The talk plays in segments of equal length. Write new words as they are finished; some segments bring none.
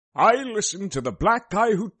I listen to the Black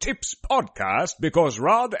Guy Who Tips podcast because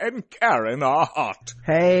Rod and Karen are hot.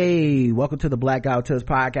 Hey, welcome to the Black Guy Who Tips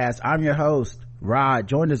podcast. I'm your host, Rod,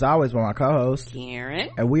 joined as always by my co-host, Karen.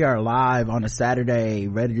 And we are live on a Saturday,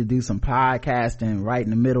 ready to do some podcasting right in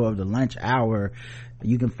the middle of the lunch hour.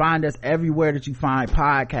 You can find us everywhere that you find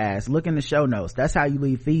podcasts. Look in the show notes. That's how you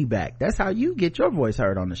leave feedback. That's how you get your voice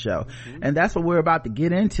heard on the show. And that's what we're about to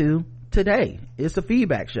get into today. It's a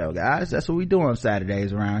feedback show, guys. That's what we do on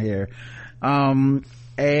Saturdays around here.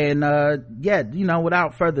 Without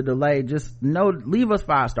further delay, leave us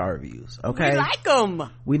 5-star reviews, okay? We like them.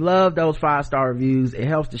 We love those 5-star reviews. It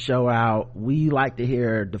helps the show out. We like to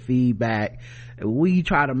hear the feedback. We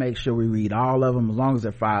try to make sure we read all of them, as long as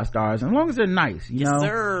they're 5 stars, as long as they're nice, you know?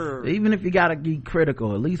 Sir. Even if you gotta be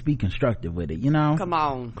critical, at least be constructive with it, you know? Come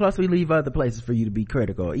on. Plus we leave other places for you to be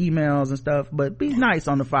critical, emails and stuff, but be nice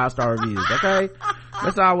on the 5-star reviews, okay?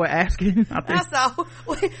 That's all we're asking. That's all.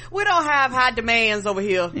 We don't have high demands over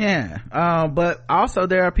here. Yeah. But also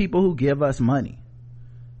there are people who give us money.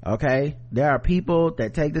 Okay, there are people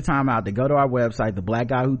that take the time out to go to our website,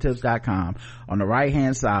 theblackguywhotips.com. On the right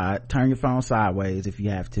hand side, turn your phone sideways if you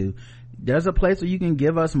have to. There's a place where you can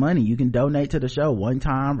give us money. You can donate to the show one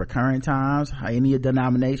time, recurring times, any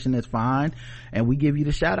denomination is fine, and we give you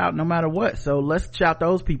the shout out no matter what. So let's shout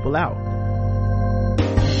those people out.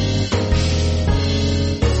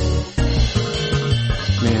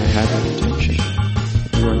 May I have your attention?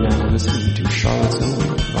 You are now listening to Charlotte's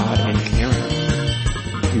Own Rod and Karen.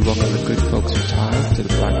 We welcome the good folks who tie to the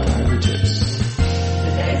Black Guy Who Tips.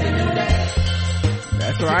 Today's a new day.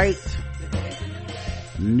 That's right.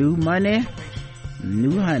 New money,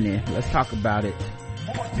 new honey. Let's talk about it.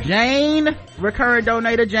 Jane, recurring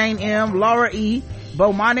donator, Jane M, Laura E,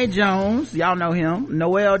 Bomani Jones, y'all know him,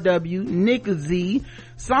 Noel W, Nick Z,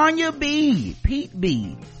 Sonia B, Pete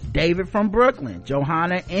B, David from Brooklyn,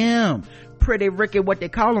 Johanna M, Pretty Ricky, what they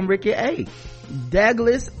call him, Ricky A,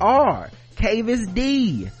 Douglas R, Cavis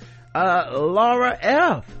D, Laura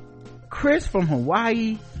F, Chris from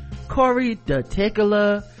Hawaii, Corey the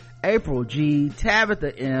Tickler, April G,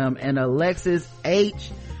 Tabitha M, and Alexis H.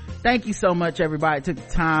 Thank you so much, everybody took the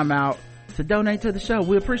time out to donate to the show.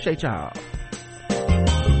 We appreciate y'all.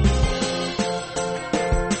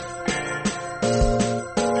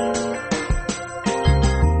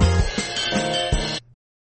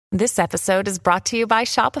 This episode is brought to you by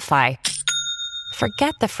Shopify.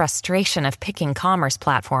 Forget the frustration of picking commerce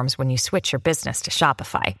platforms when you switch your business to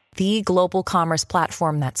Shopify, the global commerce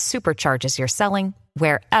platform that supercharges your selling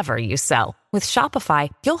wherever you sell. With Shopify,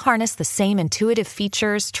 you'll harness the same intuitive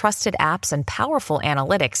features, trusted apps, and powerful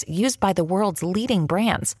analytics used by the world's leading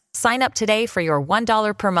brands. Sign up today for your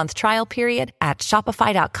 $1 per month trial period at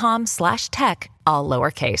shopify.com/tech, all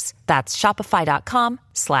lowercase. That's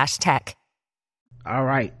shopify.com/tech. All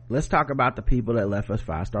right, let's talk about the people that left us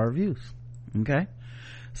 5-star reviews. Okay,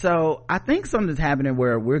 so I think something's happening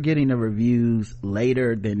where we're getting the reviews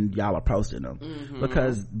later than y'all are posting them,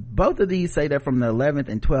 because both of these say they're from the 11th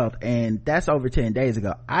and 12th, and that's over 10 days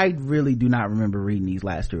ago. I really do not remember reading these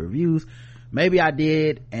last 2 reviews. Maybe I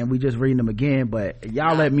did and we just reading them again, but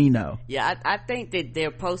y'all let me know. Yeah, I think that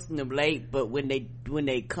they're posting them late, but when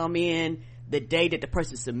they come in, the day that the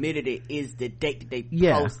person submitted it is the date that they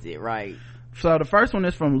posted, right? So the first one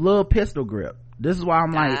is from Lil Pistol Grip. This is why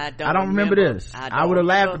I'm like, I don't remember this. I would have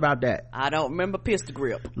laughed about that. I don't remember Pistol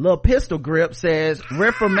Grip. Lil Pistol Grip says,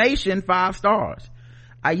 Reformation 5 stars.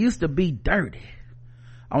 I used to be dirty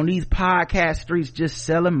on these podcast streets, just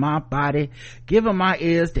selling my body, giving my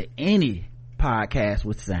ears to any podcast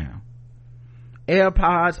with sound.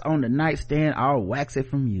 AirPods on the nightstand, all waxy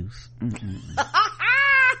from use.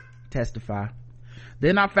 Testify.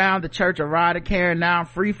 Then I found the Church of Rod and Karen. Now I'm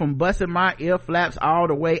free from busting my ear flaps all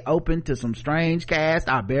the way open to some strange cast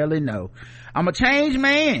I barely know. I'm a changed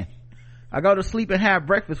man. I go to sleep and have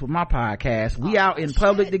breakfast with my podcast. We out in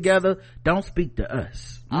public together. Don't speak to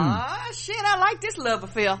us. Shit, I like this love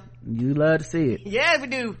affair. You love to see it. Yeah, we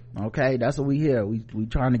do. Okay, that's what we hear. We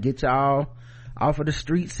trying to get y'all off of the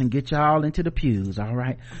streets and get y'all into the pews. All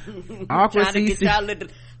right. Awkward trying to get y'all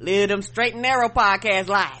live them straight and narrow podcast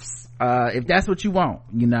lives. If that's what you want,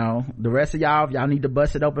 you know, the rest of y'all, if y'all need to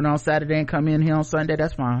bust it open on Saturday and come in here on Sunday,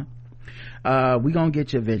 that's fine. We gonna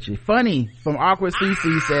get you eventually. Funny from Awkward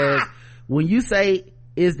CC says, when you say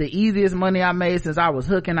is the easiest money I made since I was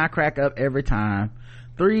hooking, I crack up every time.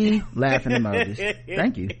 3 laughing emojis.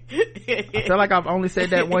 Thank you. I feel like I've only said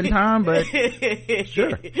that one time, but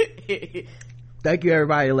sure. Thank you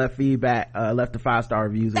everybody who left feedback, left the 5-star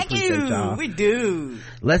reviews. Thank you. Y'all. We do.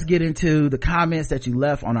 Let's get into the comments that you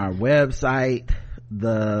left on our website.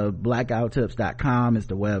 The blackguywhotips.com is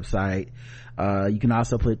the website. You can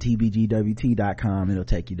also put tbgwt.com. It'll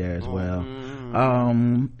take you there as well.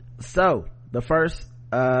 So the first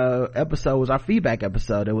episode was our feedback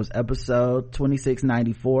episode. It was episode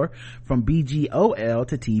 2694, from BGOL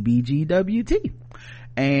to TBGWT.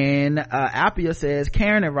 And Appia says,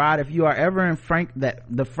 Karen and Rod, if you are ever in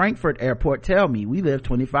the Frankfurt airport, tell me. We live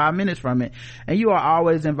 25 minutes from it, and you are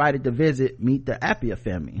always invited to visit. Meet the Appia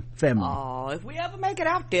family. Oh, if we ever make it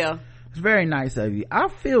out there. It's very nice of you. I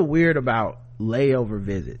feel weird about layover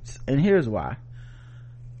visits, and here's why.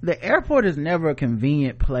 The airport is never a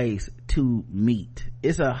convenient place to meet.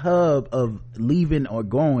 It's a hub of leaving or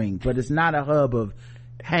going, but it's not a hub of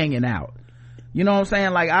hanging out. You know what I'm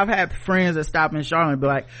saying? Like, I've had friends that stop in Charlotte and be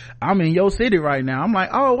like, I'm in your city right now. I'm like,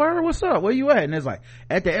 oh, what's up? Where you at? And it's like,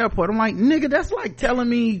 at the airport. I'm like, nigga, that's like telling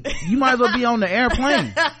me you might as well be on the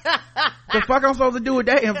airplane. The fuck I'm supposed to do with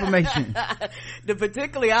that information?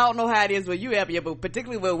 Particularly, I don't know how it is where you have, but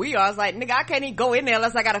particularly where we are, it's like, nigga, I can't even go in there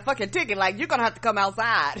unless I got a fucking ticket. Like, you're gonna have to come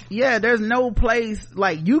outside. Yeah, there's no place,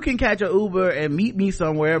 like, you can catch an Uber and meet me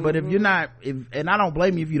somewhere, but if you're not, and I don't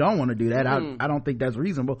blame you if you don't want to do that. I don't think that's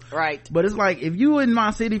reasonable. Right. But it's like, if you in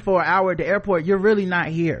my city for an hour at the airport, you're really not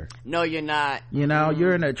here. No, you're not. You know,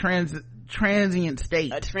 you're in a transient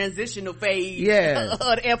state, a transitional phase. Yeah. Of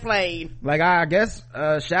the airplane. Like, I guess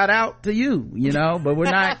shout out to you, you know, but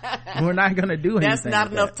we're not gonna do anything. That's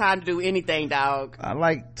not enough time to do anything, dog. I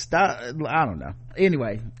don't know.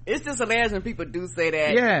 Anyway, it's just hilarious when people do say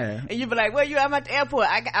that. Yeah. And you be like, well, I'm at the airport,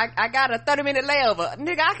 I got a 30-minute layover.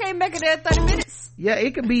 Nigga, I can't make it there in 30 minutes. Yeah,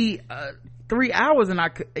 it could be 3 hours, and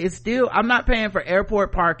I'm not paying for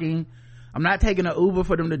airport parking. I'm not taking an Uber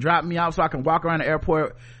for them to drop me off so I can walk around the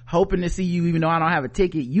airport hoping to see you even though I don't have a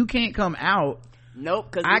ticket. You can't come out.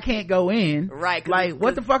 Nope. I can't go in. Right. Like,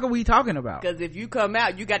 what the fuck are we talking about? Because if you come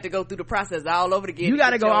out, you got to go through the process all over again. You got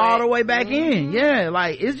to go all the way back in. Yeah.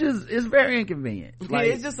 Like, it's very inconvenient. Like,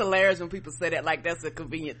 it's just hilarious when people say that, like, that's a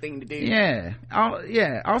convenient thing to do. Yeah.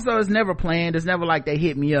 Yeah. Also, it's never planned. It's never like they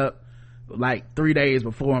hit me up like 3 days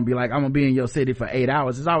before and be like, I'm gonna be in your city for 8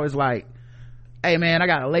 hours. It's always like, hey man, I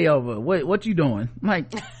got a layover. What you doing? I'm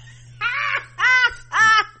like,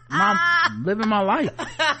 I'm living my life.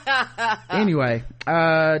 Anyway,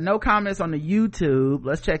 no comments on the YouTube.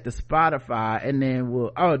 Let's check the Spotify, and then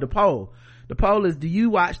the poll. The poll is, do you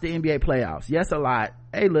watch the NBA playoffs? Yes, a lot,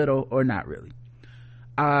 a little, or not really.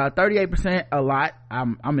 38% a lot.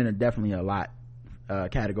 I'm in definitely a lot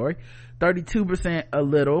category. 32% a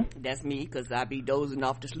little. That's me, because I be dozing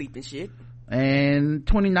off to sleep and shit. And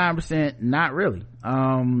 29% not really.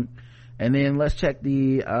 And then let's check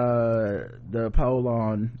the poll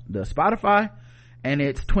on the Spotify, and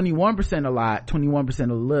it's 21% a lot,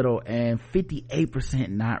 21% a little, and 58%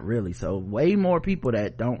 not really. So way more people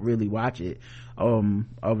that don't really watch it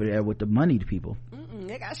over there with the moneyed people.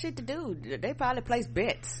 They got shit to do. They probably place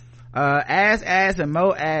bets. Ass and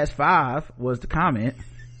Mo Ass 5 was the comment.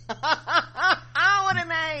 What a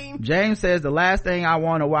name. James says, the last thing I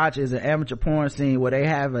want to watch is an amateur porn scene where they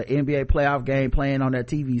have an NBA playoff game playing on their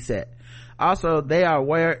TV set. Also, there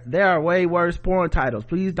are way worse porn titles.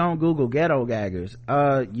 Please don't Google ghetto gaggers.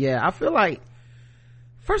 Yeah, I feel like,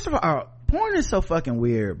 first of all, porn is so fucking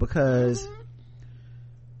weird because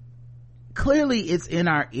clearly it's in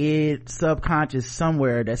our subconscious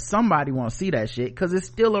somewhere that somebody won't see that shit because it's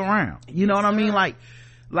still around. You know what I mean? Like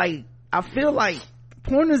I feel like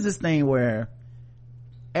porn is this thing where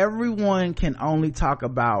everyone can only talk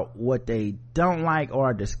about what they don't like or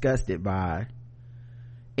are disgusted by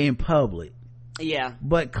in public. Yeah.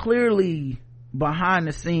 But clearly behind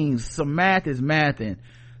the scenes some math is mathing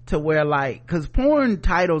to where, like, because porn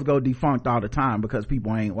titles go defunct all the time because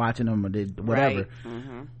people ain't watching them or whatever. Right.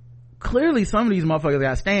 Mm-hmm. Clearly some of these motherfuckers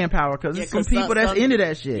got staying power because there's some people that's into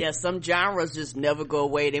that shit. Yeah, some genres just never go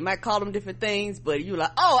away. They might call them different things, but you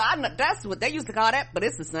like, oh, I know that's what they used to call that, but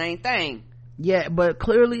it's the same thing. Yeah, but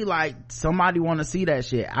clearly, like, somebody want to see that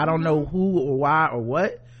shit. I don't know who or why or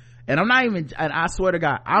what, and I swear to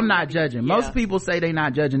God, I'm not judging. Most people say they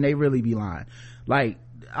not judging, they really be lying. Like,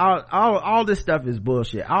 all this stuff is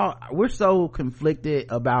bullshit. We're so conflicted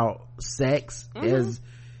about sex as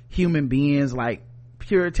human beings. Like,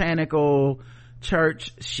 puritanical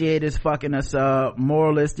church shit is fucking us up,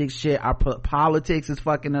 moralistic shit, our politics is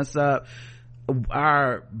fucking us up,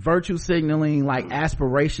 our virtue signaling, like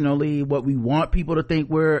aspirationally what we want people to think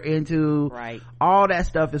we're into, right? All that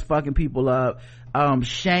stuff is fucking people up.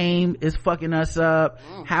 Shame is fucking us up.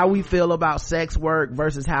 How we feel about sex work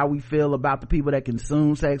versus how we feel about the people that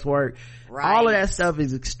consume sex work, right? All of that stuff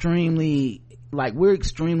is extremely, like, we're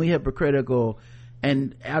extremely hypocritical,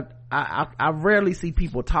 and I rarely see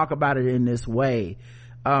people talk about it in this way.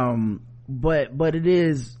 but it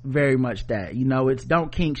is very much that, you know, it's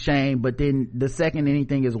don't kink shame, but then the second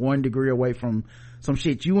anything is 1 degree away from some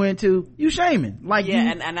shit you into, you shaming. Like,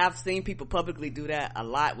 yeah, and I've seen people publicly do that a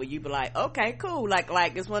lot, where you be like, okay, cool, like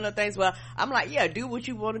it's one of the things where I'm like, yeah, do what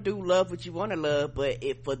you want to do, love what you want to love, but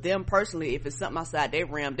if for them personally, if it's something outside their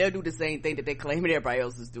realm, they'll do the same thing that they claim everybody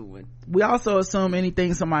else is doing. We also assume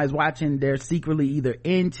anything somebody's watching, they're secretly either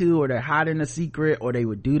into, or they're hiding a secret, or they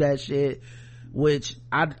would do that shit, which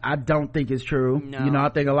I don't think is true. No. You know, I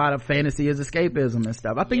think a lot of fantasy is escapism and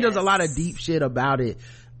stuff. I think there's a lot of deep shit about it.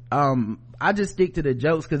 I just stick to the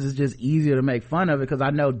jokes because it's just easier to make fun of it, because I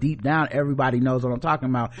know deep down everybody knows what I'm talking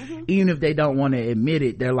about. Even if they don't want to admit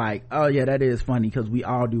it, they're like, oh yeah, that is funny, because we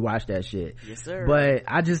all do watch that shit. Yes sir. But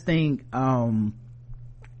I just think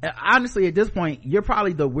honestly at this point you're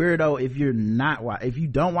probably the weirdo if you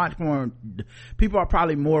don't watch porn. People are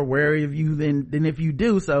probably more wary of you than if you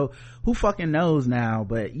do, so who fucking knows now.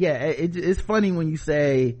 But yeah, it's funny when you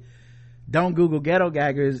say don't Google ghetto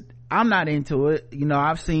gaggers. I'm not into it, you know.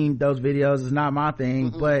 I've seen those videos, it's not my thing.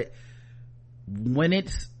 But when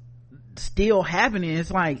it's still happening, it's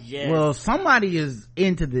like, well, somebody is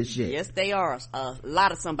into this shit. Yes they are, a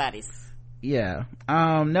lot of somebody's. Yeah.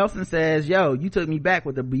 Nelson says, yo, you took me back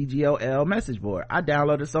with the BGOL message board. I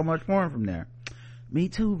downloaded so much porn from there. Me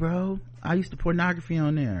too, bro. I used to pornography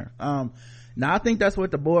on there. Now I think that's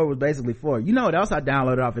what the board was basically for. You know what else I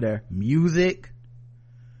downloaded off of there? Music,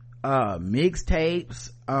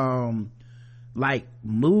 mixtapes, like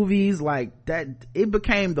movies, like that. It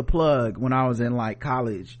became the plug when I was in like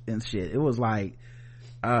college and shit. It was like,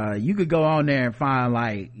 you could go on there and find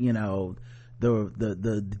like, you know,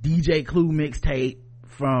 the DJ Clue mixtape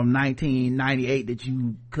from 1998 that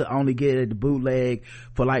you could only get at the bootleg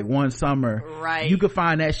for like one summer. Right. You could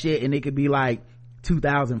find that shit and it could be like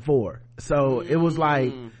 2004. So it was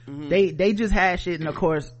like, they just had shit. And of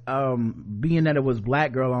course, being that it was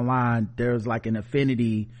Black Girl Online, there's like an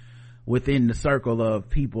affinity within the circle of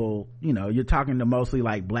people, you know, you're talking to mostly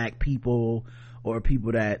like black people or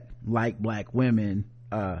people that like black women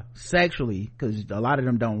sexually, because a lot of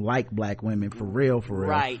them don't like black women for real.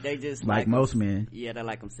 Right, they just like most men. Yeah, they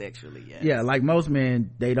like them sexually. Yes. Yeah, like most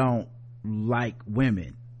men, they don't like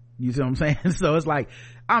women. You see what I'm saying? So it's like,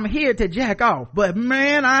 I'm here to jack off, but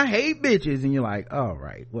man, I hate bitches. And you're like, all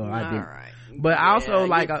right, well, I did. Right. But yeah, also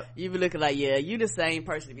like you be looking like, yeah, you the same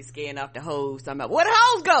person to be scaring off the hoes, talking about where the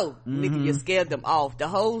hoes go. Nigga, you scared them off. The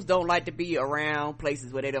hoes don't like to be around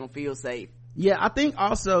places where they don't feel safe. Yeah, I think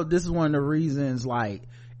also this is one of the reasons like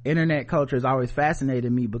internet culture has always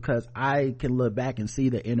fascinated me, because I can look back and see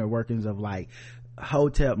the inner workings of like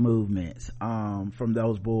Hotep movements from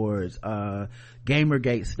those boards,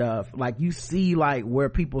 Gamergate stuff. Like you see like where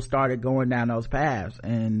people started going down those paths,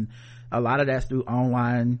 and a lot of that's through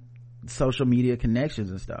online social media connections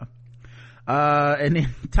and stuff. And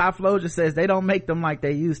then Top Flow just says they don't make them like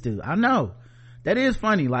they used to. I know, that is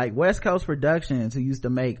funny. Like West Coast Productions, who used to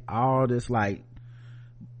make all this like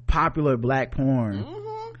popular black porn,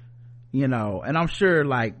 you know, and I'm sure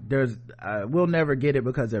like there's we'll never get it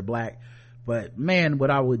because they're black, but man, what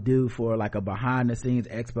I would do for like a behind the scenes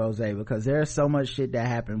expose, because there's so much shit that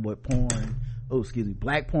happened with porn,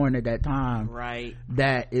 black porn at that time, right,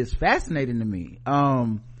 that is fascinating to me.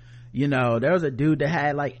 You know, there was a dude that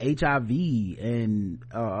had like HIV and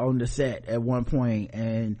on the set at one point,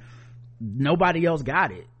 and nobody else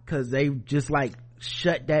got it because they just like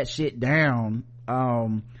shut that shit down.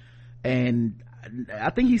 And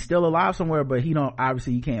I think he's still alive somewhere, but he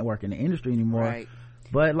can't work in the industry anymore. Right.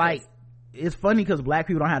 But like, it's funny because black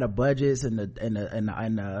people don't have the budgets and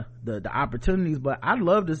the opportunities, but I'd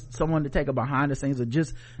love someone to take a behind the scenes of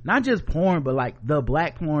just not just porn, but like the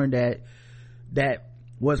black porn that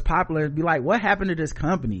was popular, and be like, what happened to this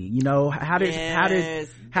company? You know, how did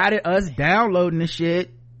us downloading the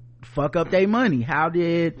shit fuck up their money? How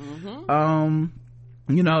did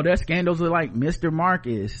you know, there's scandals with like Mr.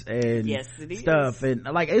 Marcus and stuff, and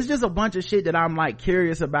like it's just a bunch of shit that I'm like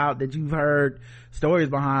curious about, that you've heard stories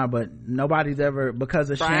behind, but nobody's ever,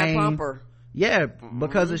 because of Brian shame. Pumper. Yeah,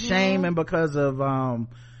 because of shame and because of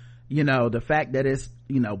you know, the fact that it's,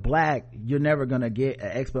 you know, black, you're never gonna get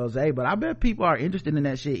an expose. But I bet people are interested in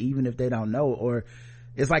that shit even if they don't know, or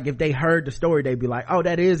it's like if they heard the story they'd be like, oh,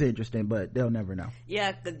 that is interesting, but they'll never know.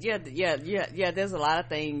 Yeah, there's a lot of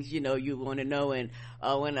things, you know, you want to know. And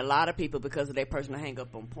when a lot of people, because of their personal hang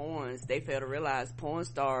up on porns, they fail to realize porn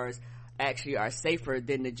stars actually are safer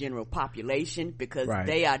than the general population, because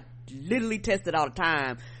they are literally tested all the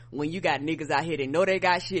time. When you got niggas out here, they know they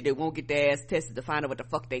got shit, they won't get their ass tested to find out what the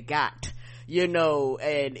fuck they got, you know.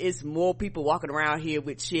 And it's more people walking around here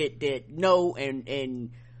with shit that know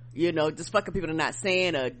and You know, just fucking people are not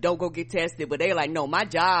saying, don't go get tested, but they're like, no, my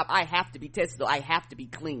job, I have to be tested, so I have to be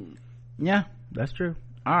clean. Yeah, that's true.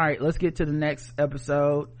 All right, let's get to the next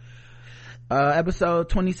episode. Episode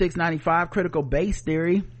 2695, Critical Base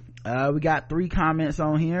Theory. We got 3 comments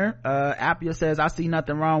on here. Appia says, I see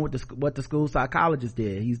nothing wrong with what the school psychologist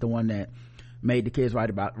did. He's the one that made the kids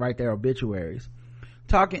write their obituaries.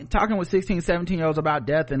 Talking with 16, 17 year olds about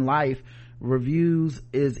death and life reviews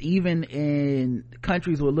is even in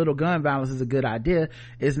countries with little gun violence is a good idea.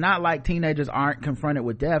 It's not like teenagers aren't confronted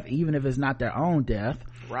with death, even if it's not their own death.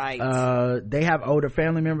 Right. They have older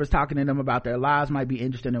family members talking to them about their lives, might be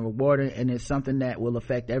interesting and rewarding, and it's something that will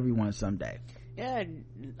affect everyone someday. Yeah,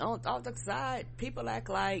 on the side, people act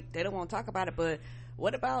like they don't want to talk about it, but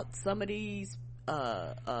what about some of these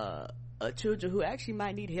children who actually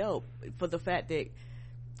might need help for the fact that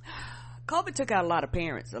COVID took out a lot of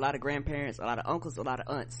parents, a lot of grandparents, a lot of uncles, a lot of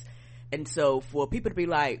aunts. And so for people to be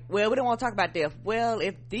like, well, we don't want to talk about death. Well,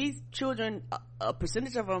 if these children, a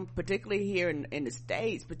percentage of them, particularly here in the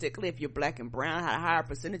States, particularly if you're black and brown, had a higher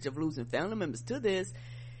percentage of losing family members to this.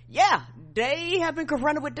 Yeah, they have been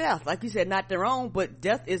confronted with death. Like you said, not their own, but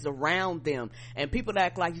death is around them. And people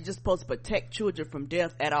act like you're just supposed to protect children from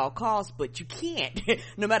death at all costs, but you can't.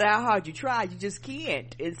 No matter how hard you try, you just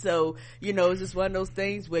can't. And so, you know, it's just one of those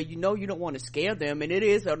things where you know you don't want to scare them, and it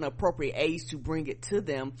is an appropriate age to bring it to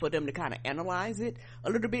them for them to kind of analyze it a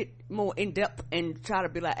little bit more in depth and try to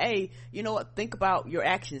be like, hey, you know what, think about your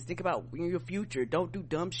actions, think about your future, don't do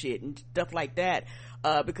dumb shit and stuff like that,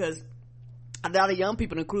 because a lot of young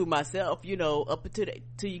people, include myself, you know, up until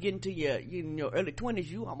you get into your early 20s,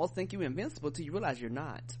 you almost think you're invincible till you realize you're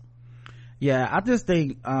not. Yeah, I just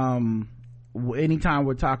think anytime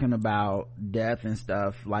we're talking about death and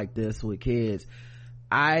stuff like this with kids,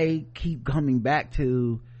 I keep coming back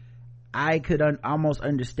to, I could almost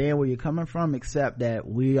understand where you're coming from, except that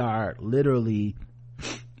we are literally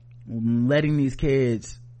letting these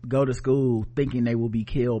kids go to school thinking they will be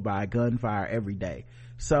killed by gunfire every day.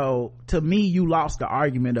 So to me, you lost the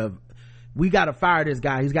argument of, we gotta fire this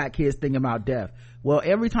guy, he's got kids thinking about death. Well,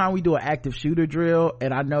 every time we do an active shooter drill,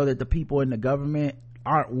 and I know that the people in the government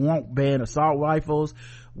won't ban assault rifles,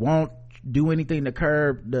 won't do anything to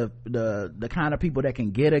curb the kind of people that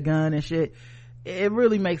can get a gun and shit, it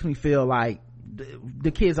really makes me feel like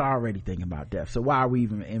the kids are already thinking about death. So why are we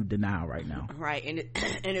even in denial right now? Right.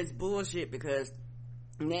 And it's bullshit, because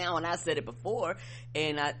now, and I said it before,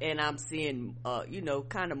 and I'm seeing you know,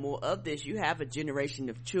 kind of more of this. You have a generation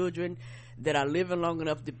of children that are living long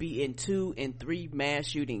enough to be in 2 and 3 mass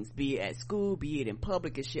shootings, be it at school, be it in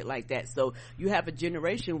public and shit like that. So you have a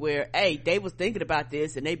generation where, hey, they was thinking about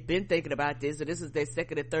this and they've been thinking about this, and this is their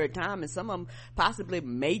second or third time, and some of them possibly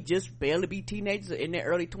may just barely be teenagers or in their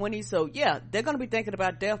early 20s. So yeah, they're going to be thinking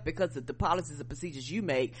about death because of the policies and procedures you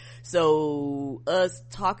make. So us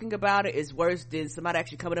talking about it is worse than somebody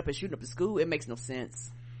actually coming up and shooting up the school. It makes no sense.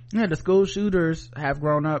 Yeah, the school shooters have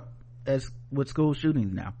grown up with school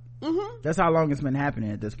shootings now. Mm-hmm. That's how long it's been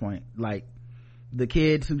happening at this point. Like, the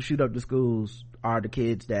kids who shoot up the schools are the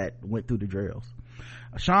kids that went through the drills.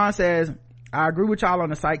 Sean says, I agree with y'all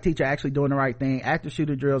on the psych teacher actually doing the right thing. Active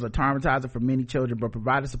shooter drills are traumatizing for many children, but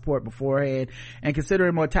providing support beforehand and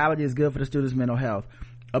considering mortality is good for the students' mental health.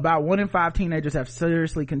 About 1 in 5 teenagers have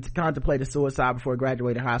seriously contemplated suicide before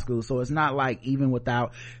graduating high school, so it's not like, even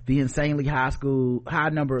without the insanely high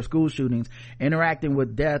number of school shootings, interacting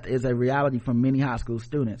with death is a reality for many high school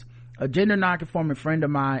students. A gender nonconforming friend of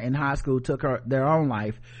mine in high school took their own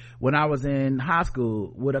life when I was in high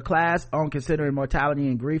school. Would a class on considering mortality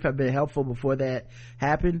and grief have been helpful before that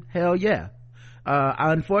happened? Hell yeah.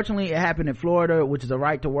 Unfortunately, it happened in Florida, which is a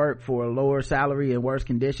right to work for a lower salary and worse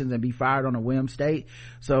conditions and be fired on a whim state.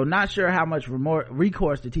 So not sure how much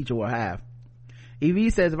recourse the teacher will have.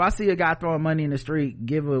 EV says, if I see a guy throwing money in the street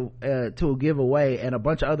to a giveaway and a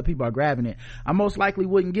bunch of other people are grabbing it, I most likely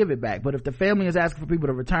wouldn't give it back. But if the family is asking for people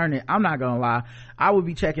to return it, I'm not gonna lie, I would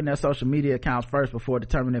be checking their social media accounts first before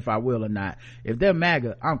determining if I will or not. If they're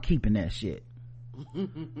MAGA, I'm keeping that shit.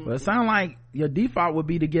 But it sounds like your default would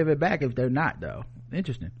be to give it back if they're not, though.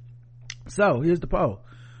 Interesting. So here's the poll.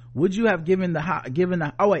 Would you have given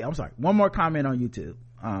the oh wait, I'm sorry, one more comment on YouTube.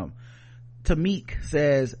 Tamik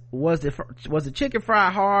says, was the chicken fry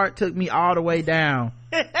hard? Took me all the way down.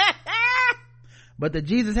 But the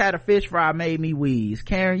Jesus had a fish fry made me wheeze.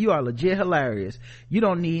 Karen, you are legit hilarious. You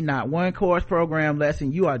don't need not one course program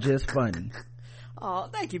lesson. You are just funny. Oh,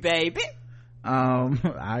 thank you, baby.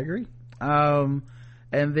 I agree. And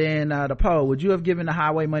then the poll, would you have given the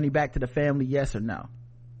highway money back to the family, yes or no?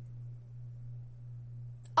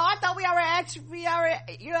 Oh, I thought you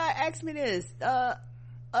already asked me this.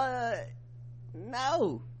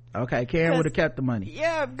 No. Okay, Karen would have kept the money.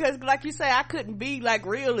 Yeah, because like you say, I couldn't be like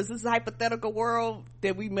real. This is a hypothetical world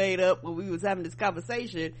that we made up when we was having this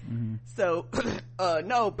conversation. Mm-hmm. So,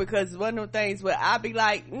 no, because one of the things where I'd be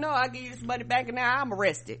like, no, I'll give you this money back and now I'm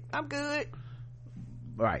arrested. I'm good.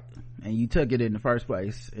 Right. And you took it in the first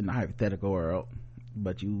place in the hypothetical world,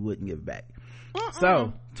 but you wouldn't give it back.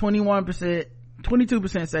 So,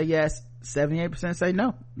 22% say yes, 78% say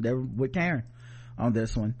no. They're with Karen on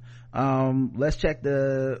this one. Let's check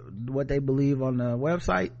what they believe on the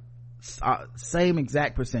website. Same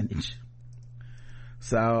exact percentage.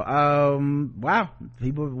 So wow,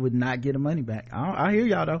 people would not get the money back. I hear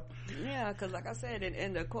y'all though. Yeah, because like I said,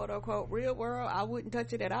 in the quote-unquote real world, I wouldn't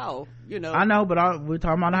touch it at all, I know, but we're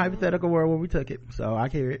talking about a hypothetical world where we took it, so I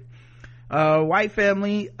hear it. White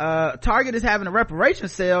family, Target is having a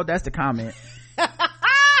reparations sale. That's the comment.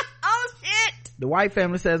 The white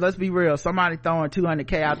family says, let's be real, somebody throwing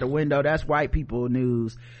 $200K out the window, that's white people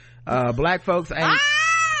news. Black folks ain't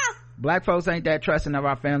that trusting of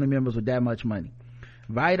our family members with that much money.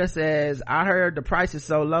 Vida says, I heard the price is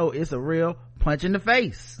so low it's a real punch in the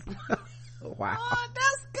face. Wow. Oh,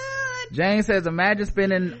 that's good. Jane says, imagine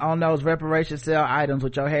spending on those reparation sale items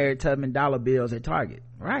with your Harriet Tubman dollar bills at Target.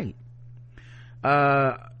 Right.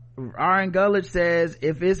 Aaron Gullidge says,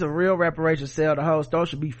 if it's a real reparation sale, the whole store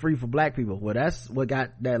should be free for black people. Well, that's what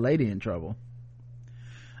got that lady in trouble.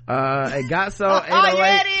 It got so 808. Oh,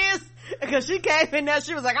 yeah, it is. Because she came in there,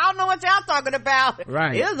 she was like, I don't know what y'all talking about.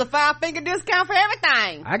 Right. It was a 5-finger discount for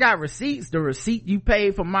everything. I got receipts. The receipt you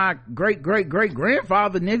paid for my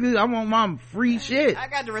great-great-great-grandfather, nigga. I want my free shit. I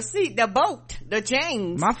got the receipt, the boat, the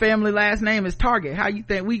chains. My family last name is Target. How you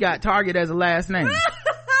think we got Target as a last name?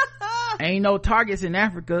 Ain't no Targets in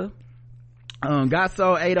Africa.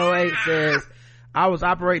 Gatso 808 says, I was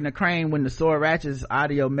operating a crane when the Sword Ratchet's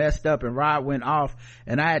audio messed up and Rod went off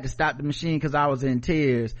and I had to stop the machine because I was in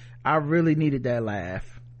tears. I really needed that laugh.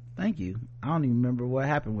 Thank you. I don't even remember what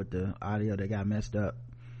happened with the audio that got messed up.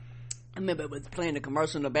 I remember it was playing the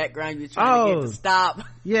commercial in the background. You were trying to get it to stop.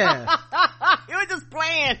 Yeah. It was just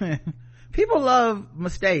playing. People love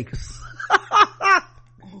mistakes.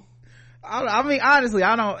 I mean, honestly,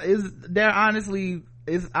 I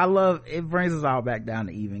love it. Brings us all back down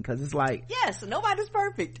to even, because it's like, yes, nobody's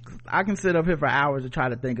perfect. I can sit up here for hours to try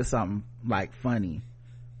to think of something like funny,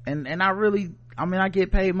 and I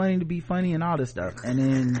get paid money to be funny and all this stuff, and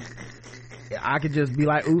then I could just be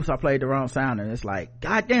like, oops, I played the wrong sound, and it's like,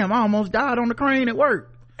 god damn, I almost died on the crane at work.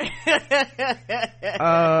 All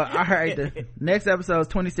right, the next episode is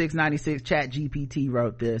 2696. Chat GPT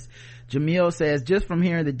wrote this. Jamil says, just from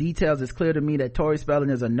hearing the details, it's clear to me that Tori Spelling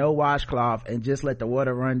is a no washcloth and just let the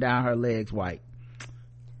water run down her legs white.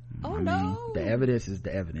 No, the evidence is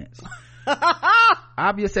the evidence.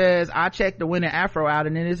 Abia says, I checked the winning afro out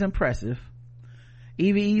and it is impressive.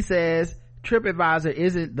 EVE says, TripAdvisor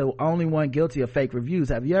isn't the only one guilty of fake reviews.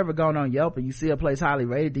 Have you ever gone on Yelp and you see a place highly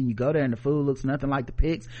rated, then you go there and the food looks nothing like the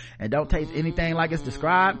pics and don't taste anything like it's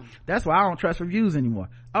described? That's why I don't trust reviews anymore.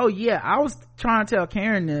 Oh yeah, I was trying to tell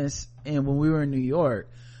Karen this, and when we were in New York,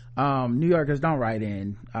 New Yorkers don't write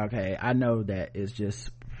in. Okay, I know that it's just,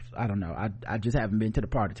 I don't know, I just haven't been to the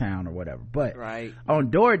part of town or whatever, but right. On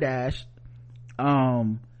DoorDash,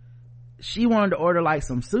 she wanted to order like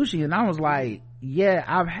some sushi, and I was like, yeah,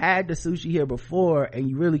 I've had the sushi here before and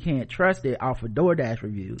you really can't trust it off of DoorDash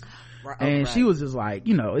reviews. Right, and right. She was just like,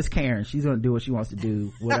 it's Karen, she's gonna do what she wants to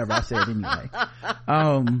do, whatever I said anyway.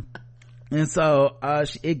 And so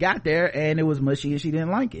it got there and it was mushy and she didn't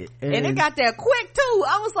like it, and it got there quick too.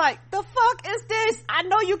 I was like, the fuck is this? I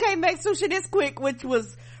know you can't make sushi this quick, which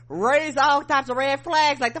was raise all types of red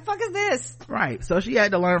flags. Like, the fuck is this? Right. So she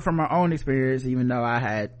had to learn from her own experience, even though I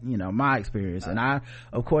had, my experience. And I,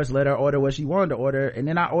 of course, let her order what she wanted to order. And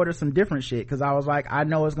then I ordered some different shit, because I was like, I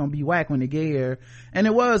know it's gonna be whack when it get here. And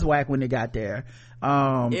it was whack when it got there.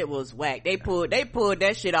 It was whack. They pulled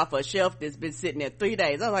that shit off a shelf that's been sitting there 3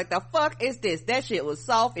 days. I was like, the fuck is this? That shit was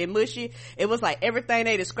soft and mushy. It was like everything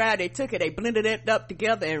they described, they took it, they blended it up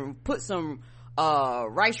together and put some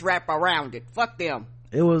rice wrap around it. Fuck them.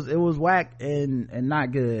 It was whack and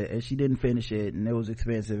not good, and she didn't finish it, and it was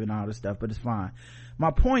expensive and all this stuff, but it's fine.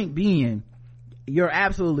 My point being, you're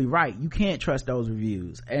absolutely right. You can't trust those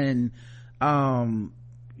reviews. And I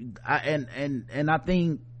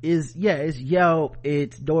think it's Yelp,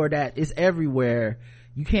 it's DoorDash, it's everywhere.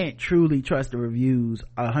 You can't truly trust the reviews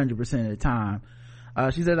 100% of the time.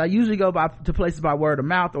 She says, I usually go to places by word of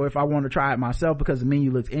mouth, or if I want to try it myself because the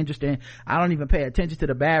menu looks interesting. I don't even pay attention to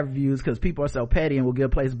the bad reviews because people are so petty and will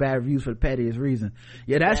give places bad reviews for the pettiest reason.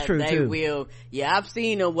 Yeah, that's true they too. Will. Yeah, I've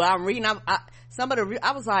seen them where I'm reading. Some of the,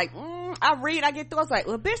 I was like, I get through. I was like,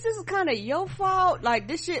 well, bitch, this is kind of your fault. Like,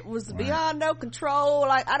 this shit was beyond no control.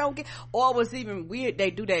 Like, I don't get, or what's even weird,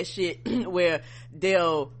 they do that shit where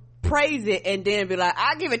they'll praise it and then be like,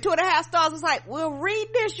 I give it 2.5 stars. It's like, well, read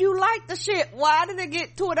this, you like the shit, why did it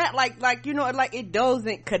get 2.5? like you know, like it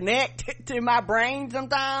doesn't connect to my brain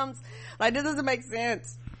sometimes. Like, this doesn't make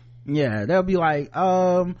sense. Yeah, they'll be like,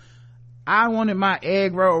 I wanted my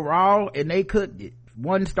egg roll raw and they cooked it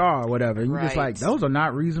 1 star or whatever, and you're just like, those are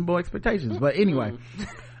not reasonable expectations. But anyway,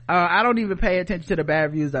 I don't even pay attention to the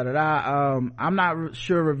bad reviews. I'm not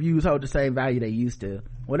sure reviews hold the same value they used to.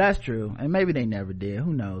 Well, that's true, and maybe they never did.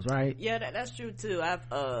 Who knows, right? Yeah, that's true too.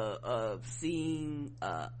 I've seen,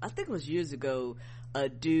 I think it was years ago, a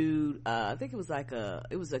dude, I think it was like a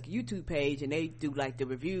YouTube page, and they do like the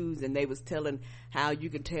reviews, and they was telling how you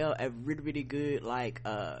can tell a really, really good like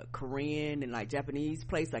Korean and like Japanese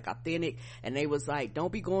place, like authentic, and they was like,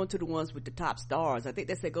 don't be going to the ones with the top stars. I think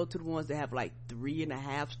they said go to the ones that have like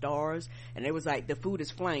 3.5 stars, and they was like, the food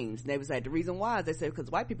is flames, and they was like, the reason why is they said because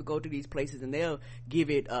white people go to these places and they'll give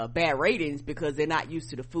it bad ratings because they're not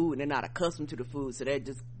used to the food and they're not accustomed to the food, so they're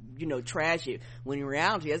just, you know, trash it, when in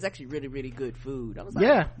reality it's actually really, really good food. I was like,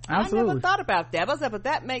 yeah, absolutely. I never thought about that. I was like, but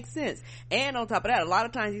that makes sense. And on top of that, a lot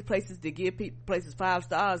of times these places that give places 5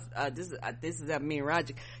 stars, this is me and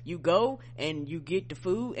Roger, you go and you get the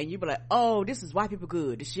food and you be like, oh, this is white people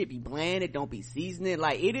good, this shit be bland, it don't be seasoning.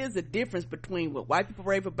 Like, it is a difference between what white people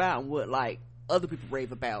rave about and what like other people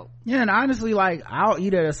rave about. Yeah, and honestly, like, I'll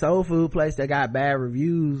eat at a soul food place that got bad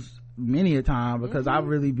reviews many a time because I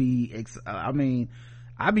really be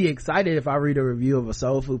I'd be excited if I read a review of a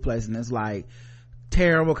soul food place and it's like,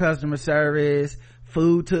 terrible customer service,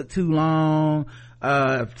 food took too long,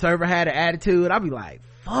 server had an attitude. I'd be like,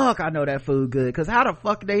 fuck, I know that food good, because how the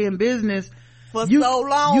fuck they in business for so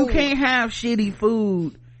long? You can't have shitty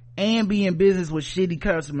food and be in business with shitty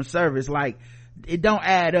customer service. Like, it don't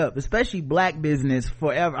add up, especially black business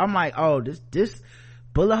forever. I'm like, oh, this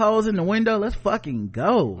bullet holes in the window, let's fucking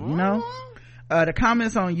go, you know? The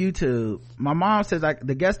comments on YouTube, my mom says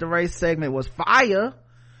the Guess the Race segment was fire.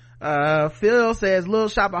 Phil says Little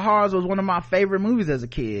Shop of Horrors was one of my favorite movies as a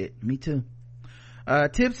kid. Me too.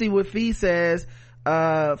 Tipsy with Fee says,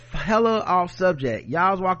 hella off subject,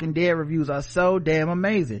 y'all's Walking Dead reviews are so damn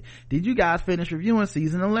amazing. Did you guys finish reviewing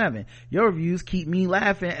season 11? Your reviews keep me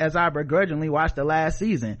laughing as I begrudgingly watch the last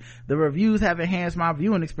season. The reviews have enhanced my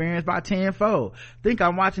viewing experience by 10-fold. Think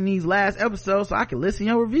I'm watching these last episodes so I can listen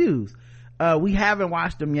to your reviews. We haven't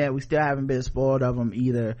watched them yet. We still haven't been spoiled of them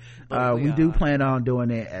either. We do plan on doing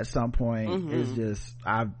it at some point. It's just,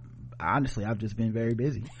 I've just been very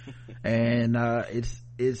busy. And,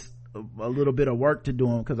 it's a little bit of work to do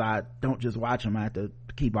them because I don't just watch them. I have to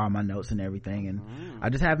keep all my notes and everything. And I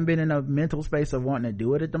just haven't been in a mental space of wanting to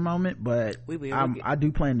do it at the moment, but I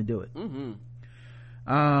do plan to do it.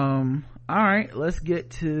 All right, let's get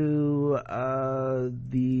to,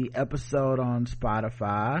 the episode on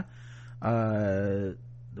Spotify.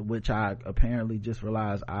 Which I apparently just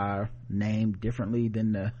realized I named differently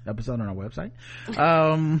than the episode on our website.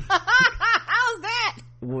 How's that?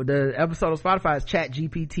 Well, the episode of Spotify is Chat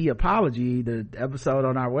GPT Apology. The episode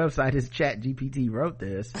on our website is Chat GPT Wrote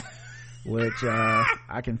This, which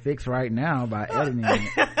I can fix right now by editing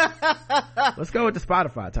it. Let's go with the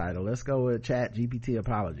Spotify title. Let's go with Chat GPT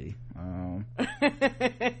Apology.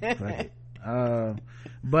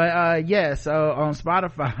 Yeah, so on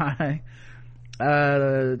Spotify,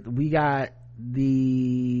 we got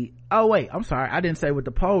I'm sorry, I didn't say what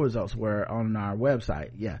the poll results were on our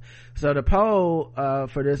website. Yeah, so the poll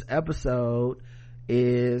for this episode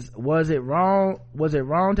is, was it wrong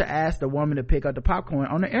to ask the woman to pick up the popcorn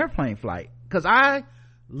on the airplane flight? Because I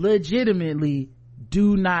legitimately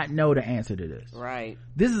do not know the answer to this. Right,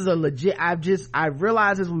 this is a legit, I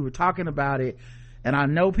realized as we were talking about it, and I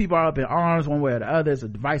know people are up in arms one way or the other. It's a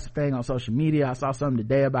divisive thing on social media. I saw something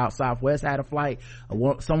today about Southwest had a flight.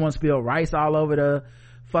 Someone spilled rice all over the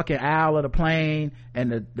fucking aisle of the plane,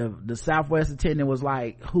 and the Southwest attendant was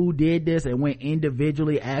like, who did this? And went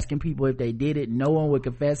individually asking people if they did it. No one would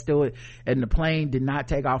confess to it, and the plane did not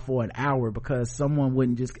take off for an hour because someone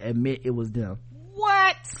wouldn't just admit it was them.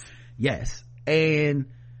 What? Yes. And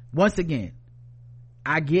once again,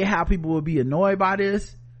 I get how people would be annoyed by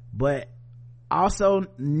this, but also,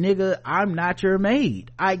 nigga, I'm not your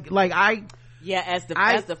maid. I don't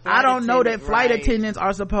know that flight attendants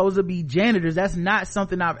are supposed to be janitors. That's not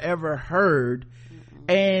something I've ever heard.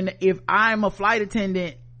 And if I'm a flight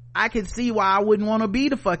attendant, I can see why I wouldn't want to be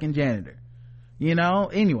the fucking janitor, you know.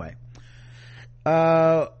 Anyway,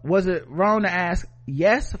 was it wrong to ask?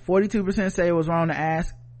 Yes, 42% say it was wrong to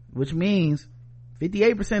ask, which means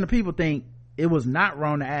 58% of people think it was not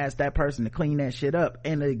wrong to ask that person to clean that shit up.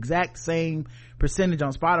 And the exact same percentage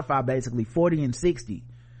on Spotify, basically 40 and 60,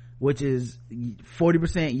 which is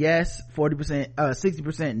 40% yes,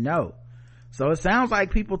 60% no. So it sounds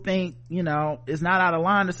like people think, you know, it's not out of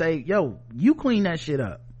line to say, yo, you clean that shit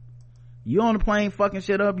up. You on the plane fucking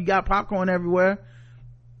shit up, you got popcorn everywhere.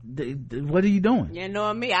 What are you doing? Yeah,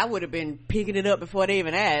 knowing me, I would have been picking it up before they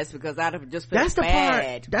even asked, because I'd have just felt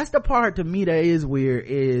bad. That's the part to me that is weird,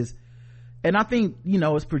 is, and I think, you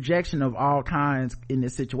know, it's projection of all kinds in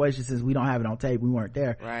this situation, since we don't have it on tape, we weren't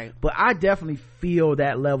there. Right. But I definitely feel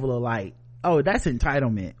that level of like, oh, that's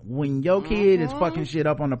entitlement. When your kid is fucking shit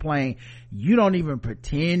up on the plane, you don't even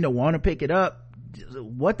pretend to want to pick it up.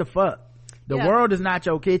 What the fuck? The world is not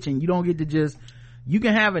your kitchen. You don't get to just, you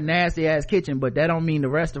can have a nasty ass kitchen, but that don't mean the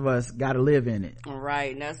rest of us gotta live in it.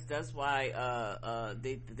 Right. And that's why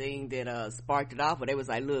the thing that sparked it off, where they was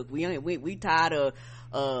like, look, we tired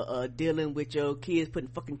of dealing with your kids putting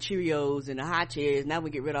fucking Cheerios in the high chairs. Now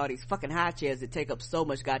we get rid of all these fucking high chairs that take up so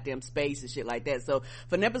much goddamn space and shit like that. So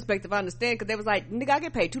from that perspective, I understand, because they was like, nigga, I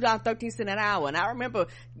get paid $2.13 an hour, and I remember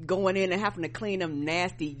going in and having to clean them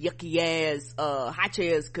nasty yucky ass high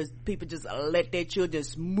chairs because people just let their children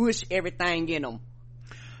smush everything in them.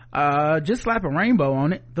 Just slap a rainbow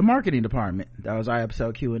on it. The marketing department. That was our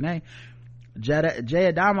episode Q&A. Jay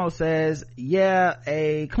Adamo says, yeah,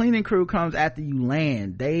 a cleaning crew comes after you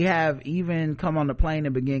land. They have even come on the plane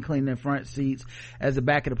and begin cleaning the front seats as the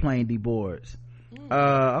back of the plane deboards.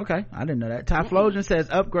 Okay, I didn't know that. Typhlosion says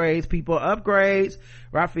upgrades, people, upgrades.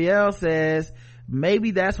 Raphael says,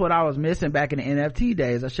 maybe that's what I was missing back in the NFT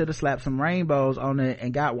days. I should have slapped some rainbows on it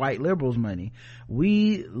and got white liberals money.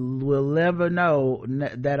 We will never know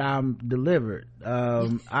that I'm delivered.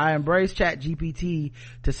 I embrace ChatGPT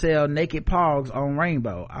to sell naked pogs on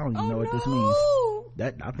Rainbow. I don't even know what this means.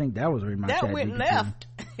 I think that was my that ChatGPT. went left.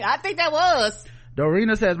 I think that was.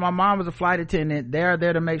 Dorina says, my mom was a flight attendant. They're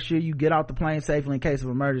there to make sure you get off the plane safely in case of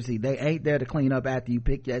emergency. They ain't there to clean up after you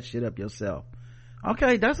pick that shit up yourself.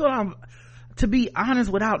 Okay, that's what to be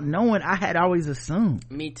honest, without knowing, I had always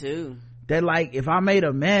assumed. Me too. That like, if I made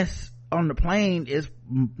a mess on the plane, it's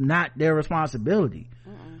not their responsibility.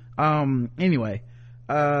 Anyway,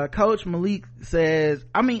 Coach Malik says,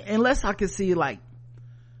 I mean, unless I could see like,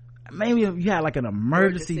 maybe if you had like an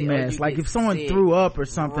emergency mess, like if someone threw up or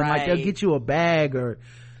something, like they'll get you a bag or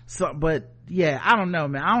something. But yeah, I don't know,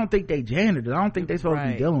 man. I don't think they janitors. I don't think they supposed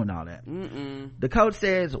to be dealing with all that. The coach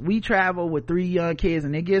says, we travel with 3 young kids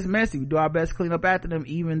and it gets messy. We do our best to clean up after them,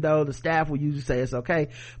 even though the staff will usually say it's okay.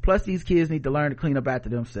 Plus these kids need to learn to clean up after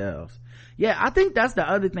themselves. Yeah, I think that's the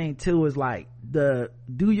other thing too, is like do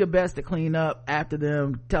your best to clean up after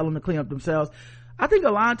them, tell them to clean up themselves. I think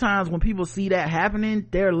a lot of times when people see that happening,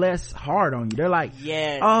 they're less hard on you. They're like,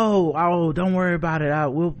 oh, don't worry about it.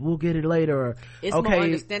 We'll get it later. Or, it's more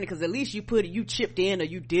understanding, because at least you chipped in or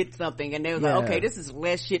you did something, and they was like, okay, this is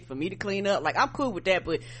less shit for me to clean up. Like, I'm cool with that,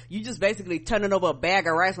 but you just basically turning over a bag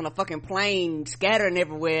of rice on a fucking plane, scattering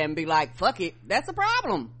everywhere, and be like, fuck it, that's a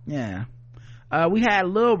problem. Yeah. We had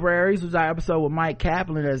Lil Braries, who's our episode with Mike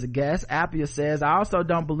Kaplan as a guest. Appia says, I also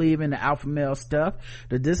don't believe in the alpha male stuff.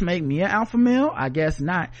 Does this make me an alpha male? I guess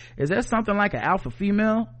not. Is there something like an alpha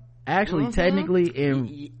female? Actually,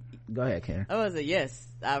 technically go ahead, Karen. Oh, is it? Yes.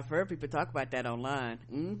 I've heard people talk about that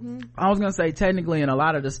online. I was gonna say, technically, in a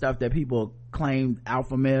lot of the stuff that people claim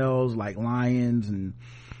alpha males, like lions and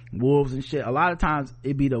wolves and shit, a lot of times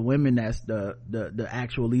it be the women that's the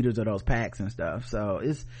actual leaders of those packs and stuff. So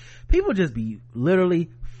it's, people just be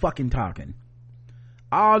literally fucking talking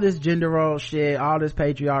all this gender role shit, all this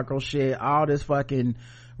patriarchal shit, all this fucking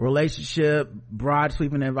relationship broad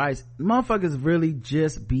sweeping advice. Motherfuckers really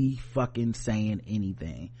just be fucking saying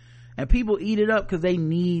anything, and people eat it up because they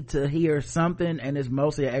need to hear something, and it's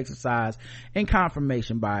mostly an exercise in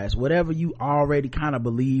confirmation bias. Whatever you already kind of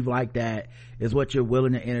believe, like that is what you're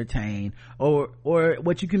willing to entertain, or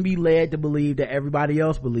what you can be led to believe that everybody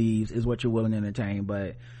else believes is what you're willing to entertain.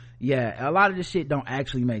 But yeah, a lot of this shit don't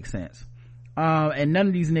actually make sense, and none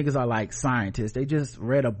of these niggas are like scientists. They just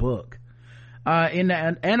read a book. In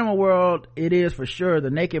the animal world, it is for sure.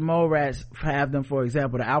 The naked mole rats have them. For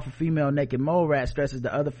example, the alpha female naked mole rat stresses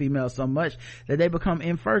the other females so much that they become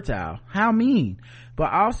infertile. How mean.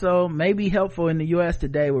 But also may be helpful in the US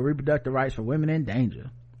today with reproductive rights for women in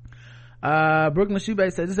danger. Brooklyn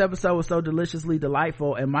Shoebase says this episode was so deliciously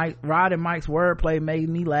delightful, and Rod and Mike's wordplay made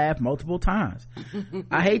me laugh multiple times.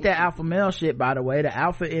 I hate that alpha male shit, by the way. The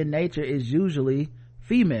alpha in nature is usually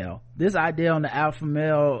female. This idea on the alpha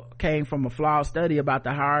male came from a flawed study about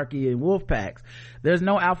the hierarchy in wolf packs. There's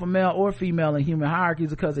no alpha male or female in human hierarchies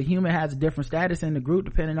because a human has a different status in the group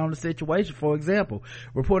depending on the situation. For example,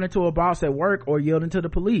 reporting to a boss at work or yielding to the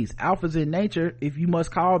police. Alphas in nature, if you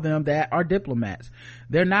must call them that, are diplomats.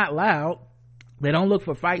 They're not loud. They don't look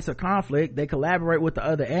for fights or conflict. They collaborate with the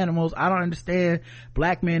other animals. I don't understand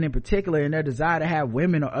black men in particular and their desire to have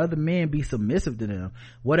women or other men be submissive to them,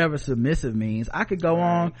 whatever submissive means. I could go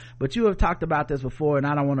on, but you have talked about this before and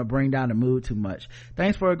I don't want to bring down the mood too much.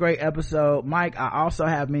 Thanks for a great episode, Mike. I also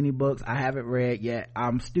have many books I haven't read yet.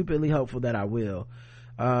 I'm stupidly hopeful that I will.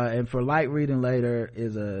 And for light reading later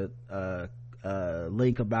is a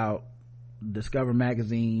link about Discover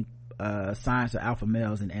Magazine, Science of Alpha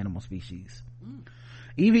Males in Animal Species.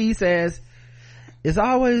 Evie says it's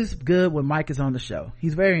always good when Mike is on the show.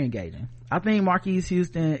 He's very engaging. I think Marquise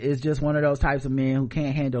Houston is just one of those types of men who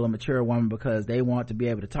can't handle a mature woman because they want to be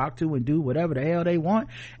able to talk to and do whatever the hell they want,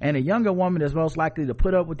 and a younger woman is most likely to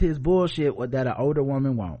put up with his bullshit that an older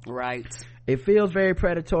woman won't. Right. It feels very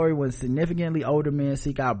predatory when significantly older men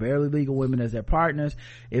seek out barely legal women as their partners.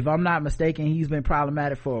 If I'm not mistaken, he's been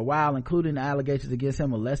problematic for a while, including the allegations against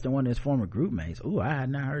him with less than one of his former group mates. Ooh, I had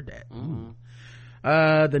not heard that.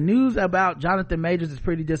 The news about Jonathan Majors is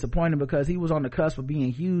pretty disappointing because he was on the cusp of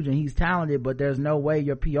being huge and he's talented, but there's no way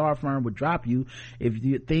your PR firm would drop you if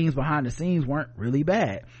things behind the scenes weren't really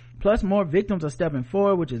bad. Plus, more victims are stepping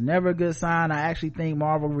forward, which is never a good sign. I actually think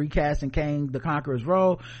Marvel recasting Kang the Conqueror's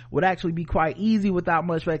role would actually be quite easy without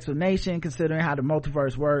much explanation, considering how the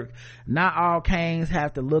multiverse works. Not all Kangs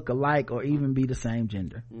have to look alike or even be the same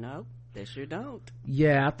gender. No, they sure don't.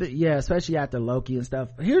 Yeah, especially after Loki and stuff.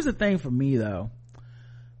 Here's the thing for me though.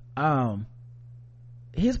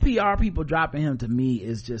 His PR people dropping him to me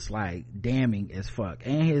is just like damning as fuck,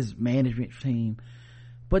 and his management team.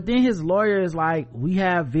 But then his lawyer is like, we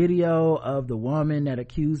have video of the woman that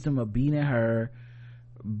accused him of beating her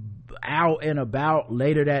out and about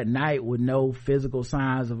later that night with no physical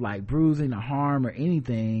signs of like bruising or harm or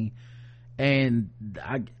anything. And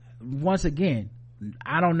once again,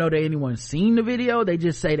 I don't know that anyone's seen the video. They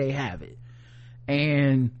just say they have it.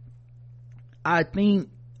 And I think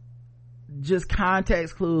just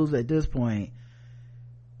context clues at this point.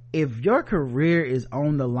 If your career is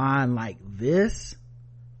on the line like this,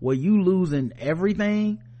 where you losing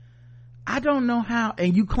everything, I don't know how,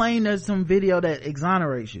 and you claim there's some video that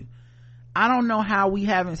exonerates you. I don't know how we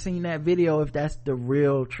haven't seen that video if that's the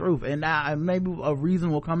real truth. And now maybe a reason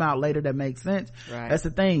will come out later that makes sense. Right. That's the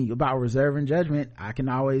thing about reserving judgment. I can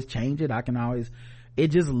always change it. It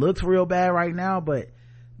just looks real bad right now, but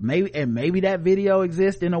maybe that video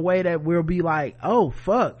exists in a way that we'll be like, oh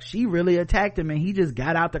fuck, she really attacked him and he just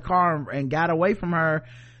got out the car and got away from her.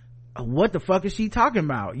 What the fuck is she talking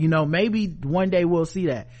about? Maybe one day we'll see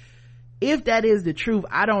that. If that is the truth,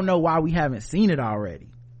 I don't know why we haven't seen it already.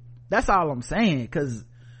 That's all I'm saying, because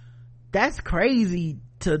that's crazy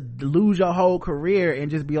to lose your whole career and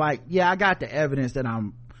just be like, yeah, I got the evidence that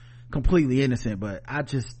I'm completely innocent, but I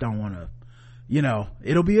just don't want to,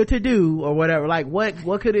 it'll be a to-do or whatever. Like,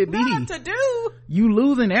 what could it be? Not to do. You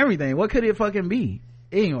losing everything. What could it fucking be?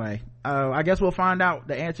 Anyway, I guess we'll find out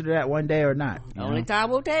the answer to that one day or not. Only time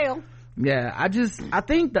will tell. Yeah, I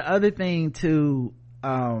think the other thing too,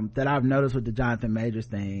 that I've noticed with the Jonathan Majors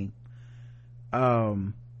thing,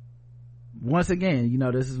 once again,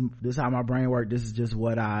 this is how my brain works. This is just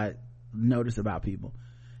what I notice about people.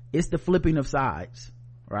 It's the flipping of sides,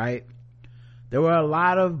 right? There were a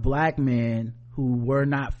lot of black men who were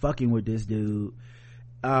not fucking with this dude,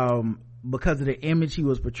 because of the image he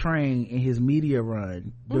was portraying in his media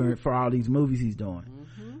run for all these movies he's doing.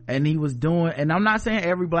 And he was doing, and I'm not saying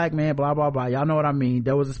every black man, blah, blah, blah. Y'all know what I mean.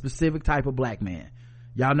 There was a specific type of black man.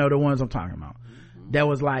 Y'all know the ones I'm talking about. That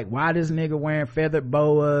was like, why this nigga wearing feathered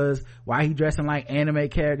boas? Why he dressing like anime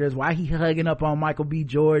characters? Why he hugging up on Michael B.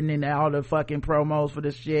 Jordan and all the fucking promos for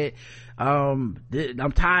this shit? I'm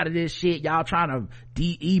tired of this shit. Y'all trying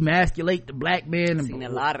to emasculate the black man. I've seen a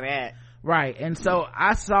lot of that. Right. And so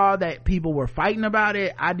I saw that people were fighting about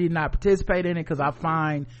it. I did not participate in it because I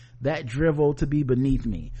find that drivel to be beneath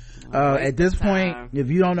me. At this point, if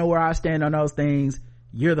you don't know where I stand on those things,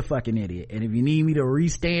 you're the fucking idiot. And if you need me to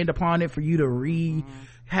re-stand upon it for you to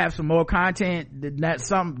have some more content,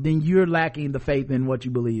 then you're lacking the faith in what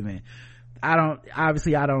you believe in. I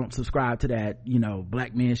don't subscribe to that,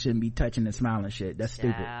 black men shouldn't be touching and smiling shit. That's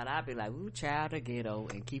stupid. I'd be like, ooh, child, a ghetto,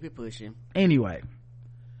 and keep it pushing. Anyway,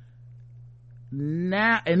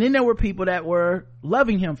 now, and then there were people that were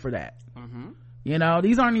loving him for that. You know,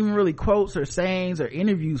 these aren't even really quotes or sayings or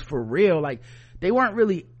interviews for real. Like, they weren't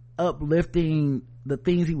really uplifting the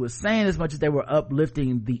things he was saying as much as they were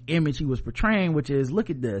uplifting the image he was portraying, which is, look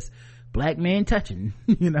at this black man touching,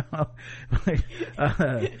 you know.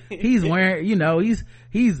 He's wearing, you know, he's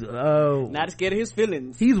not scared of his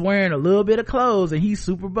feelings. He's wearing a little bit of clothes and he's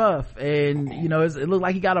super buff, and you know, it looked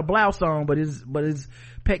like he got a blouse on, but his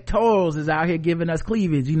pectorals is out here giving us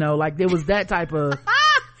cleavage, you know. Like, there was that type of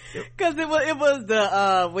Cause it was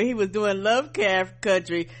the when he was doing Love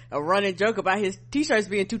Country, a running joke about his t-shirts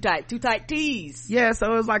being too tight tees. Yeah,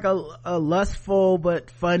 so it's like a lustful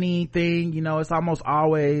but funny thing, you know. It's almost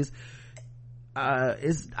always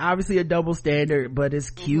it's obviously a double standard, but it's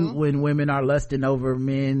cute when women are lusting over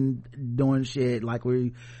men doing shit. Like,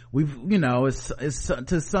 we've you know, it's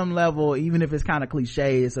to some level, even if it's kind of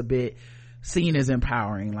cliche, it's a bit seen as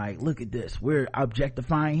empowering. Like, look at this, we're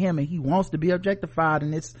objectifying him and he wants to be objectified,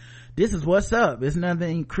 and this is what's up. There's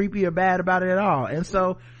nothing creepy or bad about it at all. And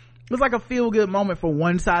so it was like a feel-good moment for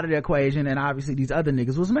one side of the equation, and obviously these other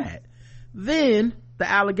niggas was mad. Then the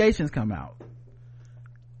allegations come out.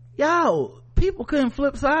 Yo, people couldn't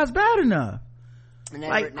flip sides bad enough.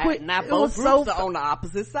 Like, not both groups are on the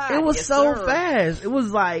opposite side. It was fast. It was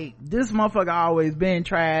like, this motherfucker always been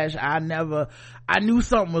trash. I knew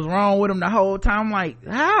something was wrong with him the whole time. Like,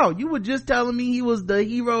 how? You were just telling me he was the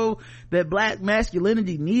hero that black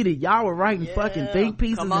masculinity needed. Y'all were writing fucking think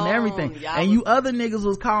pieces and everything. And you other niggas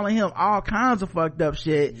was calling him all kinds of fucked up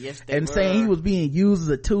shit. Yes, and were. Saying he was being used as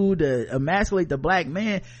a tool to emasculate the black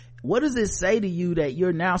man. What does it say to you that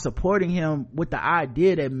you're now supporting him with the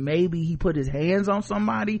idea that maybe he put his hands on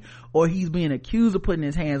somebody, or he's being accused of putting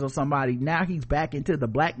his hands on somebody? Now he's back into the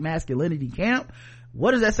black masculinity camp.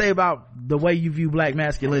 What does that say about the way you view black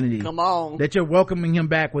masculinity? Come on. That you're welcoming him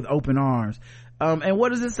back with open arms. And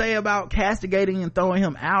what does it say about castigating and throwing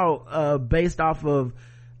him out based off of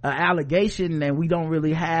an allegation, and we don't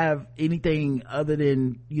really have anything other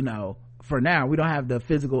than, you know, for now we don't have the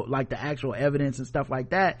physical, like the actual evidence and stuff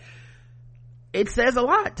like that. It says a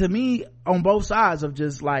lot to me on both sides of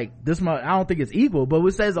just like this. I don't think it's equal, but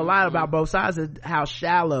it says a lot about both sides of how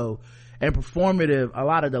shallow and performative a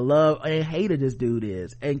lot of the love and hate of this dude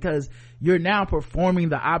is. And because you're now performing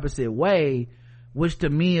the opposite way, which to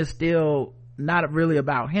me is still not really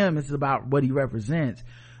about him, it's about what he represents.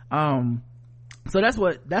 So that's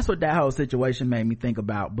what that whole situation made me think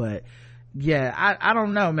about. But yeah, I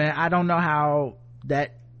don't know, man. I don't know how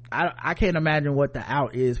that, I can't imagine what the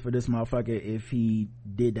out is for this motherfucker if he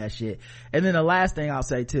did that shit. And then the last thing I'll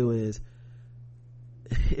say too is,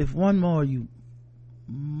 if one more you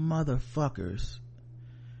motherfuckers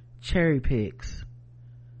cherry picks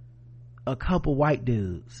a couple white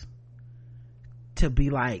dudes to be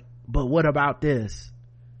like, but what about this?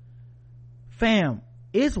 Fam,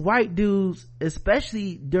 it's white dudes,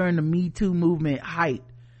 especially during the Me Too movement height,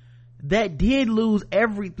 that did lose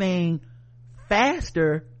everything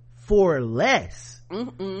faster for less.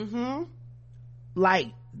 Like,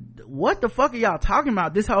 what the fuck are y'all talking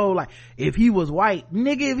about? This whole, like, if he was white,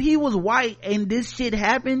 nigga, if he was white and this shit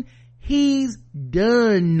happened, he's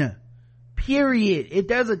done, period. If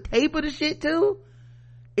there's a tape of the shit too,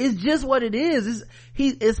 it's just what it is.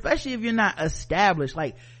 Especially if you're not established.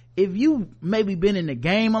 Like, if you maybe been in the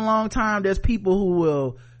game a long time, there's people who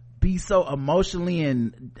will be so emotionally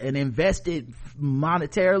and invested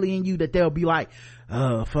monetarily in you that they'll be like,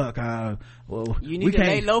 oh fuck, well, you need to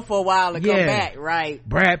lay low for a while and come back, right?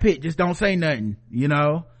 Brad Pitt, just don't say nothing, you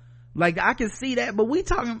know. Like, I can see that, but we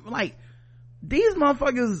talking like these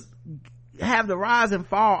motherfuckers have the rise and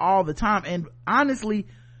fall all the time, and honestly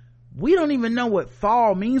we don't even know what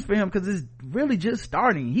fall means for him, because it's really just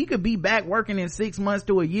starting. He could be back working in 6 months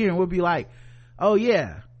to a year and we'll be like, oh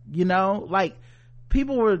yeah, you know. Like,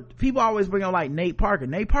 people always bring up like Nate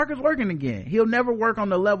Parker's working again. He'll never work on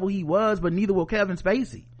the level he was, but neither will Kevin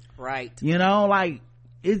Spacey, right? You know, like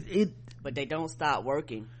but they don't stop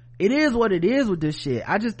working. It is what it is with this shit.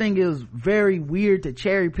 I just think it was very weird to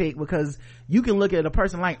cherry pick, because you can look at a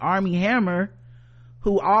person like Armie Hammer,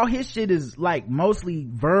 who all his shit is like mostly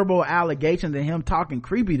verbal allegations and him talking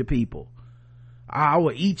creepy to people. I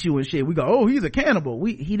will eat you and shit. We go, oh, he's a cannibal.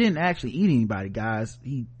 He didn't actually eat anybody, guys.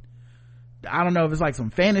 I don't know if it's like some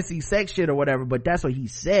fantasy sex shit or whatever, but that's what he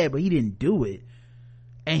said, but he didn't do it.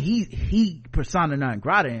 And he persona non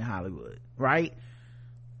grata in Hollywood, right?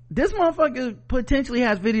 This motherfucker potentially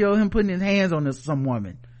has video of him putting his hands on some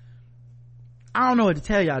woman. I don't know what to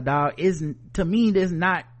tell y'all, dog. To me, there's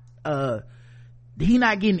not he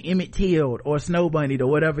not getting Emmett Till'd or Snow Bunny'd or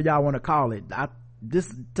whatever y'all want to call it.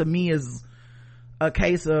 This to me is a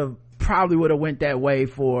case of probably would have went that way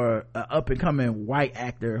for an up and coming white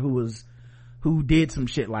actor who did some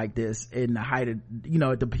shit like this in the height of,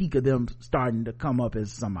 at the peak of them starting to come up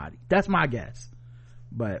as somebody. That's my guess,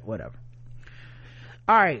 but whatever.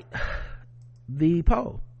 All right, the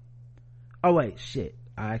poll. Oh wait, shit,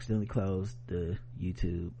 I accidentally closed the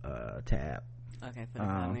YouTube tab. Okay, for the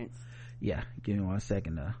comments. Yeah, give me 1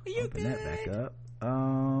 second to open that back up.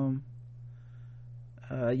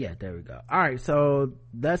 Yeah, there we go. All right, so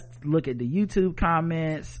let's look at the YouTube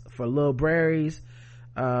comments for Lil Braries.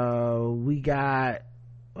 We got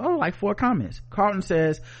like 4 comments. Carlton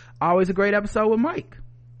says, always a great episode with Mike.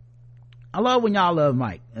 I love when y'all love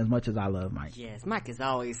Mike as much as I love Mike. Yes, Mike is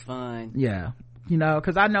always fun. Yeah,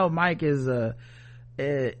 because I know Mike is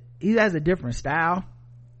he has a different style,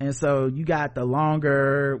 and so you got the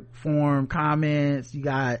longer form comments, you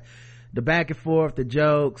got the back and forth, the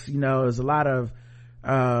jokes. There's a lot of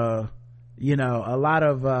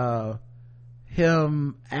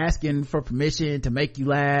him asking for permission to make you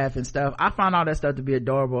laugh and stuff. I find all that stuff to be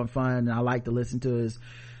adorable and fun, and I like to listen to his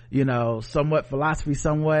somewhat philosophy,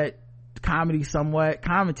 somewhat comedy, somewhat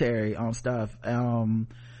commentary on stuff.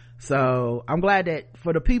 So I'm glad that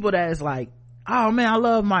for the people that is like, oh man, I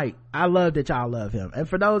love Mike, I love that y'all love him. And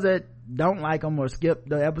for those that don't like him or skip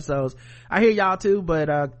the episodes, I hear y'all too,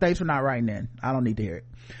 but thanks for not writing in. I don't need to hear it.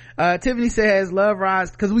 Tiffany says, love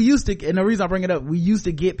Rod's, because we used to, and the reason I bring it up, we used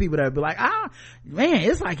to get people that would be like, man,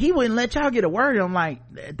 it's like he wouldn't let y'all get a word. I'm like,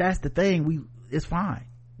 that's the thing, it's fine.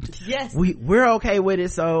 Yes, we're okay with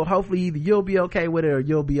it, so hopefully either you'll be okay with it or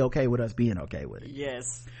you'll be okay with us being okay with it.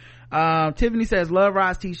 Yes. Tiffany says, love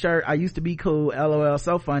Rod's t-shirt, I used to be cool, LOL,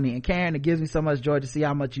 so funny. And Karen, it gives me so much joy to see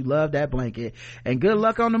how much you love that blanket, and good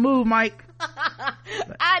luck on the move, Mike.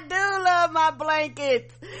 I do love my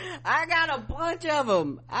blankets. I got a bunch of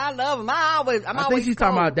them. I love them. I think she's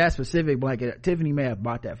talking about that specific blanket. Tiffany may have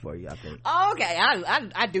bought that for you, I think. Oh, okay.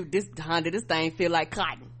 I do this, Honda. This thing feel like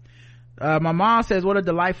cotton. My mom says, what a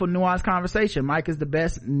delightful nuanced conversation. Mike is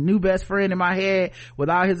the new best friend in my head with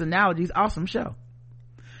all his analogies. Awesome show.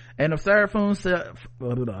 And Absurd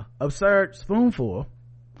Spoonful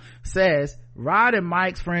says, Rod and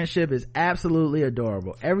Mike's friendship is absolutely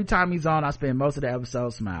adorable. Every time he's on, I spend most of the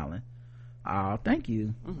episode smiling. Oh, thank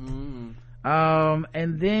you. Mm-hmm.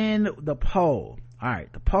 And then the poll. All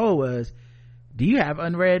right, the poll was, do you have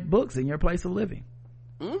unread books in your place of living?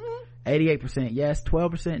 88% yes,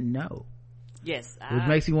 12% no. Yes. Which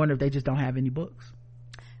makes you wonder if they just don't have any books.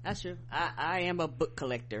 That's true. I am a book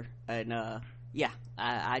collector, and yeah,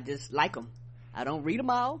 I just like them. I don't read them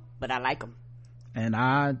all, but I like them. And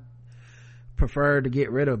I prefer to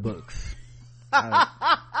get rid of books.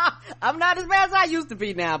 I'm not as bad as I used to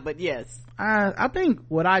be now, but yes. I think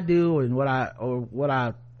what I do and what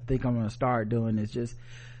I think I'm going to start doing is just,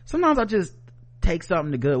 sometimes I just take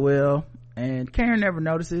something to Goodwill, and Karen never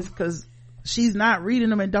notices because she's not reading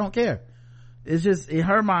them and don't care. It's just in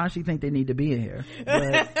her mind, she think they need to be in here.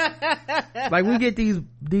 But, like, we get these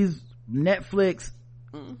Netflix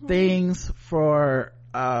things for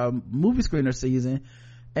movie screener season,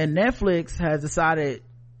 and Netflix has decided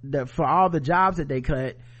that for all the jobs that they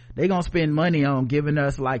cut, they gonna spend money on giving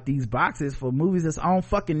us like these boxes for movies that's on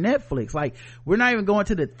fucking Netflix. Like, we're not even going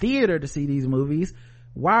to the theater to see these movies.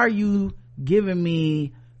 Why are you giving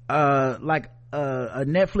me like a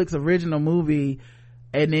Netflix original movie,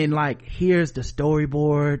 and then like, here's the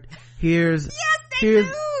storyboard, here's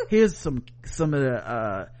some of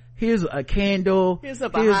the here's a candle, here's a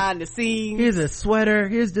behind the scenes, here's a sweater,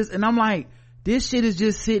 here's this, and I'm like, this shit is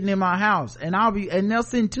just sitting in my house, and they'll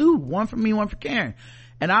send two, one for me, one for Karen,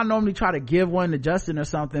 and I normally try to give one to Justin or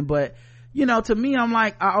something, but to me, I'm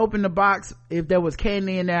like, I open the box, if there was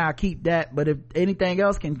candy in there, I keep that, but if anything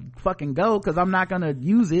else can fucking go, because I'm not gonna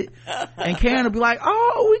use it. And Karen will be like,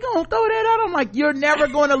 oh, we gonna throw that out. I'm like, you're never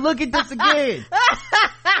gonna look at this again.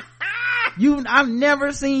 I've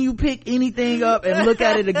never seen you pick anything up and look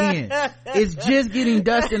at it again. It's just getting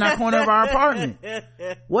dust in the corner of our apartment.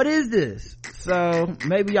 What is this? So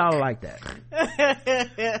maybe y'all like that.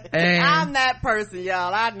 And I'm that person,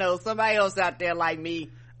 y'all. I know somebody else out there like me.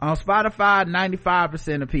 On Spotify,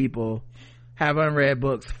 95% of people have unread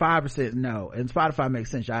books, 5% no. And Spotify makes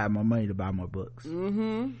sense. I have more money to buy more books.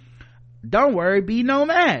 Don't worry, be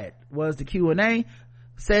nomad was the Q&A.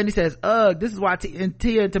 Sandy says, this is why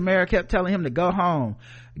Tia and Tamara kept telling him to go home.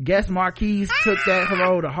 Guess Marquise took that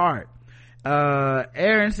role to heart.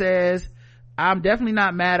 Aaron says, I'm definitely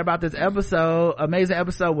not mad about this episode. Amazing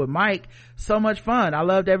episode with Mike. So much fun. I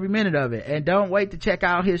loved every minute of it. And don't wait to check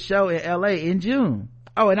out his show in LA in June.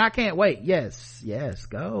 Oh, and I can't wait. Yes,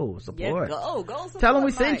 go support. Go support. Tell him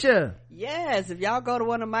we Mike. sent you. Yes, if y'all go to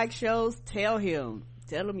one of Mike's shows, tell him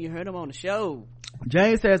Tell them you heard them on the show.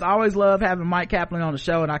 Jane says, always love having Mike Kaplan on the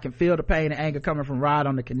show, and I can feel the pain and anger coming from Rod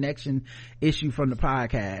on the connection issue from the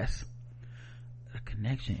podcast. The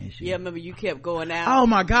connection issue. Yeah, remember you kept going out. Oh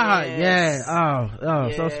my God. Yes. Yeah.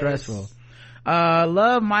 Yes. So stressful.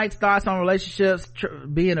 Love Mike's thoughts on relationships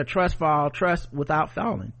being a trust without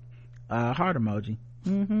falling. Heart emoji.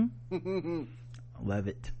 Love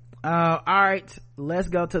it. All right, let's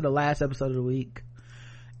go to the last episode of the week.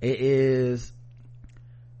 It is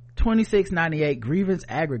 2698 grievance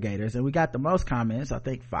aggregators, and we got the most comments, I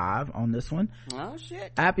think 5 on this one. Oh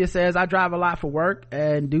shit. Appia says, I drive a lot for work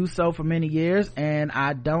and do so for many years, and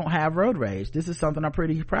I don't have road rage. This is something I'm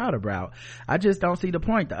pretty proud about. I just don't see the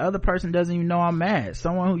point. The other person doesn't even know I'm mad.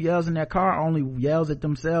 Someone who yells in their car only yells at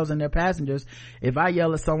themselves and their passengers. If I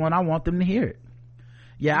yell at someone, I want them to hear it.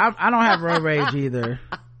 Yeah, I don't have road rage either.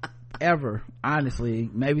 Ever, honestly.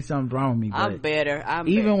 Maybe something's wrong with me, but I'm better.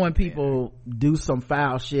 Even when people do some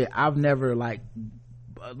foul shit, I've never like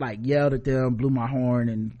yelled at them, blew my horn,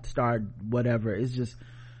 and started whatever. It's just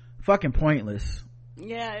fucking pointless.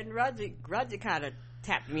 Yeah, and Roger kind of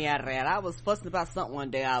tapped me out of that. I was fussing about something one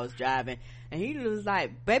day. I was driving, and he was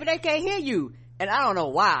like, "Baby, they can't hear you," and I don't know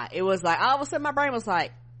why. It was like all of a sudden my brain was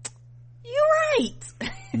like, "You're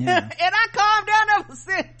right," Yeah. and I calmed down ever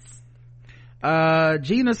since.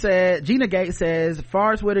 Gina Gates says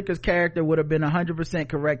Forrest Whitaker's character would have been 100%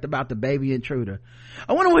 correct about the baby intruder.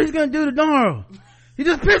 I wonder what he's gonna do to Darryl. He's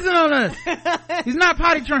just pissing on us. He's not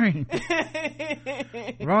potty trained.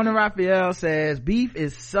 Ronan Raphael says beef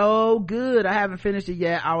is so good. I haven't finished it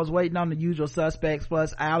yet. I was waiting on the usual suspects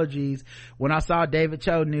plus allergies when I saw David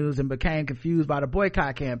Cho news and became confused by the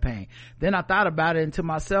boycott campaign. Then I thought about it and to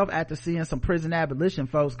myself after seeing some prison abolition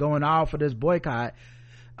folks going all for this boycott.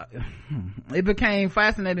 It became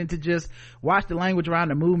fascinating to just watch the language around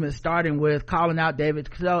the movement, starting with calling out David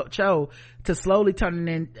Cho to slowly turning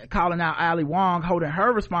in calling out Ali Wong, holding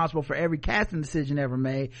her responsible for every casting decision ever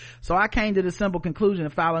made. So I came to the simple conclusion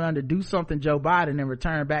of filing under Do Something Joe Biden and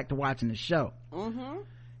returned back to watching the show.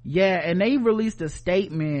 Yeah, and they released a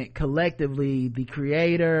statement collectively, the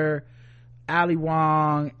creator, Ali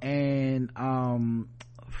Wong, and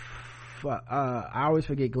I always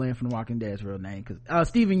forget Glenn from The Walking Dead's real name, because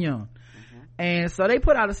Stephen Young. And so they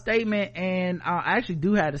put out a statement, and I actually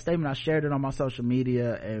do have the statement. I shared it on my social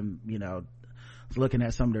media, and was looking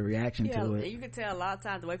at some of the reaction to it. You can tell a lot of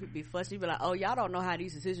times the way people be fussing, you be like, oh, y'all don't know how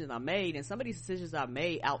these decisions are made, and some of these decisions are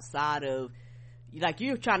made outside of, like,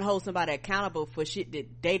 you're trying to hold somebody accountable for shit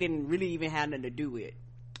that they didn't really even have nothing to do with.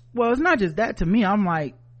 Well, it's not just that. To me, I'm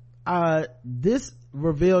like, this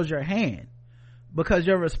reveals your hand, because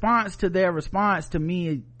your response to their response to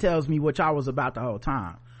me tells me what y'all was about the whole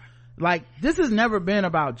time. Like, this has never been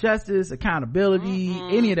about justice, accountability,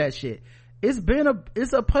 any of that shit. It's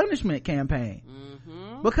a punishment campaign.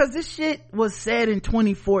 Because this shit was said in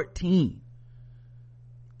 2014.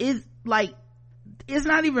 It's like, it's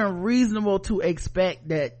not even reasonable to expect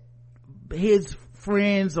that his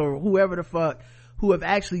friends or whoever the fuck who have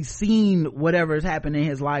actually seen whatever has happened in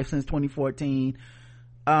his life since 2014,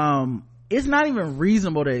 it's not even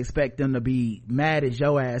reasonable to expect them to be mad as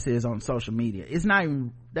your ass is on social media. It's not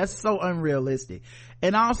even, that's so unrealistic.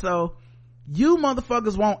 And also, you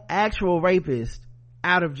motherfuckers want actual rapists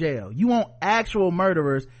out of jail. You want actual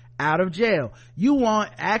murderers out of jail. You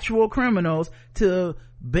want actual criminals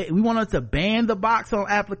we want us to ban the box on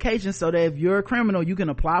applications so that if you're a criminal, you can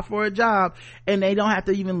apply for a job and they don't have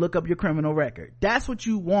to even look up your criminal record. That's what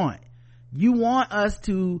you want. You want us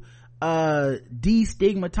to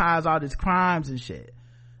destigmatize all these crimes and shit.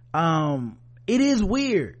 It is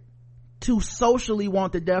weird to socially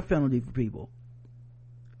want the death penalty for people,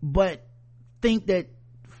 but think that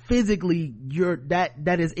physically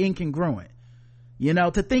that is incongruent.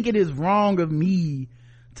 To think it is wrong of me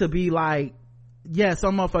to be like, yeah,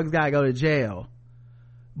 some motherfuckers gotta go to jail,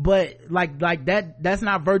 but like that's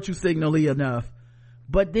not virtue signal-y enough.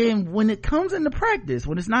 But then when it comes into practice,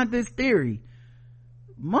 when it's not this theory,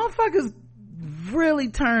 motherfuckers really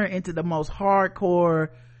turn into the most hardcore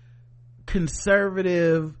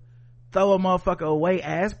conservative throw a motherfucker away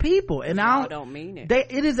ass people. And I don't mean it.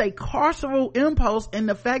 It is a carceral impulse, and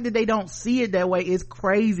the fact that they don't see it that way is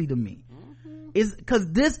crazy to me. Is because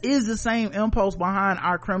this is the same impulse behind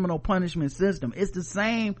our criminal punishment system. It's the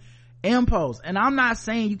same impulse, and I'm not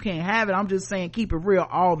saying you can't have it. I'm just saying keep it real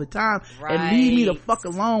all the time, and leave me the fuck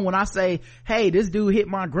alone when I say, hey, this dude hit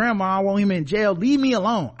my grandma, I want him in jail. Leave me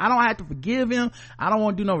alone. I don't have to forgive him. I don't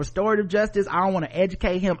want to do no restorative justice. I don't want to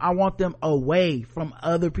educate him. I want them away from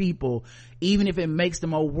other people, even if it makes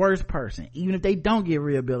them a worse person, even if they don't get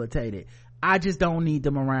rehabilitated. I just don't need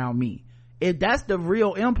them around me. if that's the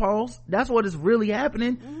real impulse, that's what is really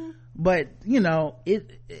happening. But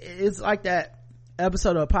it's like that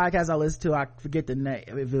episode of a podcast I listened to, I forget the name,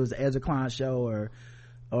 if it was the Ezra Klein show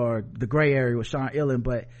or the Gray Area with Sean Illen,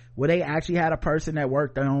 but where they actually had a person that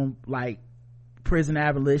worked on like prison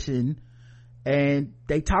abolition, and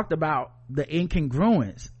they talked about the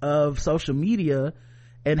incongruence of social media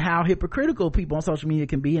and how hypocritical people on social media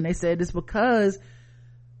can be. And they said it's because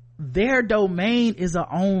their domain is an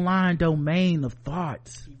online domain of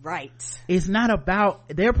thoughts. Right. It's not about,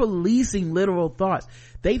 they're policing literal thoughts.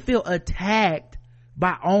 They feel attacked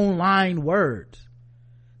by online words.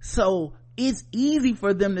 So it's easy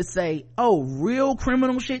for them to say, oh, real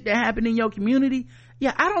criminal shit that happened in your community,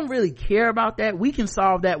 yeah, I don't really care about that. We can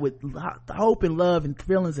solve that with hope and love and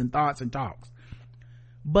feelings and thoughts and talks.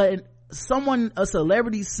 But a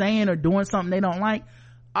celebrity saying or doing something they don't like,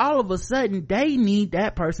 all of a sudden they need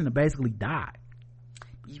that person to basically die.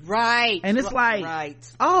 Right. And it's like,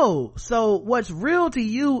 right. Oh, so what's real to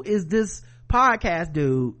you is this podcast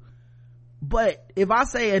dude, but if I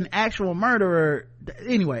say an actual murderer,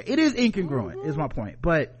 anyway, it is incongruent, is my point.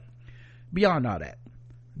 But beyond all that,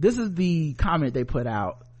 this is the comment they put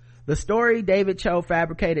out. The story David Cho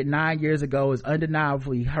fabricated 9 years ago is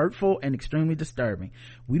undeniably hurtful and extremely disturbing.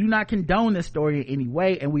 We do not condone this story in any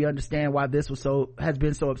way, and we understand why this has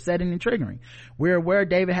been so upsetting and triggering. We're aware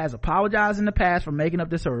David has apologized in the past for making up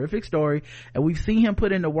this horrific story, and we've seen him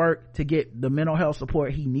put in the work to get the mental health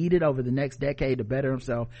support he needed over the next decade to better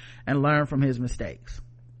himself and learn from his mistakes.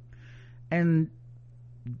 And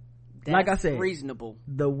that's like I said, reasonable.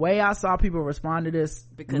 The way I saw people respond to this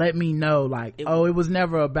let me know, like, it was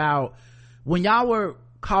never about, when y'all were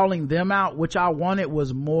calling them out, what y'all wanted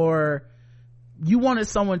was more, you wanted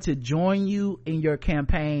someone to join you in your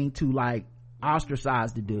campaign to like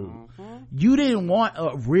ostracize the dude. You didn't want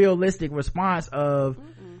a realistic response of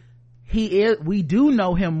we do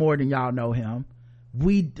know him more than y'all know him.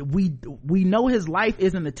 We know his life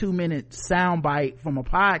isn't a 2-minute soundbite from a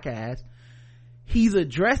podcast. He's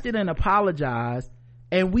addressed it and apologized,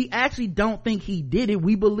 and we actually don't think he did it.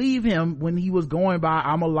 We believe him when he was going by,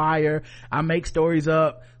 I'm a liar, I make stories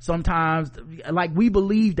up sometimes, like, we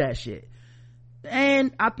believe that shit.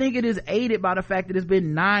 And I think it is aided by the fact that it's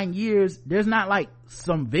been 9 years. There's not like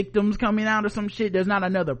some victims coming out or some shit. There's not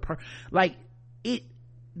another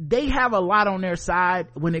they have a lot on their side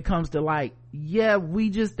when it comes to like, yeah, we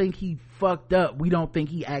just think he fucked up, we don't think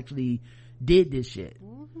he actually did this shit.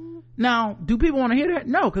 Now, do people want to hear that?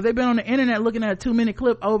 No, because they've been on the internet looking at a 2-minute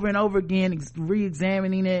clip over and over again,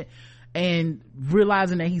 re-examining it and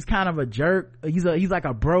realizing that he's kind of a jerk. He's like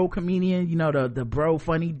a bro comedian, the bro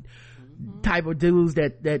funny type of dudes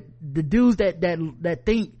that the dudes that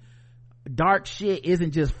think dark shit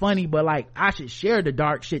isn't just funny, but like, I should share the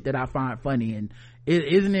dark shit that I find funny. And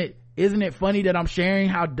isn't it funny that I'm sharing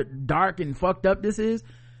how dark and fucked up this is?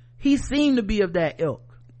 He seemed to be of that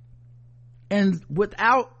ilk. And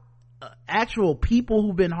without actual people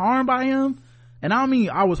who've been harmed by him, and I don't mean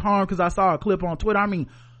I was harmed because I saw a clip on Twitter, I mean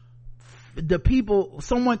the people,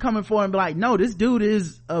 someone coming forward and be like, no, this dude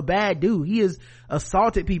is a bad dude, he has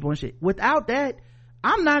assaulted people and shit. Without that,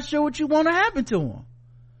 I'm not sure what you want to happen to him.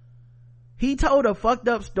 He told a fucked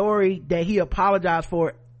up story that he apologized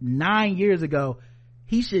for 9 years ago.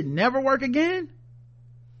 He should never work again.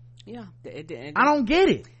 Yeah, I don't get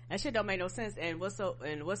it. That shit don't make no sense. And what's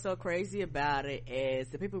so crazy about it is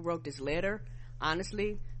the people who wrote this letter,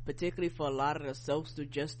 honestly, particularly for a lot of the social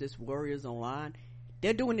justice warriors online,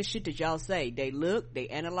 they're doing the shit that y'all say. They look, they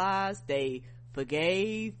analyze, they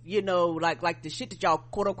forgave, like the shit that y'all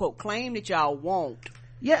quote unquote claim that y'all want.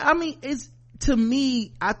 Yeah, I mean, to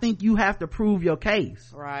me, I think you have to prove your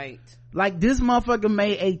case. Right. Like, this motherfucker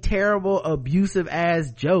made a terrible, abusive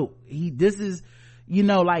ass joke. This is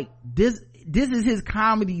his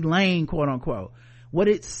comedy lane, quote unquote. What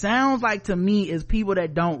it sounds like to me is people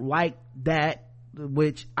that don't like that,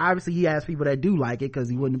 which obviously he has people that do like it because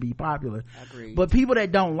he wouldn't be popular. Agreed. But people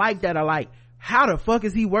that don't like that are like, how the fuck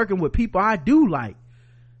is he working with people I do like?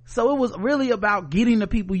 So it was really about getting the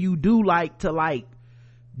people you do like to like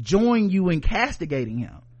join you in castigating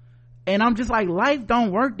him. And I'm just like, life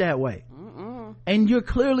don't work that way. And you're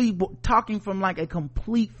clearly talking from like a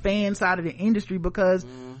complete fan side of the industry, because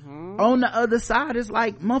on the other side, it's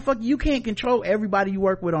like, motherfucker, you can't control everybody you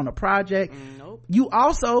work with on a project. Nope. You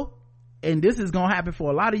also, and this is gonna happen for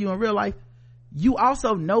a lot of you in real life, you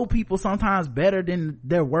also know people sometimes better than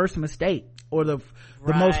their worst mistake or the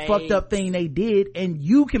most fucked up thing they did, and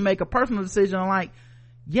you can make a personal decision on like,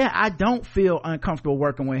 yeah, I don't feel uncomfortable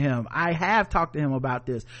working with him. I have talked to him about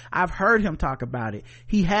this. I've heard him talk about it.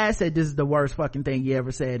 He has said this is the worst fucking thing he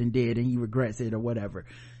ever said and did, and he regrets it or whatever.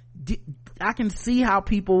 I can see how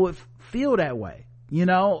people would feel that way, you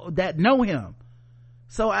know, that know him.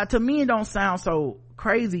 So to me, it don't sound so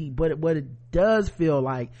crazy, but what it does feel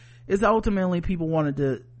like is ultimately people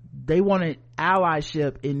wanted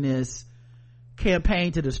allyship in this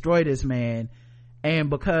campaign to destroy this man. And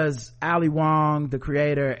because Ali Wong, the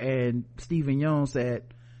creator, and Steven Yeun said,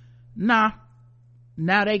 nah,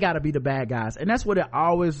 now they gotta be the bad guys. And that's what it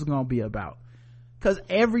always is gonna be about. Cause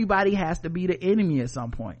everybody has to be the enemy at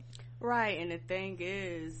some point. Right, and the thing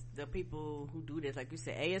is, the people who do this, like you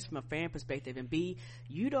said, A, is from a fan perspective, and B,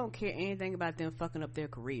 you don't care anything about them fucking up their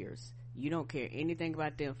careers. You don't care anything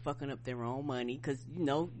about them fucking up their own money, because, you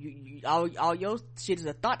know, all your shit is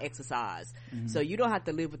a thought exercise. Mm-hmm. So you don't have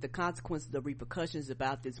to live with the consequences, the repercussions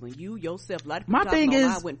about this when you yourself, a lot of people talking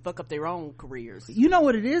online wouldn't fuck up their own careers. You know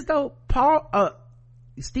what it is, though?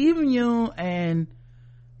 Steven Yeun and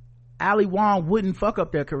Ali Wong wouldn't fuck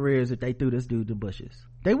up their careers if they threw this dude to bushes.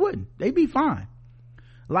 They wouldn't. They'd be fine.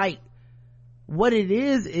 Like, what it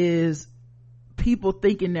is people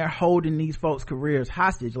thinking they're holding these folks' careers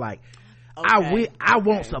hostage. Like, okay, I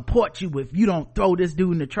won't support you if you don't throw this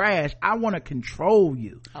dude in the trash. I want to control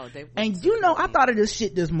you. And you know, I thought of this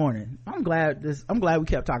shit this morning. I'm glad we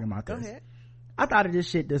kept talking about this. Go ahead. I thought of this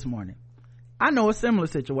shit this morning. I know a similar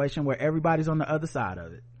situation where everybody's on the other side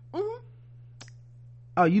of it.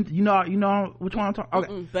 Oh, you know which one I'm talking?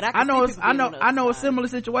 Okay, but I know a similar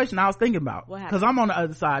situation I was thinking about because I'm on the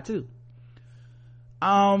other side too.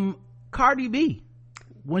 Cardi B,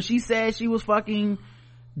 when she said she was fucking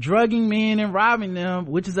drugging men and robbing them,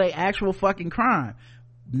 which is a actual fucking crime,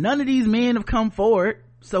 none of these men have come forward.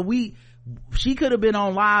 So she could have been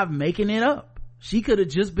on live making it up. She could have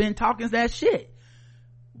just been talking that shit.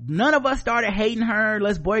 None of us started hating her,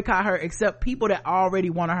 let's boycott her, except people that already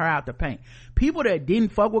wanted her out the paint. People that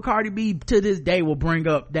didn't fuck with Cardi B to this day will bring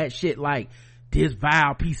up that shit like, this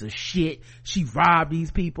vile piece of shit, she robbed these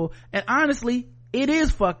people. And honestly, it is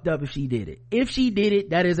fucked up if she did it. If she did it,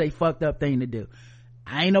 that is a fucked up thing to do.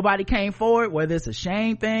 Ain't nobody came forward, whether it's a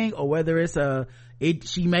shame thing or whether it's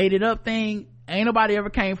she made it up thing. Ain't nobody ever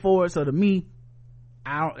came forward. So to me,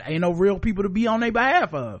 ain't no real people to be on their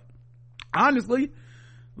behalf of. Honestly.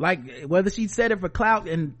 Like, whether she said it for clout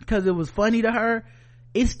and because it was funny to her,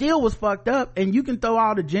 it still was fucked up. And you can throw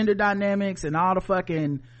all the gender dynamics and all the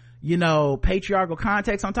fucking, you know, patriarchal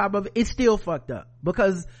context on top of it, it's still fucked up.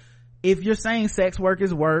 Because if you're saying sex work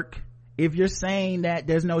is work, if you're saying that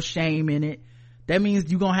there's no shame in it, that means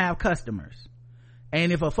you're gonna have customers.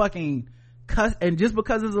 And if and just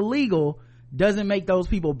because it's illegal doesn't make those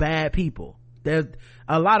people bad people. There's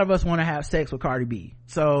a lot of us want to have sex with Cardi B.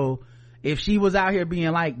 So if she was out here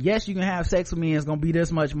being like, yes, you can have sex with me, it's gonna be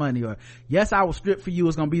this much money, or yes, I will strip for you,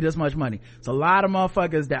 it's gonna be this much money. It's a lot of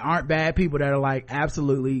motherfuckers that aren't bad people that are like,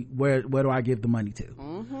 absolutely, where do I give the money to?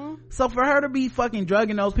 Mm-hmm. So for her to be fucking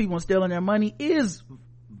drugging those people and stealing their money is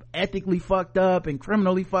ethically fucked up and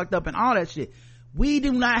criminally fucked up and all that shit. We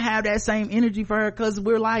do not have that same energy for her because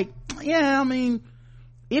we're like, yeah, I mean,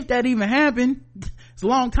 if that even happened, it's a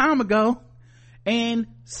long time ago. And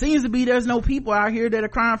seems to be there's no people out here that are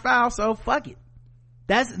crying foul, so fuck it.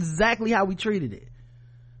 That's exactly how we treated it.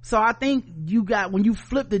 So I think when you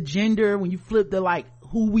flip the gender, when you flip the like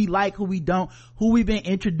who we like, who we don't, who we've been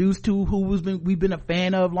introduced to, we've been a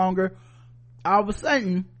fan of longer, all of a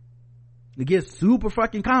sudden it gets super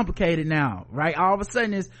fucking complicated now, right? All of a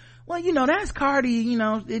sudden it's, well, you know, that's Cardi, you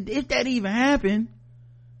know, if that even happened,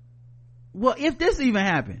 well, if this even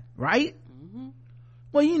happened, right?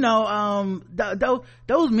 Well, you know,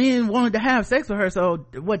 those men wanted to have sex with her, so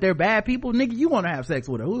what, they're bad people? Nigga, you want to have sex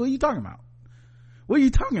with her. Who are you talking about? What are you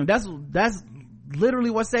talking about? That's literally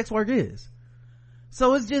what sex work is.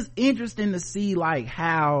 So it's just interesting to see like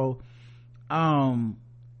how when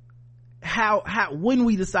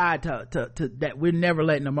we decide to that we're never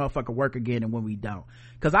letting a motherfucker work again and when we don't.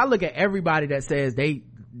 Cause I look at everybody that says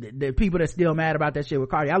the people that still mad about that shit with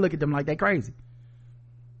Cardi, I look at them like they crazy.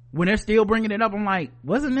 When they're still bringing it up, I'm like,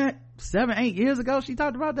 wasn't that 7-8 years ago she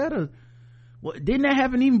talked about that? Or didn't that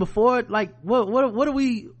happen even before? Like, what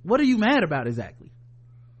are you mad about exactly?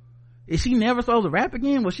 Is she never supposed to rap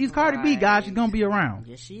again? Well, she's Cardi B, guys. She's gonna be around.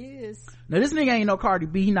 Yes, she is. Now, this nigga ain't no Cardi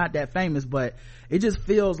B. He not that famous, but it just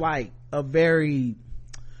feels like a very,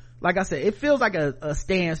 like I said, it feels like a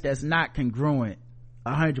stance that's not congruent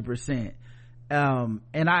 100%.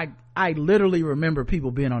 And I literally remember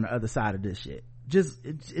people being on the other side of this shit. Just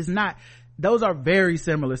it's not, those are very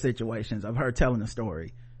similar situations of her telling a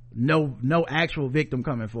story, no actual victim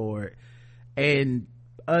coming forward, and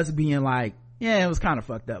us being like, yeah, it was kind of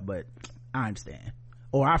fucked up, but I understand.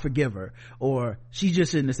 or I forgive her, or she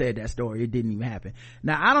just shouldn't have said that story, it didn't even happen.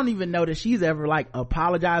 Now I don't even know that she's ever like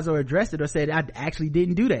apologized or addressed it or said I actually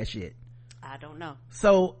didn't do that shit. I don't know.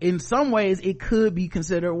 So in some ways it could be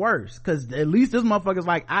considered worse, because at least this motherfucker's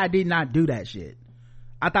like, I did not do that shit.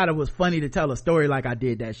 I thought it was funny to tell a story like I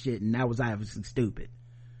did that shit, and that was obviously stupid.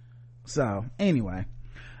 So anyway,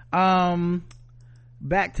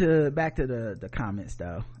 back to the comments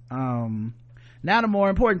though. Now the more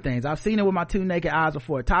important things. I've seen it with my two naked eyes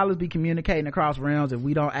before. Toddlers be communicating across realms. If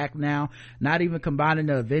we don't act now, not even combining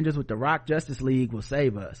the Avengers with the Rock Justice League will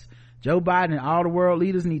save us. Joe Biden and all the world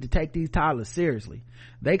leaders need to take these toddlers seriously.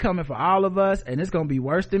 They coming for all of us, and it's gonna be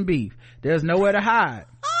worse than beef. There's nowhere to hide.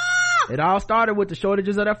 It all started with the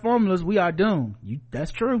shortages of their formulas. We are doomed.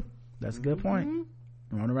 That's true. That's a good point.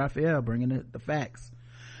 Rona Raphael bringing the facts.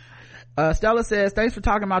 Stella says, thanks for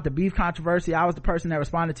talking about the beef controversy. I was the person that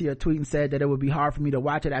responded to your tweet and said that it would be hard for me to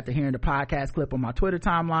watch it after hearing the podcast clip on my Twitter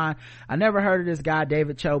timeline. I never heard of this guy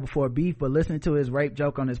David Cho before beef, but listening to his rape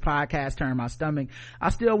joke on his podcast turned my stomach. I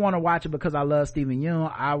still want to watch it because I love Stephen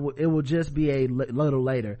Yeun. It will just be a little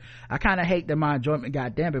later. I kind of hate that my enjoyment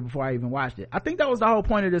got dampened before I even watched it. I think that was the whole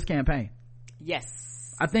point of this campaign.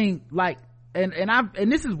 Yes. I think like, and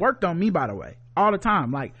this has worked on me, by the way, all the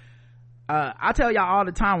time. Like, I tell y'all all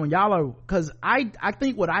the time when y'all are, cause I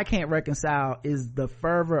think what I can't reconcile is the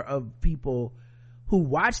fervor of people who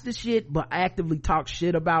watch the shit but actively talk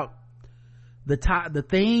shit about the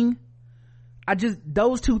thing.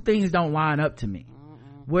 Those two things don't line up to me.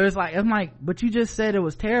 Where it's like, I'm like, but you just said it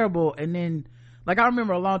was terrible. And then, like, I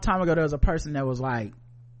remember a long time ago there was a person that was like,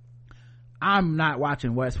 I'm not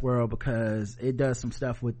watching Westworld because it does some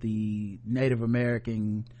stuff with the Native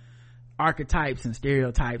American archetypes and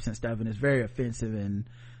stereotypes and stuff, and it's very offensive, and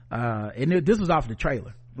this was off the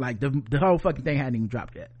trailer. Like the whole fucking thing hadn't even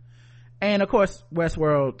dropped yet. And of course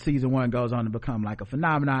Westworld season 1 goes on to become like a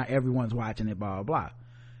phenomenon. Everyone's watching it, blah blah blah.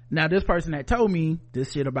 Now this person that told me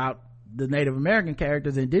this shit about the Native American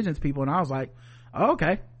characters, indigenous people, and I was like, oh,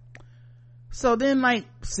 okay. So then like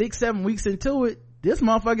 6-7 weeks into it, this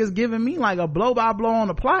motherfucker's giving me like a blow by blow on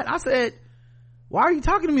the plot. I said, why are you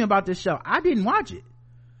talking to me about this show? I didn't watch it.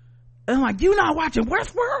 And I'm like, you not watching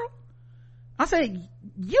Westworld? I said,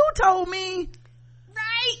 you told me,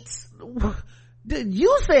 right?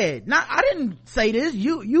 You said, I didn't say this.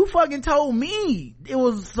 You fucking told me it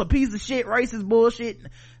was a piece of shit, racist bullshit.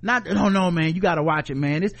 Oh no, man, you gotta watch it,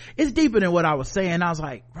 man. It's deeper than what I was saying. I was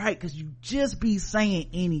like, right, cause you just be saying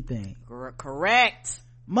anything. Correct.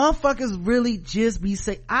 Motherfuckers really just be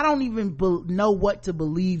saying, I don't even know what to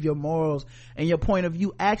believe your morals and your point of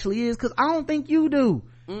view actually is, cause I don't think you do.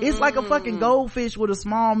 It's like a fucking goldfish with a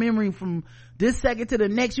small memory from this second to the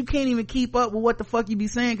next. You can't even keep up with what the fuck you be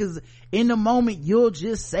saying, because in the moment you'll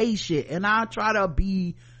just say shit. And I try to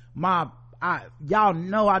be y'all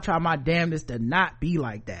know I try my damnedest to not be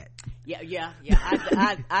like that. Yeah.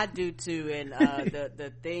 I do too. And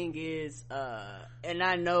the thing is, and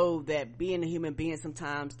I know that being a human being,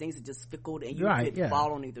 sometimes things are just fickle and you could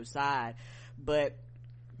fall on either side. But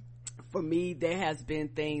for me, there has been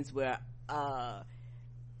things where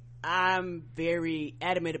I'm very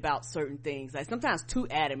adamant about certain things, like sometimes too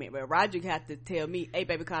adamant, but Roger had to tell me, hey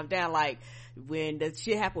baby, calm down. Like when the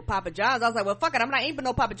shit happened with Papa John's, I was like, well fuck it, I'm not eating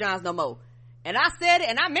no Papa John's no more. And I said it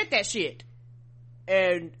and I meant that shit.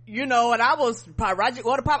 And and I was Roger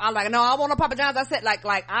order Papa, I'm like, no, I don't want no Papa John's. I said like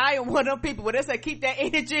I am one of them people where they say keep that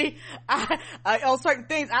energy. I on certain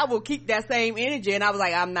things I will keep that same energy, and I was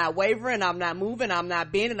like, I'm not wavering, I'm not moving, I'm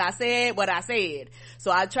not bending. I said what I said.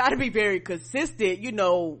 So I try to be very consistent,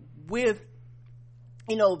 with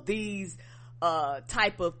these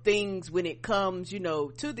type of things when it comes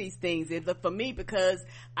to these things. And for me, because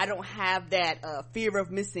I don't have that fear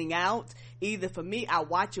of missing out, either for me I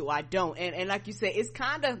watch it or I don't. And like you said, it's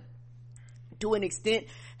kind of to an extent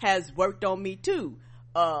has worked on me too,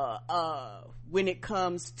 when it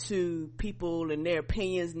comes to people and their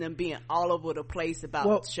opinions and them being all over the place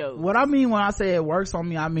about shows. What I mean when I say it works on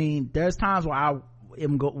me, I mean there's times where I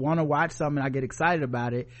want to watch something and I get excited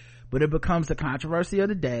about it, but it becomes the controversy of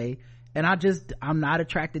the day, and I'm not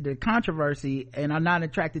attracted to the controversy, and I'm not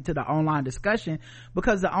attracted to the online discussion,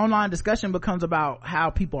 because the online discussion becomes about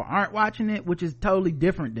how people aren't watching it, which is totally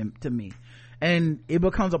different to me. And it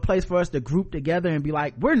becomes a place for us to group together and be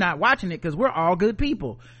like, we're not watching it because we're all good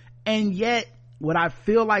people. And yet what I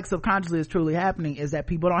feel like subconsciously is truly happening is that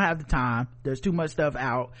people don't have the time. There's too much stuff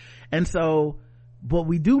out. And so what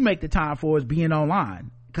we do make the time for is being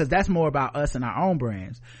online, because that's more about us and our own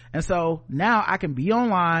brands. And so now I can be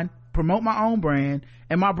online, promote my own brand,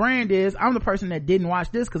 and my brand is I'm the person that didn't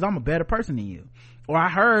watch this because I'm a better person than you, or I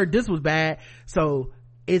heard this was bad, so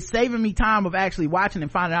it's saving me time of actually watching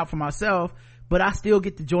and finding out for myself, but I still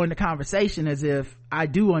get to join the conversation as if I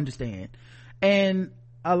do understand. And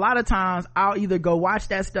a lot of times I'll either go watch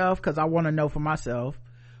that stuff because I want to know for myself,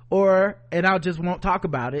 and I'll just won't talk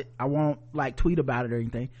about it. I won't like tweet about it or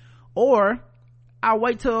anything, or I'll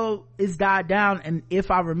wait till it's died down, and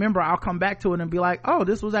if I remember, I'll come back to it and be like, oh,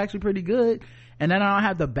 this was actually pretty good, and then I don't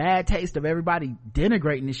have the bad taste of everybody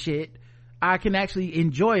denigrating the shit. I can actually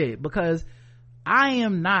enjoy it, because I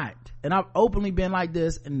am not, and I've openly been like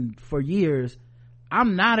this and for years,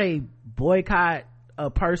 I'm not a boycott a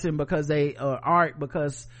person because they art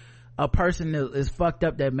because a person is fucked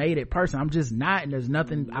up that made it person. I'm just not, and there's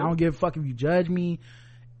nothing. I don't give a fuck if you judge me.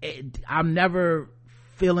 I'm never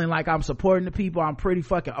feeling like I'm supporting the people. I'm pretty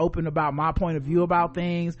fucking open about my point of view about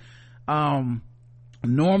things.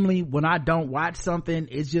 Normally when I don't watch something,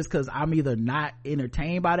 it's just because I'm either not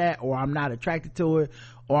entertained by that, or I'm not attracted to it,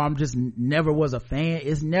 or I'm just never was a fan.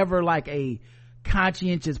 It's never like a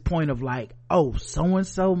conscientious point of like, oh, so and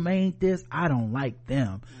so made this, I don't like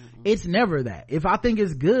them. It's never that. If I think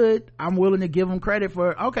it's good, I'm willing to give them credit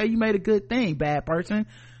for, okay, you made a good thing, bad person.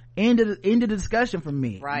 End of the discussion for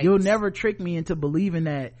me. Right. You'll never trick me into believing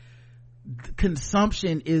that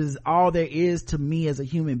consumption is all there is to me as a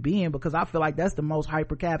human being, because I feel like that's the most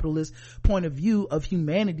hyper-capitalist point of view of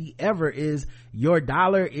humanity ever, is your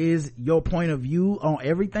dollar is your point of view on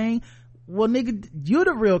everything. Well, nigga, you're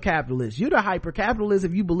the real capitalist. You're the hyper-capitalist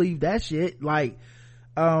if you believe that shit. Like,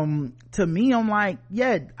 to me, I'm like,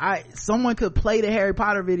 yeah, someone could play the Harry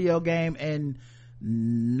Potter video game and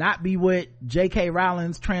not be with J.K.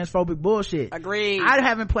 Rowling's transphobic bullshit. Agreed. I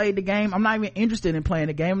haven't played the game. I'm not even interested in playing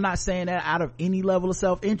the game. I'm not saying that out of any level of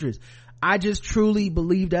self-interest. I just truly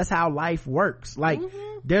believe that's how life works. Like,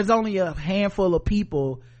 there's only a handful of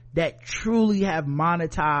people that truly have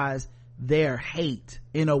monetized their hate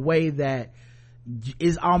in a way that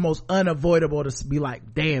is almost unavoidable to be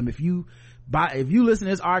like, damn, if you listen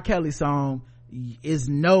to this R. Kelly song, is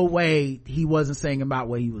no way he wasn't singing about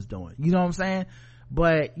what he was doing. You know what I'm saying?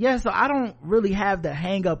 But yeah, so I don't really have the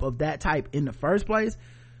hang up of that type in the first place,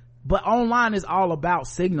 but online is all about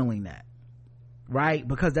signaling that, right?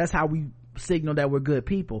 Because that's how we signal that we're good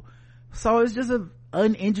people. So it's just an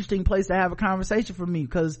uninteresting place to have a conversation for me,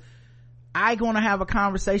 because I gonna have a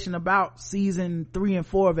conversation about season 3 and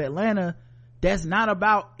 4 of Atlanta that's not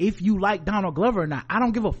about if you like Donald Glover or not. I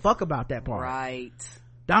don't give a fuck about that part. Right.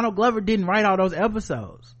 Donald Glover didn't write all those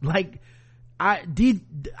episodes. Like, I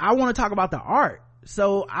want to talk about the art,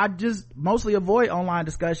 so I just mostly avoid online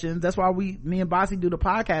discussions. That's why me and Bossy do the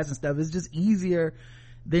podcast and stuff. It's just easier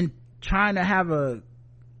than trying to have a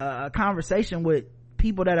conversation with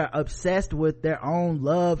people that are obsessed with their own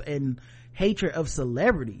love and hatred of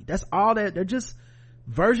celebrity. That's all that. They're just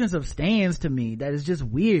versions of stands to me. That is just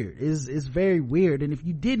weird. It's very weird. And if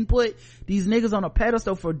you didn't put these niggas on a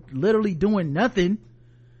pedestal for literally doing nothing,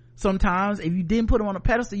 sometimes if you didn't put them on a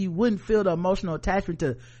pedestal, you wouldn't feel the emotional attachment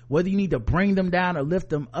to whether you need to bring them down or lift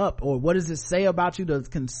them up, or what does it say about you to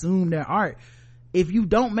consume their art. If you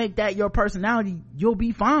don't make that your personality, you'll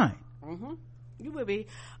be fine. You will be.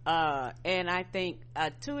 And I think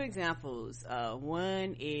 2 examples.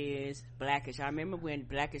 One is Blackish. I remember when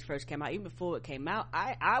Blackish first came out, even before it came out,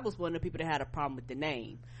 I was one of the people that had a problem with the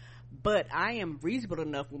name. But I am reasonable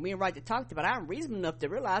enough, when me and Roger talked about it, I'm reasonable enough to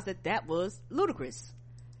realize that was ludicrous.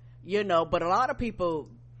 You know, but a lot of people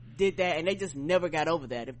did that and they just never got over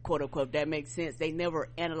that, if quote unquote, if that makes sense. They never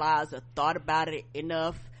analyzed or thought about it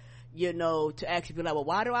enough, you know, to actually be like, well,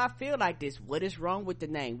 why do I feel like this? What is wrong with the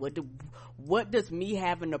name? What does me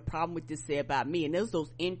having a problem with this say about me? And there's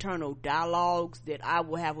those internal dialogues that I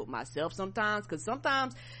will have with myself sometimes, because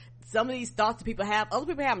sometimes some of these thoughts that people have, other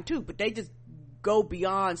people have them too, but they just go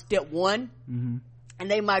beyond step 1. And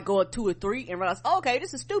they might go up 2 or 3 and realize, oh, okay,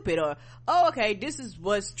 this is stupid, or, oh, okay, this is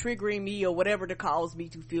what's triggering me, or whatever to cause me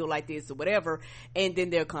to feel like this, or whatever, and then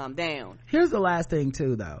they'll calm down. Here's the last thing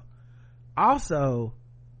too, though. Also,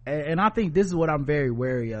 and I think this is what I'm very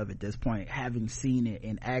wary of at this point, having seen it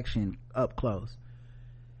in action up close.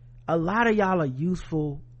 A lot of y'all are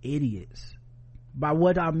useful idiots. By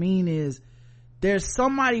what I mean is, there's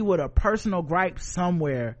somebody with a personal gripe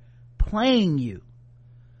somewhere playing you.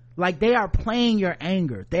 Like, they are playing your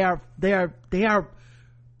anger. They are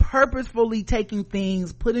purposefully taking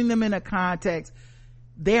things, putting them in a context.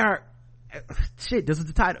 They are, this is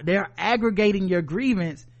the title. They are aggregating your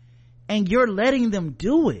grievance, and you're letting them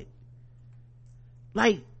do it.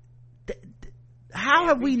 Like, how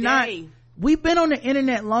have we not, we've been on the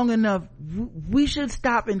internet long enough. We should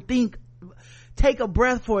stop and think, take a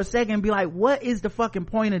breath for a second and be like, what is the fucking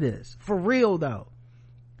point of this? For real though.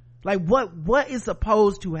 Like, what is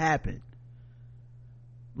supposed to happen?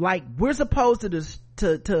 Like, we're supposed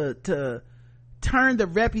to turn the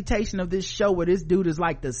reputation of this show where this dude is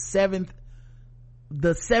like the seventh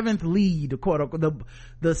lead, quote unquote,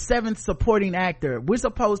 the seventh supporting actor. We're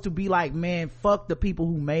supposed to be like, man, fuck the people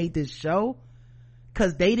who made this show,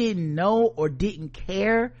 because they didn't know or didn't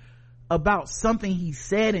care about something he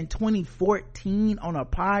said in 2014 on a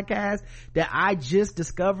podcast that I just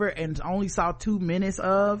discovered and only saw 2 minutes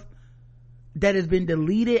of, that has been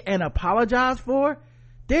deleted and apologized for.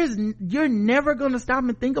 You're never gonna stop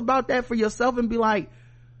and think about that for yourself and be like,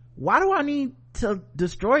 why do I need to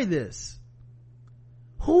destroy this?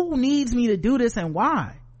 Who needs me to do this, and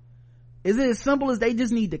why? Is it as simple as they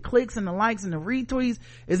just need the clicks and the likes and the retweets?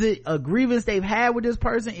 Is it a grievance they've had with this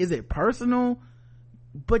person? Is it personal?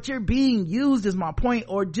 But you're being used, is my point.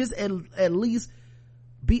 Or just at least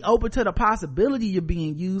be open to the possibility you're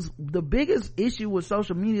being used. The biggest issue with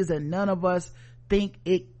social media is that none of us think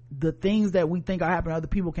the things that we think are happening to other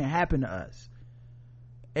people can happen to us.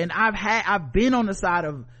 And I've been on the side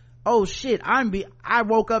of, oh shit, I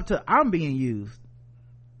woke up to, I'm being used.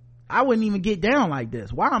 I wouldn't even get down like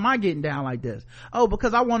this. Why am I getting down like this? Oh,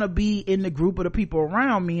 because I want to be in the group of the people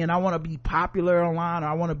around me, and I want to be popular online, or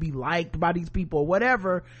I want to be liked by these people or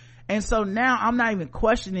whatever. And so now I'm not even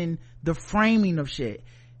questioning the framing of shit,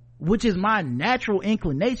 which is my natural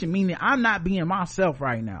inclination, meaning I'm not being myself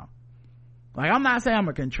right now. Like, I'm not saying I'm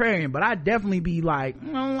a contrarian, but I definitely be like,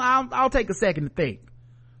 I'll take a second to think,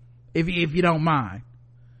 if you don't mind.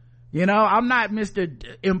 You know, I'm not Mr.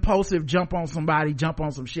 Impulsive, jump on somebody, jump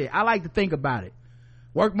on some shit. I like to think about it,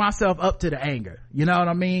 work myself up to the anger. You know what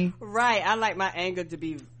I mean? Right. I like my anger to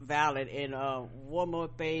be valid. And one more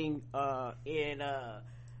thing,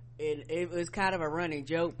 it was kind of a running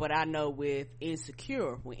joke, but I know with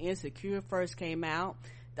Insecure, when Insecure first came out,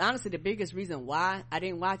 honestly, the biggest reason why I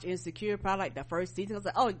didn't watch Insecure, probably like the first season, I was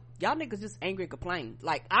like, oh, y'all niggas just angry and complain.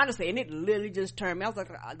 Like, honestly, and it literally just turned me. I was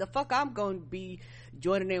like, the fuck I'm gonna be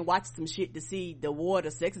joining in watching some shit to see the war of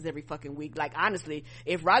the sexes every fucking week. Like, honestly,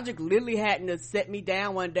 if Roger literally hadn't have set me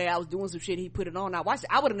down one day, I was doing some shit, he put it on, I watched it,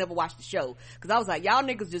 I would have never watched the show. Cause I was like, y'all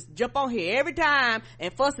niggas just jump on here every time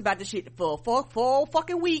and fuss about this shit for a full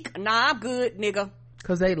fucking week. Nah, I'm good, nigga.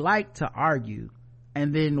 Cause they like to argue.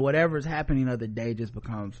 And then whatever's happening the other day just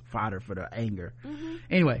becomes fodder for the anger. Mm-hmm.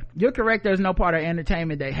 Anyway, you're correct. There's no part of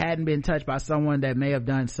entertainment that hadn't been touched by someone that may have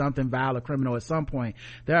done something vile or criminal at some point.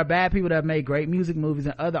 There are bad people that have made great music, movies,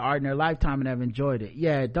 and other art in their lifetime and have enjoyed it.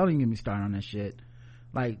 Yeah, don't even get me started on that shit.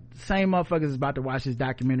 Like, same motherfuckers is about to watch this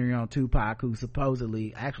documentary on Tupac, who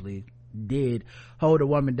supposedly actually did hold a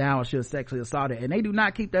woman down when she was sexually assaulted, and they do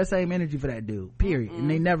not keep that same energy for that dude, period. And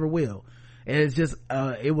they never will. It's just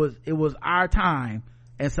it was our time,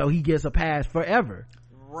 and so he gets a pass forever,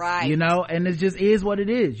 right? You know, and it just is what it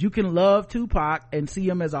is. You can love Tupac and see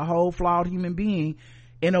him as a whole flawed human being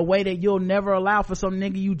in a way that you'll never allow for some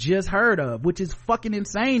nigga you just heard of, which is fucking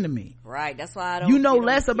insane to me. Right, that's why I don't. You know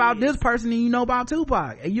less about this person than you know about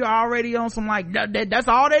Tupac, and you're already on some like that's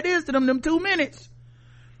all that is to them 2 minutes.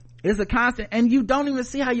 It's a constant, and you don't even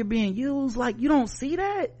see how you're being used. Like, you don't see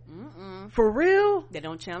that. For real? They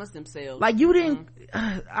don't challenge themselves. Like, you didn't,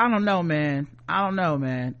 I don't know,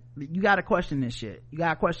 man. You gotta question this shit. You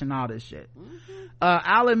gotta question all this shit.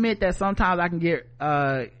 I'll admit that sometimes I can get,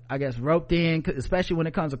 I guess, roped in, especially when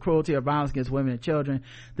it comes to cruelty or violence against women and children.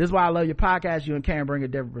 This is why I love your podcast. You and Karen bring a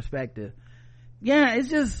different perspective. Yeah, it's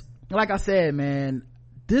just, like I said, man,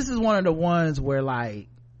 this is one of the ones where, like,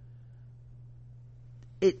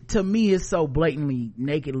 it, to me, is so blatantly,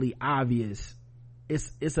 nakedly obvious.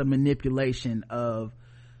 It's a manipulation of,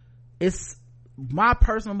 it's, my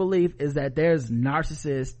personal belief is that there's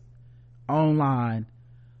narcissists online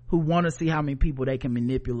who want to see how many people they can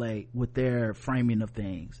manipulate with their framing of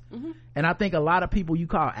things. And I think a lot of people you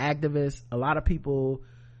call activists, a lot of people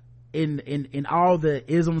in all the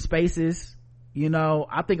ism spaces, you know,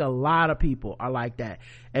 I think a lot of people are like that,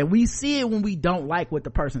 and we see it when we don't like what the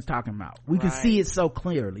person's talking about. We can see it so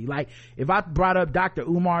clearly. Like, if I brought up Dr.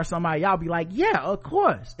 Umar or somebody, y'all be like, yeah, of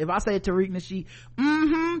course. If I say Tariq Nasheed,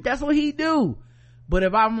 that's what he do. But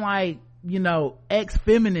if I'm like, you know,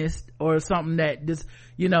 ex-feminist or something that just,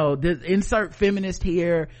 you know, this, insert feminist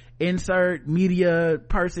here, insert media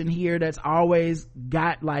person here that's always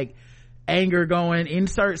got like anger going,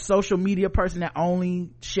 insert social media person that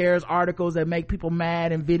only shares articles that make people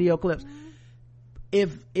mad and video clips.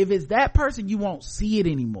 If it's that person, you won't see it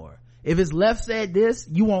anymore. If it's left said this,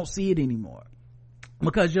 you won't see it anymore,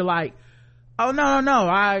 because you're like, oh no,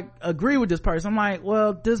 I agree with this person. I'm like,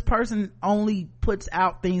 well, this person only puts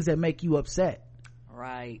out things that make you upset,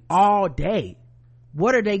 right, all day.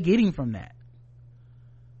 What are they getting from that?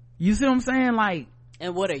 You see what I'm saying? Like,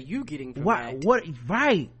 And what are you getting from that? What,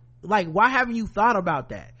 right. Like, why haven't you thought about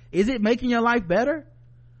that? Is it making your life better?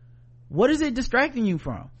 What is it distracting you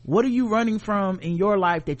from? What are you running from in your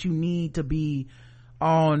life that you need to be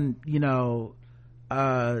on, you know,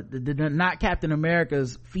 the not Captain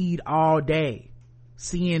America's feed all day,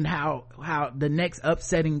 seeing how the next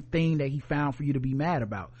upsetting thing that he found for you to be mad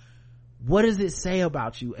about? What does it say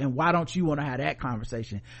about you, and why don't you want to have that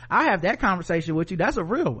conversation? I have that conversation with you. That's a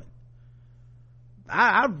real one.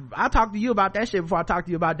 I talk to you about that shit before I talk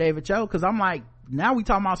to you about David Cho, because I'm like, now we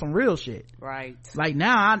talking about some real shit, right? Like,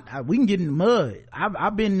 now we can get in the mud.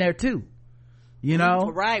 I've been there too, you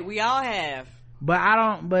know, right? We all have. But I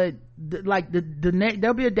don't, but like the next,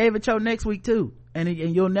 there'll be a David Cho next week too, and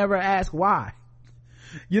you'll never ask why.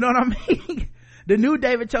 You know what I mean? The new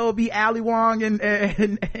David Cho will be Ali Wong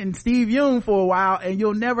and Steve Yeun for a while, and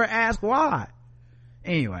you'll never ask why.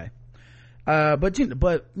 Anyway, but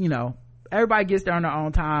you know, everybody gets there on their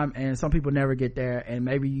own time, and some people never get there. And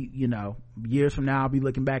maybe, you know, years from now I'll be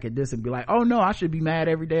looking back at this and be like, oh no, I should be mad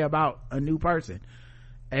every day about a new person,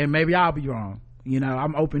 and maybe I'll be wrong. You know,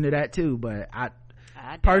 I'm open to that too, but I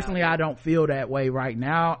personally, I don't feel that way right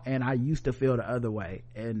now, and I used to feel the other way,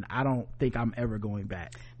 and I don't think I'm ever going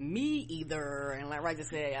back. Me either. And like Roger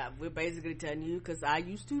said, we're basically telling you, because I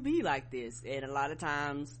used to be like this, and a lot of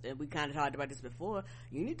times, and we kind of talked about this before,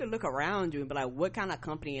 you need to look around you and be like, what kind of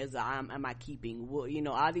company am I keeping? Well, you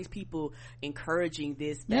know, are these people encouraging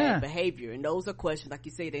this bad behavior? And those are questions, like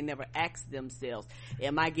you say, they never ask themselves.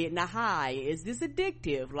 Am I getting a high? Is this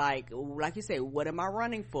addictive? Like you say, what am I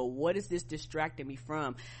running for? What is this distracting me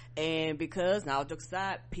from? And because, now jokes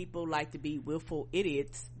aside, people like to be willful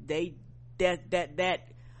idiots, that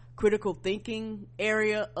critical thinking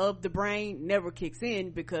area of the brain never kicks in,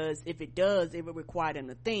 because if it does, it would require them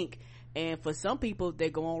to think. And for some people, they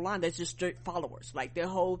go online, that's just straight followers. Like, their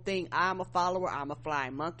whole thing, I'm a follower, I'm a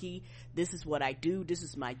flying monkey, this is what I do, this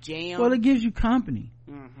is my jam. Well, it gives you company,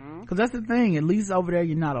 because that's the thing, at least over there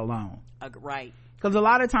you're not alone. Right. Because a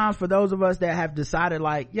lot of times, for those of us that have decided,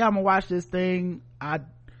 like, yeah, I'm gonna watch this thing, I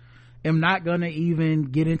am not gonna even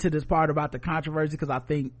get into this part about the controversy because I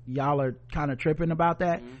think y'all are kind of tripping about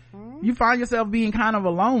that. You find yourself being kind of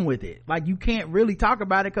alone with it. Like, you can't really talk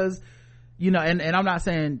about it because, you know, and I'm not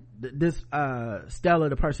saying this Stella,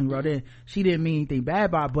 the person who wrote in, she didn't mean anything bad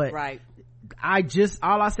about it, but right.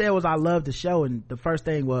 All I said was I love the show, and the first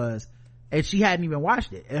thing was, and she hadn't even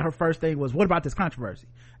watched it, and her first thing was, what about this controversy?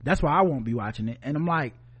 That's why I won't be watching it. And I'm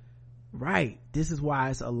like, right, this is why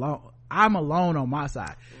it's alone. I'm alone on my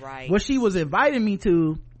side. Right. What she was inviting me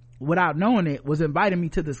to, without knowing it, was inviting me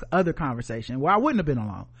to this other conversation where I wouldn't have been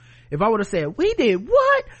alone. If I would have said, we did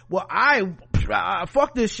what? Well, I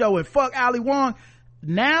fuck this show and fuck Ali Wong.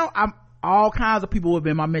 Now all kinds of people would have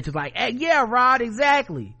been my mentions, like, hey, yeah, Rod,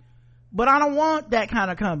 exactly. But I don't want that kind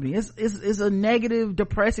of company. It's a negative,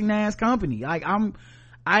 depressing ass company. Like,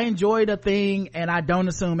 I enjoy the thing, and I don't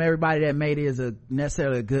assume everybody that made it is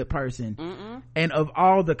necessarily a good person. And of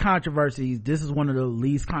all the controversies, this is one of the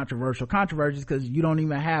least controversial controversies, because you don't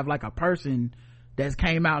even have like a person that's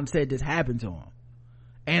came out and said this happened to him,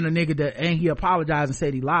 and a nigga and he apologized and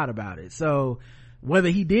said he lied about it. So whether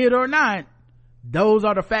he did or not, those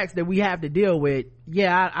are the facts that we have to deal with.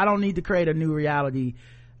 Yeah, I don't need to create a new reality.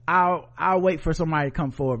 I'll wait for somebody to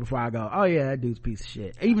come forward before I go, oh yeah, that dude's a piece of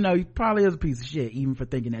shit, even though he probably is a piece of shit, even for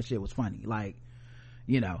thinking that shit was funny. Like,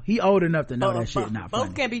 you know, he old enough to know that shit not funny.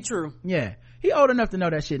 Both can't be true. Yeah, he old enough to know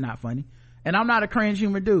that shit not funny, and I'm not a cringe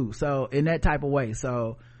humor dude, so in that type of way.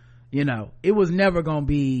 So, you know, it was never gonna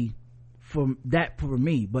be for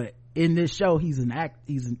me. But in this show, he's an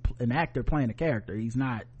actor playing a character. It's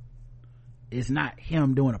not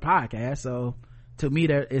him doing a podcast, so to me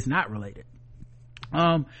it's not related.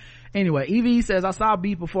 Anyway, EV says, I saw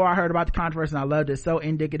Beef before I heard about the controversy, and I loved it. So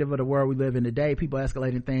indicative of the world we live in today. People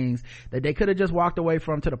escalating things that they could have just walked away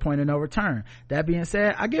from to the point of no return. That being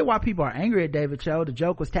said, I get why people are angry at David Cho. The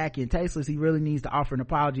joke was tacky and tasteless. He really needs to offer an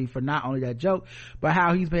apology for not only that joke, but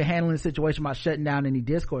how he's been handling the situation by shutting down any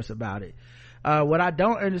discourse about it. What I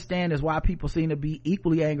don't understand is why people seem to be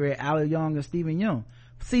equally angry at Ali Wong and Steven Yeun.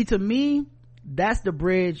 See, to me, that's the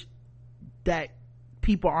bridge that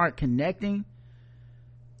people aren't connecting.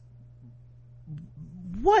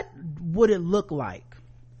 What would it look like?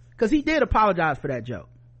 Because he did apologize for that joke,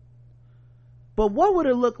 but what would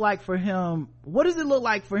it look like for him? What does it look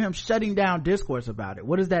like for him shutting down discourse about it?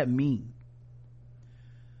 What does that mean?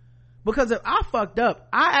 Because if I fucked up,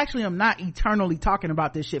 I actually am not eternally talking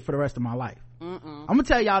about this shit for the rest of my life. I'm gonna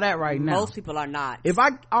tell y'all that right now. Most people are not. If I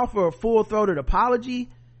offer a full-throated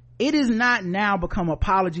apology, it is not now become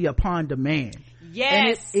apology upon demand.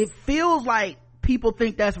 Yes. And it feels like people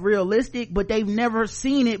think that's realistic, but they've never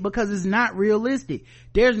seen it because it's not realistic.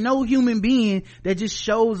 There's no human being that just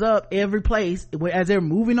shows up every place as they're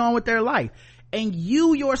moving on with their life. And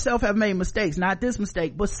you yourself have made mistakes, not this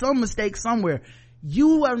mistake, but some mistake somewhere.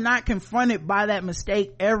 You are not confronted by that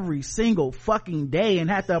mistake every single fucking day and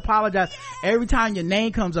have to apologize every time your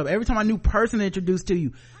name comes up, every time a new person introduced to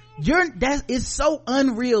you. It's so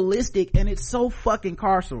unrealistic, and it's so fucking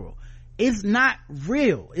carceral. It's not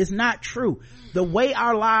real. It's not true. The way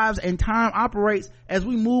our lives and time operates as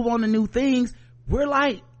we move on to new things, we're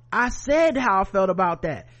like, I said how I felt about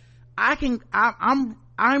that. I'm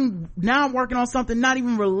now working on something not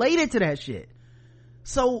even related to that shit.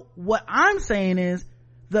 So what I'm saying is,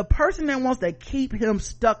 the person that wants to keep him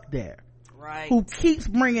stuck there, right, who keeps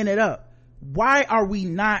bringing it up, why are we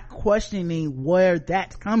not questioning where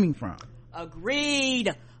that's coming from?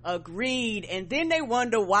 Agreed. And then they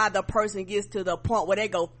wonder why the person gets to the point where they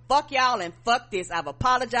go, fuck y'all and fuck this. I've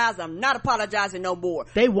apologized. I'm not apologizing no more.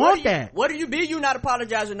 They want that. What do you mean you not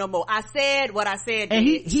apologizing no more? I said what I said. And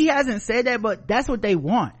he hasn't said that, but that's what they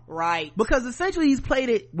want. Right. Because essentially he's played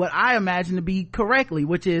it what I imagine to be correctly,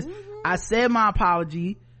 which is, I said my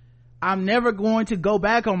apology. I'm never going to go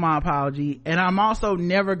back on my apology. And I'm also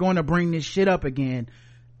never going to bring this shit up again.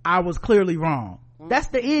 I was clearly wrong. That's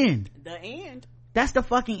the end. That's the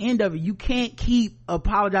fucking end of it. You can't keep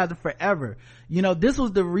apologizing forever. This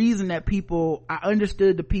was the reason that I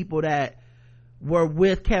understood the people that were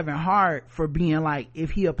with Kevin Hart for being like,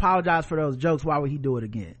 if he apologized for those jokes, why would he do it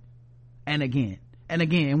again and again and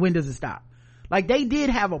again? And when does it stop? Like, they did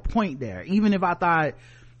have a point there, even if I thought,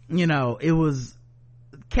 it was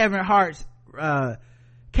Kevin Hart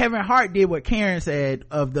did what Karen said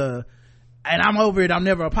and I'm over it, I'm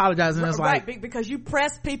never apologizing. It's right, like, because you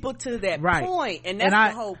press people to that right. point, and that's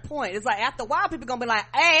the whole point. It's like, after a while, people gonna be like,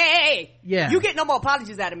 hey, yeah, you get no more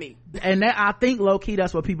apologies out of me. And I think low-key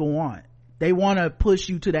that's what people want. They want to push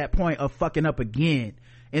you to that point of fucking up again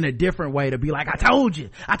in a different way, to be like, I told you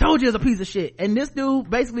it's a piece of shit. And this dude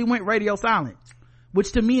basically went radio silent,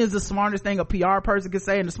 which to me is the smartest thing a PR person can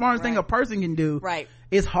say, and the smartest thing a person can do. Right.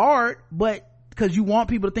 It's hard, but because you want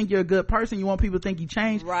people to think you're a good person, you want people to think you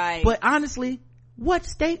changed. Right. But honestly, what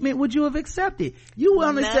statement would you have accepted? You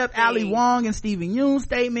won't accept Ali Wong and Stephen Yoon's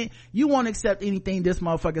statement. You won't accept anything this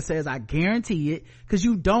motherfucker says, I guarantee it, because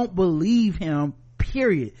you don't believe him,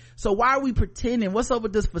 period. So why are we pretending? What's up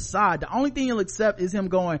with this facade? The only thing you'll accept is him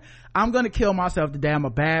going, I'm gonna kill myself today, I'm a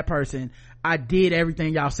bad person, I did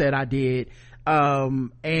everything y'all said I did,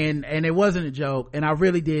 and it wasn't a joke, and I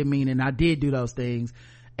really did mean it, and I did do those things.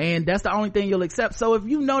 And that's the only thing you'll accept. So if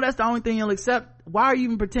you know that's the only thing you'll accept, why are you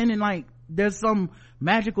even pretending like there's some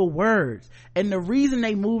magical words? And the reason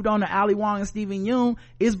they moved on to Ali Wong and Stephen Yoon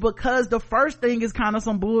is because the first thing is kind of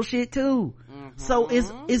some bullshit too. So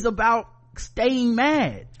it's about staying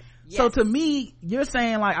mad. Yes. So to me, you're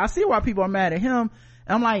saying like, I see why people are mad at him.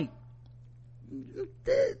 And I'm like,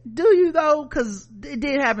 do you though? Cause it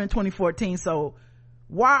did happen in 2014. So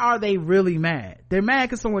why are they really mad? They're mad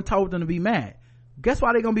because someone told them to be mad. Guess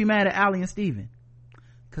why they're gonna be mad at Ali and Steven?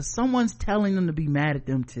 Because someone's telling them to be mad at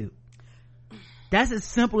them too. That's as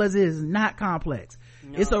simple as it is, not complex.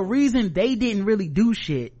 No. It's a reason they didn't really do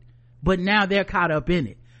shit, but now they're caught up in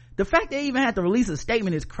it. The fact they even had to release a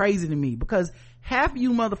statement is crazy to me, because half of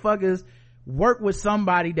you motherfuckers work with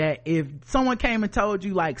somebody that if someone came and told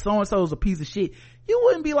you like so-and-so is a piece of shit, you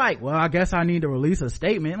wouldn't be like, well, I guess I need to release a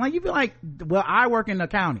statement. Like, you'd be like, well, I work in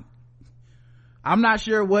accounting. I'm not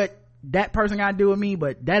sure what that person got to do with me,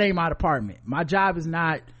 but that ain't my department. My job is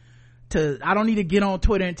not I don't need to get on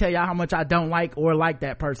Twitter and tell y'all how much I don't like or like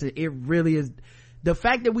that person. It really is. The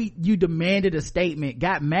fact that you demanded a statement,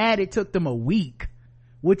 got mad it took them a week,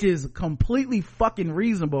 which is completely fucking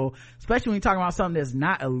reasonable, especially when you're talking about something that's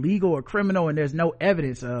not illegal or criminal and there's no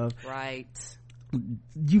evidence of. Right.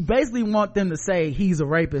 You basically want them to say he's a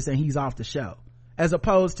rapist and he's off the show, as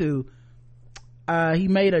opposed to he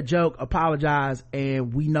made a joke, apologize,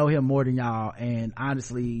 and we know him more than y'all, and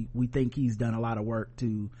honestly we think he's done a lot of work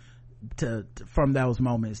to from those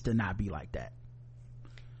moments to not be like that.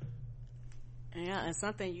 Yeah, and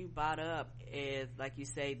something you brought up is, like you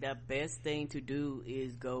say, the best thing to do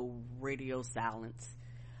is go radio silence.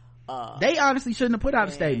 They honestly shouldn't have put out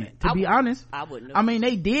a statement, to be honest. I wouldn't have. I mean,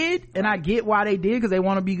 they did, and I get why they did, because they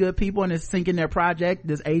want to be good people and it's sinking their project,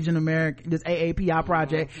 this Asian American, this AAPI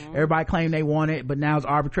project. Everybody claimed they want it, but now it's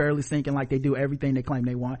arbitrarily sinking like they do everything they claim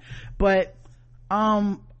they want. But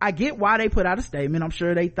I get why they put out a statement. I'm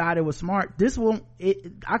sure they thought it was smart.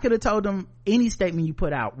 I could have told them any statement you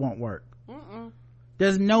put out won't work.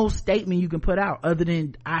 There's no statement you can put out other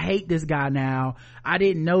than, I hate this guy now, I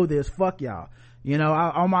didn't know this, fuck y'all. You know,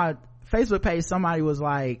 on my Facebook page, somebody was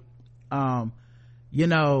like, you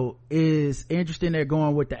know, is interesting. They're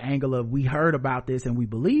going with the angle of, we heard about this and we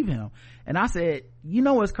believe him. And I said, you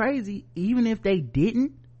know what's crazy? Even if they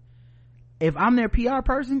didn't, if I'm their PR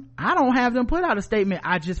person, I don't have them put out a statement,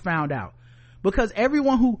 I just found out. Because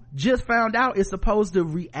everyone who just found out is supposed to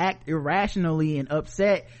react irrationally and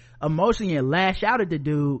upset emotionally and lash out at the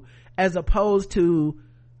dude, as opposed to,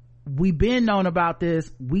 we've been known about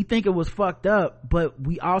this, we think it was fucked up, but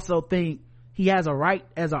we also think he has a right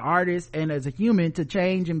as an artist and as a human to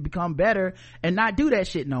change and become better and not do that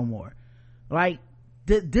shit no more. Like,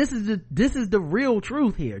 this is the real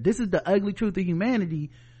truth here. This is the ugly truth of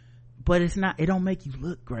humanity, but it don't make you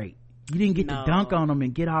look great. You didn't get to dunk on them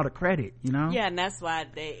and get all the credit, you know? Yeah, and that's why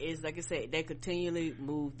like I said, they continually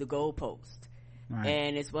move the goalpost. Right.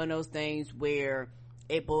 And it's one of those things where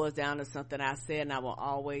it boils down to something I said, and I will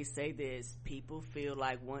always say this: people feel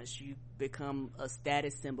like once you become a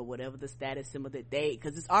status symbol, whatever the status symbol that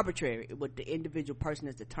because it's arbitrary, what the individual person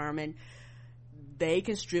is determined, they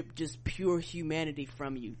can strip just pure humanity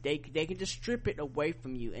from you. They can just strip it away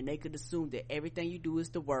from you, and they could assume that everything you do is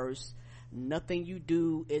the worst. Nothing you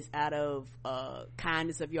do is out of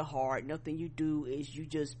kindness of your heart. Nothing you do is you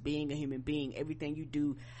just being a human being. Everything you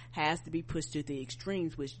do has to be pushed to the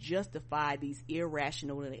extremes, which justify these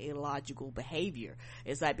irrational and illogical behavior.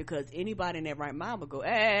 It's like, because anybody in their right mind would go,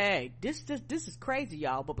 hey, this is crazy,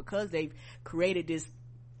 y'all. But because they've created this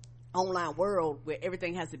online world where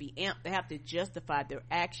everything has to be amped, they have to justify their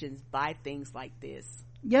actions by things like this.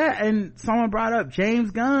 Yeah, and someone brought up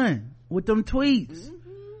James Gunn with them tweets. Mm-hmm.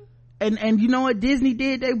 And you know what Disney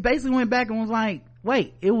did? They basically went back and was like,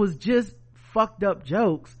 wait, it was just fucked up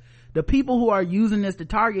jokes. The people who are using this to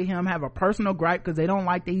target him have a personal gripe because they don't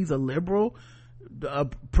like that he's a liberal, a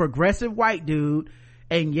progressive white dude,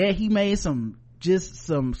 and yeah, he made some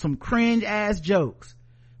cringe ass jokes,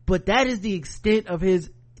 but that is the extent of his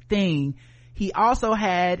thing. He also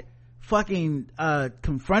had fucking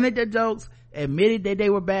confronted the jokes, admitted that they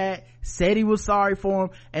were bad, said he was sorry for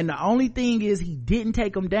them, and the only thing is he didn't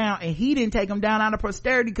take them down, and he didn't take them down out of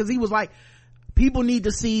posterity because he was like, people need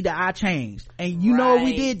to see that I changed. And you know what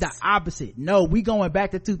we did? The opposite. No, we going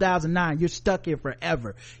back to 2009. You're stuck here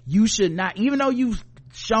forever. You should not, even though you've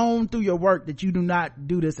shown through your work that you do not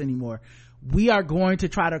do this anymore, we are going to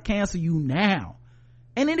try to cancel you now.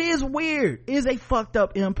 And it is weird. It is a fucked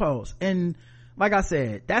up impulse. And like I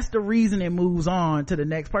said, that's the reason it moves on to the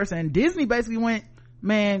next person. And Disney basically went,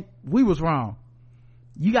 man, we was wrong.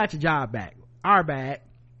 You got your job back. Our bad.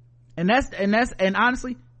 And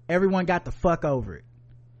honestly, everyone got the fuck over it.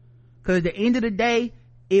 Cause at the end of the day,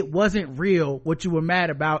 it wasn't real what you were mad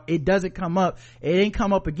about. It doesn't come up. It ain't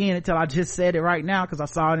come up again until I just said it right now cause I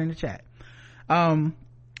saw it in the chat.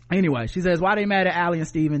 Anyway, she says, why they mad at Allie and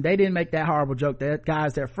Steven? They didn't make that horrible joke. That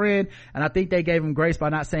guy's their friend, and I think they gave him grace by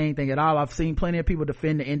not saying anything at all. I've seen plenty of people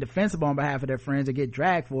defend the indefensible on behalf of their friends and get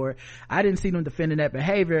dragged for it. I didn't see them defending that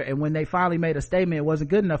behavior, and when they finally made a statement, it wasn't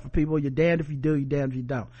good enough for people. You're damned if you do, you're damned if you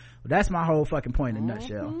don't. Well, that's my whole fucking point in a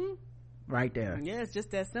nutshell. Right there. Yeah, it's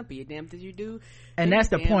just that simple. You're damned if you do, and that's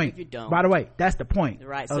the point. If you don't. By the way, that's the point,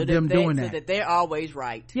 right? Of them doing that. So that they're always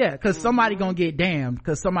right. Yeah, because somebody gonna get damned.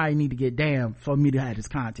 Because somebody need to get damned for me to have this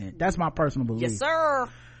content. That's my personal belief. Yes, sir.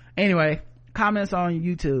 Anyway, comments on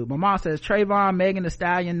YouTube. My mom says Trayvon, Megan Thee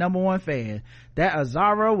Stallion, #1 fan. That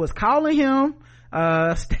Azaro was calling him.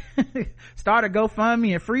 Start a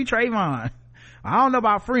GoFundMe and free Trayvon. I don't know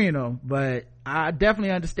about freeing him, but I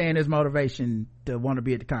definitely understand his motivation to want to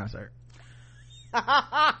be at the concert.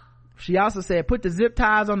 She also said, put the zip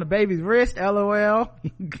ties on the baby's wrist, LOL.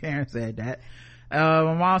 Karen said that.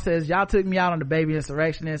 My mom says, y'all took me out on the baby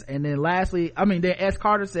insurrectionist. And then then S.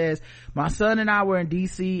 Carter says, my son and I were in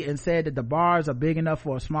DC and said that the bars are big enough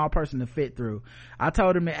for a small person to fit through. I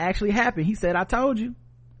told him it actually happened. He said, I told you.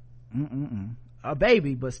 A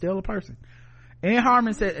baby, but still a person. And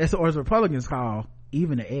Harmon said, or as Republicans call,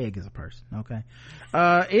 even an egg is a person. Okay.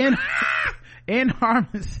 In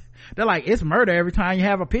Harmon, they're like, it's murder every time you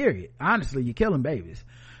have a period. Honestly, you're killing babies.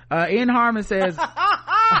 Ian Harmon says,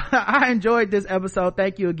 I enjoyed this episode.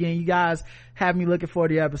 Thank you again. You guys have me looking for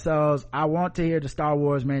the episodes. I want to hear the Star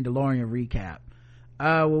Wars Mandalorian recap.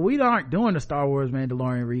 Well, we aren't doing the Star Wars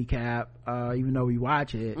Mandalorian recap, even though we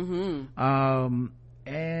watch it. And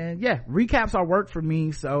yeah, recaps are work for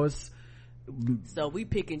me. So we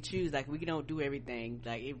pick and choose. Like, we don't do everything.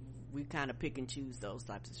 Like, we kind of pick and choose those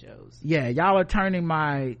types of shows. Yeah, y'all are turning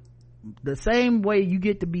the same way you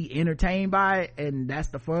get to be entertained by it, and that's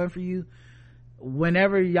the fun for you.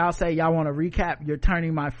 Whenever y'all say y'all want to recap, you're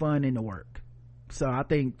turning my fun into work. So I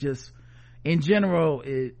think just in general,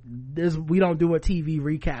 we don't do a TV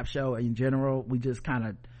recap show in general. We just kind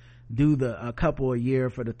of do a couple a year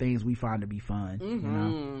for the things we find to be fun. You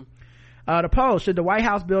know. The poll: should the White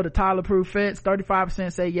House build a toddler-proof fence?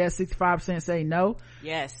 35% say yes, 65% say no.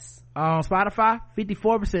 Yes. On Spotify,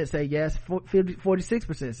 54% say yes,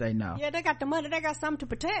 46% say no. Yeah, they got the money. They got something to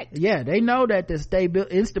protect. Yeah, they know that the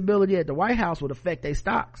instability at the White House would affect their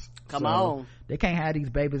stocks. Come on. They can't have these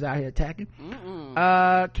babies out here attacking.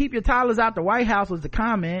 Keep your toddlers out the White House was the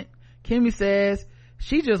comment. Kimmy says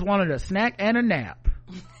she just wanted a snack and a nap.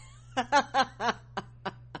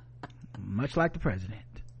 Much like the president.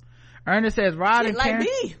 Ernest says Rod and Karen,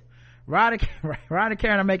 Rod and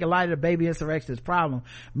Karen are making light of the baby insurrectionist problem.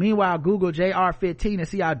 Meanwhile, Google JR15 and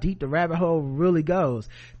see how deep the rabbit hole really goes.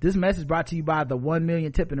 This message brought to you by the 1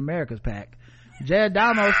 Million Tip in America's pack. Jed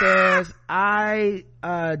Damo says, I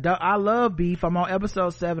love Beef. I'm on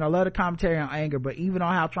episode 7. I love the commentary on anger, but even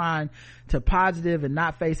on how trying to positive and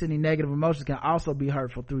not face any negative emotions can also be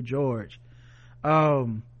hurtful through George.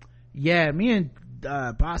 Yeah, me and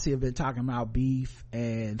Bossy have been talking about Beef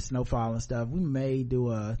and Snowfall and stuff. We may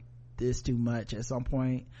do this too much at some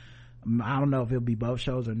point. I don't know if it'll be both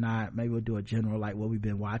shows or not. Maybe we'll do a general like what we've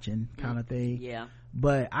been watching kind of thing. Yeah,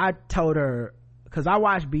 but I told her, because I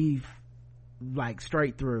watched Beef like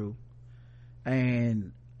straight through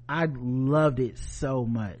and I loved it so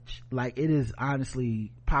much. Like, it is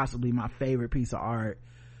honestly possibly my favorite piece of art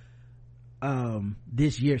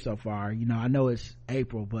this year so far. You know, I know it's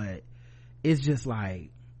April, but it's just like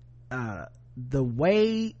the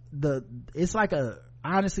way it's like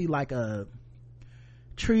honestly like a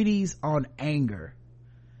treatise on anger.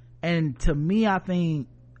 And to me, I think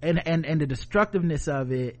and the destructiveness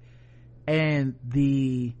of it and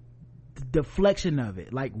the deflection of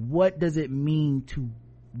it, like what does it mean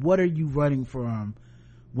what are you running from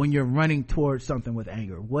when you're running towards something with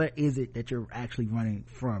anger? What is it that you're actually running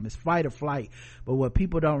from? It's fight or flight, but what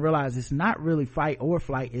people don't realize, it's not really fight or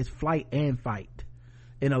flight, it's flight and fight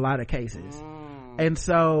in a lot of cases. And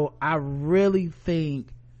so I really think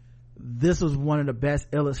this was one of the best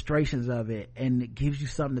illustrations of it, and it gives you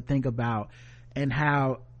something to think about, and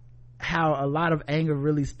how a lot of anger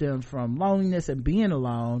really stems from loneliness and being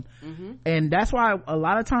alone. And that's why a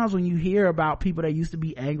lot of times when you hear about people that used to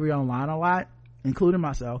be angry online a lot, including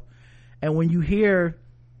myself, and when you hear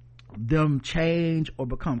them change or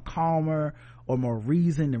become calmer or more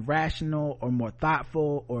reasoned and rational or more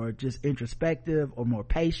thoughtful or just introspective or more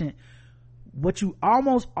patient, what you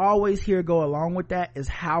almost always hear go along with that is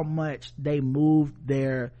how much they moved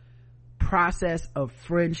their process of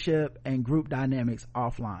friendship and group dynamics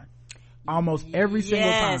offline. Almost every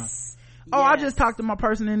single time. I just talked to my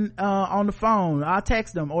person on the phone, I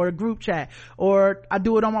text them, or a group chat, or I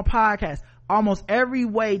do it on my podcast. Almost every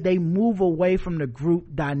way they move away from the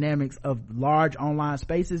group dynamics of large online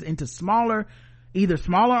spaces into either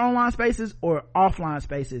smaller online spaces or offline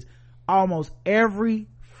spaces. Almost every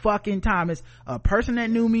fucking time it's a person that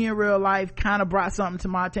knew me in real life kind of brought something to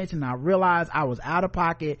my attention, and I realized I was out of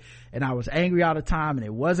pocket and I was angry all the time, and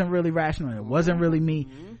it wasn't really rational and it wasn't really me.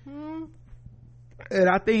 And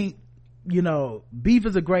I think, you know, Beef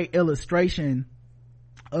is a great illustration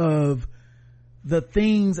of the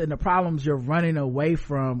things and the problems you're running away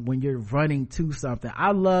from when you're running to something.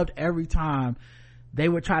 I loved every time they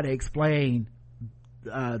would try to explain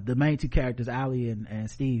the main two characters, Allie and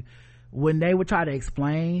Steve, when they would try to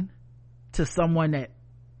explain to someone that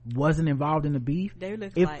wasn't involved in the beef,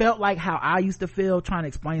 felt like how I used to feel trying to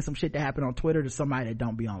explain some shit that happened on Twitter to somebody that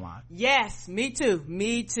don't be online. Yes, me too.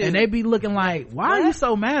 And they'd be looking like, why are you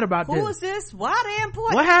so mad about this? Who is this? Why they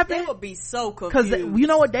important? What happened? They would be so confused. Because you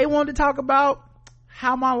know what they wanted to talk about?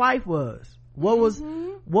 How my life was. What was,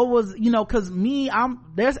 you know, cause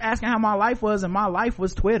they're asking how my life was, and my life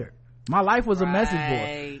was Twitter. My life was a message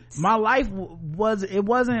board. My life it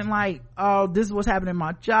wasn't like, oh, this is what's happening in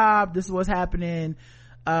my job, this is what's happening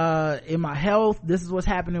in my health, this is what's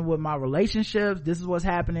happening with my relationships, this is what's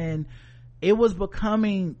happening. It was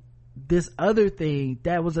becoming this other thing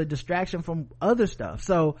that was a distraction from other stuff.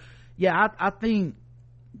 So yeah, I think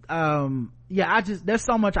there's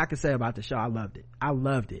so much I could say about the show. I loved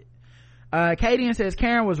it. Kadian says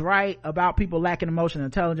Karen was right about people lacking emotional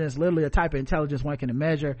intelligence. Literally a type of intelligence one can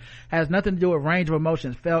measure. Has nothing to do with range of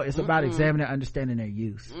emotions felt. It's about examining and understanding their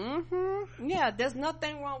use. Yeah, there's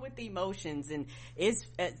nothing wrong with the emotions, and it's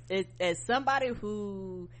as somebody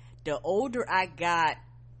who, the older I got,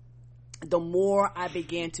 the more I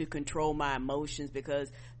began to control my emotions, because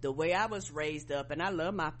the way I was raised up, and I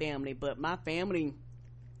love my family, but my family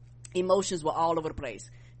emotions were all over the place.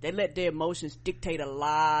 They let their emotions dictate a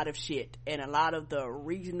lot of shit, and a lot of the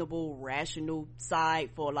reasonable, rational side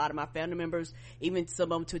for a lot of my family members, even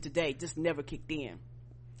some of them to today, just never kicked in.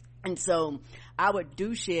 And so I would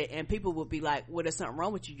do shit and people would be like, well, there's something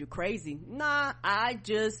wrong with you. You're crazy. Nah,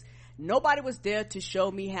 nobody was there to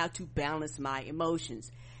show me how to balance my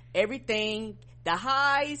emotions. Everything, the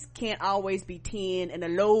highs can't always be 10 and the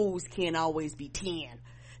lows can't always be 10.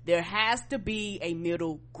 There has to be a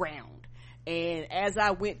middle ground. And as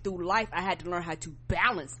I went through life, I had to learn how to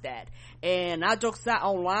balance that. And I jokes out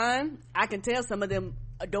online, I can tell some of them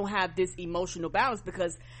don't have this emotional balance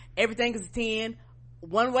because everything is 10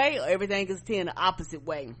 one way or everything is 10 the opposite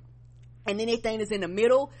way. And anything that's in the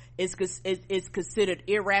middle is considered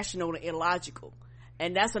irrational and illogical.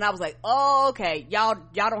 And that's when I was like, oh, okay, y'all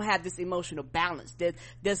don't have this emotional balance.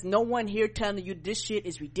 There's no one here telling you this shit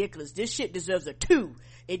is ridiculous. This shit deserves a 2.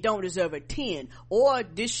 It don't deserve a 10. Or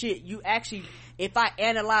this shit, you actually, if I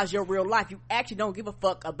analyze your real life, you actually don't give a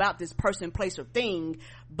fuck about this person, place, or thing,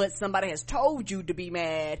 but somebody has told you to be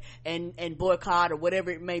mad and boycott or whatever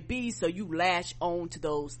it may be, so you lash on to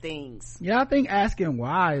those things. Yeah, I think asking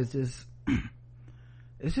why is just,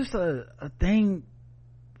 it's just a thing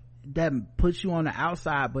that puts you on the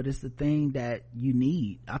outside, but it's the thing that you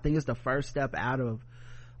need. I think it's the first step out of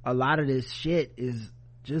a lot of this shit is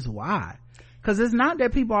just why. Because it's not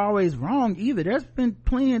that people are always wrong either. There's been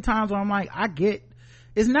plenty of times where I'm like,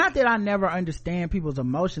 it's not that I never understand people's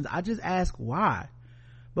emotions. I just ask why.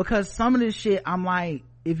 Because some of this shit, I'm like,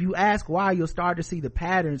 if you ask why, you'll start to see the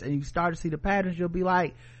patterns, and you start to see the patterns, you'll be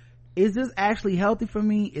like, is this actually healthy for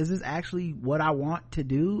me? Is this actually what I want to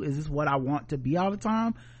do? Is this what I want to be all the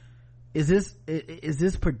time? Is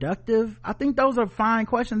this productive? I think those are fine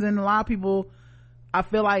questions, and a lot of people, I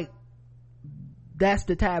feel like that's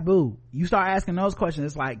the taboo. You start asking those questions,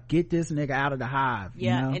 it's like, get this nigga out of the hive.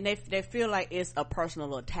 Yeah, you know? And they feel like it's a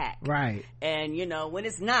personal attack. Right. And when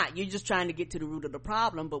it's not, you're just trying to get to the root of the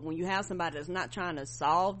problem. But when you have somebody that's not trying to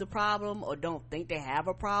solve the problem or don't think they have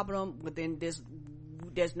a problem, then there's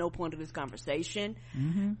no point to this conversation.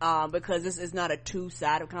 Mm-hmm. Because this is not a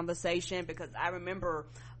two-sided conversation. Because I remember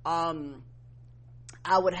I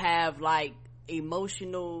would have like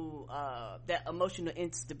emotional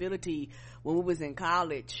instability when we was in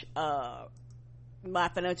college. My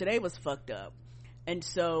financial aid was fucked up, and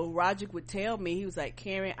so Roger would tell me, he was like,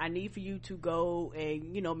 Karen, I need for you to go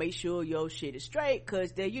and make sure your shit is straight,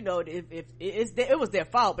 because they if it was their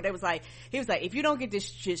fault, but he was like, if you don't get this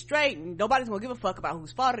shit straight, nobody's gonna give a fuck about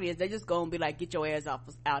whose fault it is. They just gonna be like, get your ass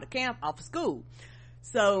out of camp, off of school.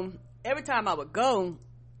 So every time I would go,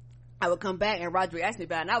 I would come back and Roger asked me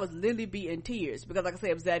about it, and I would literally be in tears because, like I said,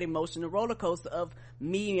 it was that emotional roller coaster of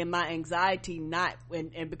me and my anxiety,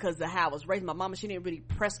 and because of how I was raised. My mama, she didn't really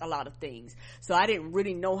press a lot of things, so I didn't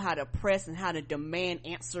really know how to press and how to demand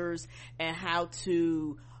answers and how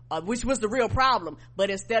to, which was the real problem. But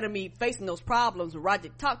instead of me facing those problems, when Roger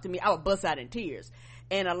talked to me, I would bust out in tears.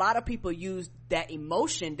 And a lot of people use that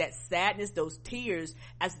emotion, that sadness, those tears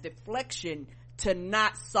as a deflection to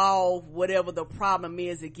not solve whatever the problem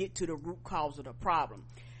is, to get to the root cause of the problem.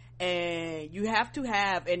 And you have to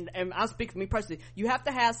have, and I'll speak for me personally, you have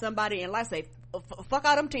to have somebody in life say, fuck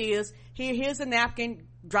all them tears, here's a napkin,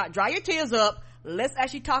 dry your tears up, let's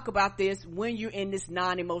actually talk about this when you're in this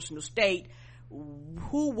non-emotional state.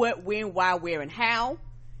 Who, what, when, why, where, and how.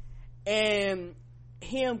 And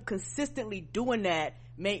him consistently doing that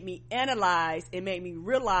made me analyze and made me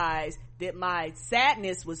realize that my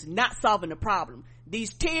sadness was not solving the problem.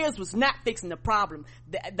 These tears was not fixing the problem.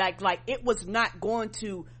 Like it was not going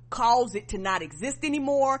to cause it to not exist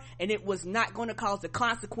anymore, and it was not going to cause the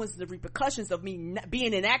consequences, the repercussions of me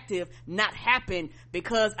being inactive not happen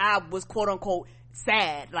because I was quote unquote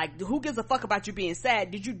sad. Like, who gives a fuck about you being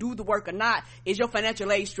sad? Did you do the work or not? Is your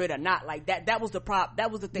financial aid straight or not? Like that was the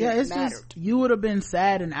that was the thing that mattered. Just, you would have been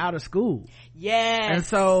sad and out of school. Yes. And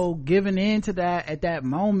so giving in to that at that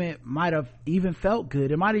moment might have even felt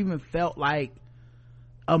good. It might have even felt like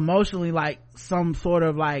emotionally like some sort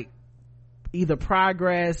of like either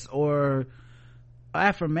progress or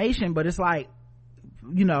affirmation, but it's like,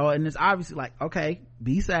 and it's obviously like, okay,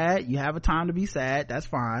 be sad, you have a time to be sad, that's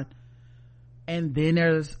fine, and then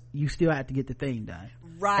you still have to get the thing done,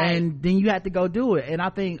 right? And then you have to go do it. And I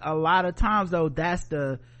think a lot of times though, that's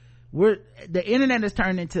the internet has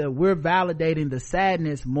turned into, we're validating the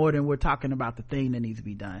sadness more than we're talking about the thing that needs to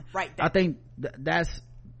be done, right? I think that's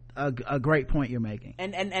a great point you're making,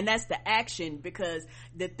 and that's the action. Because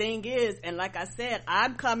the thing is, and like I said,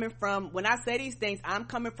 I'm coming from, when I say these things, I'm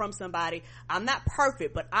coming from somebody, I'm not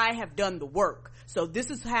perfect, but I have done the work. So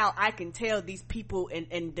this is how I can tell these people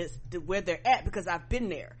and this, where they're at, because I've been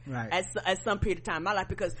there, right, at some period of time in my life.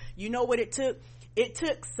 Because you know what it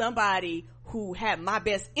took somebody who had my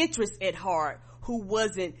best interest at heart, who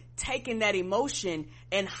wasn't taking that emotion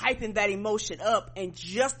and hyping that emotion up and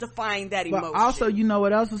justifying that emotion. But also, you know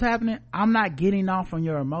what else was happening? I'm not getting off on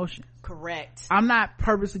your emotions. Correct. I'm not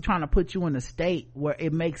purposely trying to put you in a state where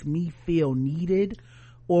it makes me feel needed,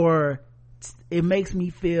 or it makes me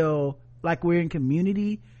feel like we're in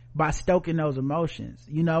community by stoking those emotions.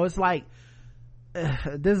 You know, it's like,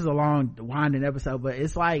 this is a long winding episode, but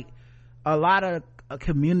it's like a lot of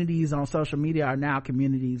communities on social media are now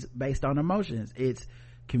communities based on emotions. It's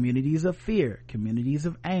communities of fear, communities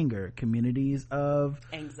of anger, communities of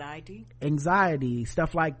anxiety,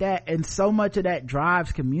 stuff like that. And so much of that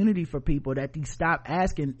drives community for people that they stop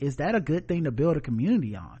asking, is that a good thing to build a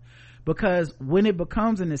community on? Because when it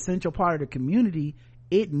becomes an essential part of the community,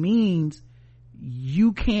 it means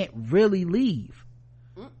you can't really leave.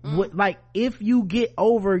 Like, if you get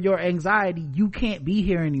over your anxiety, you can't be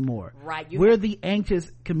here anymore. Right. We're the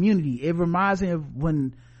anxious community. It reminds me of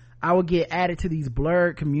when I would get added to these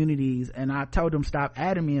blurred communities, and I told them stop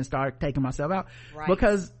adding me and start taking myself out. Right.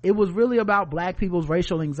 Because it was really about black people's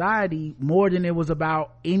racial anxiety more than it was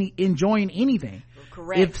about enjoying anything.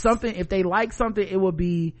 Correct. If they like something, it would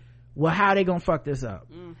be, well, how they gonna fuck this up?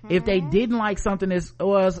 If they didn't like something,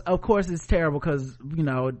 of course it's terrible, because, you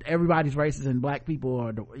know, everybody's racist and black people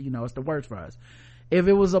are, it's the worst for us. If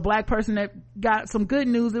it was a black person that got some good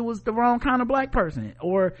news, it was the wrong kind of black person,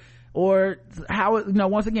 or how it,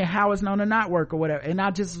 once again, how it's known to not work or whatever. And I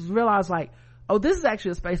just realized, like, oh, this is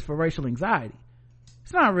actually a space for racial anxiety.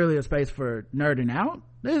 It's not really a space for nerding out.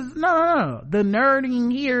 No. The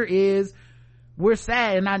nerding here is, we're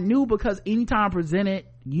sad. And I knew, because anytime I presented,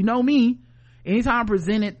 you know me, anytime I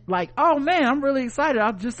presented, like, oh man, I'm really excited,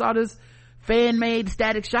 I just saw this fan-made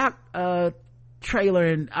Static Shock trailer,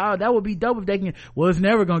 and that would be dope if they can, well, it's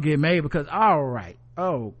never gonna get made because, all right,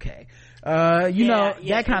 okay,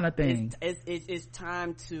 that kind of thing. It's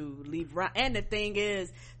time to leave around. And the thing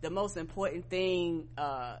is, the most important thing,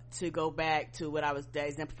 to go back to what I was, the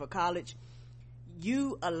example for college,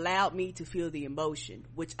 you allowed me to feel the emotion,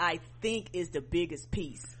 which I think is the biggest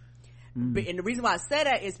piece. And the reason why I say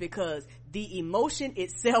that is because the emotion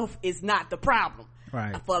itself is not the problem.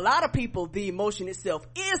 Right. For a lot of people, the emotion itself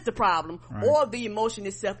is the problem, right, or the emotion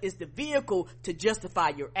itself is the vehicle to justify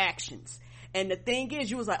your actions. And the thing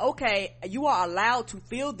is, you was like, okay, you are allowed to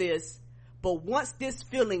feel this, but once this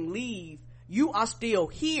feeling leaves, you are still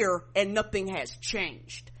here and nothing has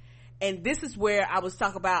changed. And this is where I was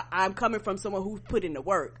talking about, I'm coming from someone who put in the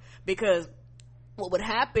work, because what would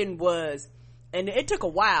happen was, and it took a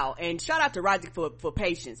while, and shout out to Roger for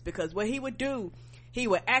patience, because what he would do, he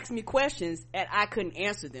would ask me questions and I couldn't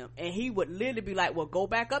answer them, and he would literally be like, well, go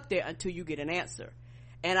back up there until you get an answer.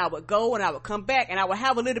 And I would go and I would come back and I would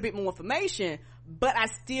have a little bit more information, but I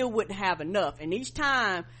still wouldn't have enough. And each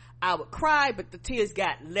time I would cry, but the tears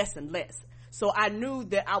got less and less. So I knew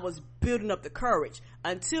that I was building up the courage,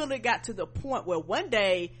 until it got to the point where one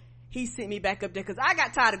day he sent me back up there, because I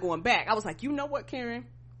got tired of going back. I was like, you know what, Karen?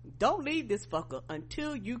 Don't leave this fucker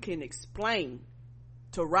until you can explain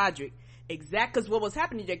to Roderick exactly, because what was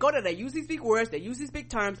happening, they go there, they use these big words, they use these big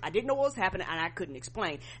terms, I didn't know what was happening, and I couldn't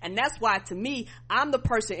explain. And that's why, to me, I'm the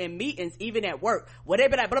person in meetings, even at work, where they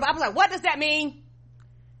be like, but I was like, what does that mean?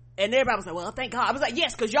 And everybody was like, well, thank God. I was like,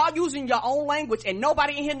 yes, because y'all using your own language and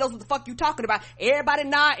nobody in here knows what the fuck you talking about. Everybody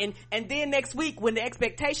nodding, and then next week, when the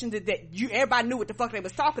expectations is that everybody knew what the fuck they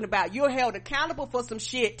was talking about, you're held accountable for some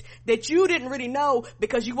shit that you didn't really know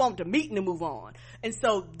because you want the meeting to move on. And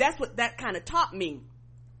so that's what that kind of taught me,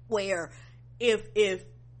 where if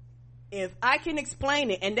I can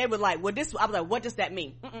explain it, and they were like, well, I was like, what does that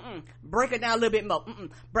mean? Break it down a little bit more.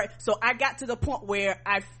 So I got to the point where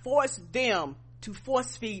I forced them to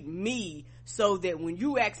force feed me, so that when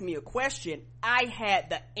you asked me a question, I had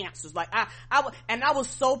the answers. Like I was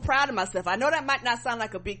so proud of myself. I know that might not sound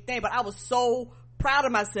like a big thing, but I was so proud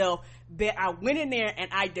of myself that I went in there and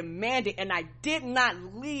I demanded, and I did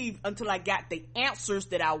not leave until I got the answers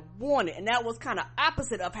that I wanted. And that was kind of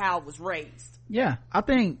opposite of how I was raised. Yeah, I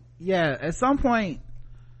think, at some point,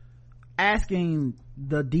 asking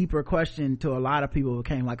the deeper question to a lot of people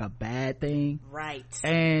became like a bad thing. Right.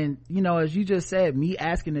 And, as you just said, me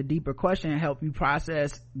asking the deeper question help you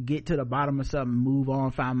process, get to the bottom of something, move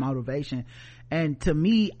on, find motivation. And to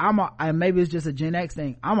me, and maybe it's just a Gen X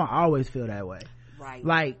thing, I'ma always feel that way. Right.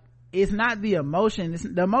 Like, it's not the emotion.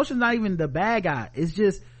 The emotion's not even the bad guy. It's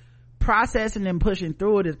just processing and pushing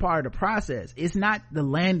through it is part of the process. It's not the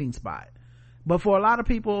landing spot. But for a lot of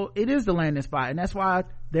people, it is the landing spot. And that's why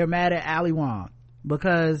they're mad at Ali Wong.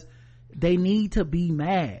 Because they need to be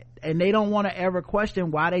mad, and they don't want to ever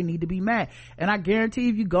question why they need to be mad. And I guarantee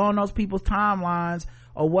if you go on those people's timelines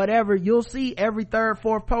or whatever, you'll see every third,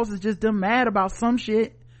 fourth post is just them mad about some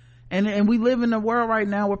shit. And we live in a world right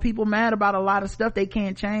now where people mad about a lot of stuff they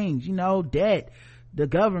can't change, you know, debt, the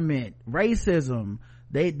government, racism,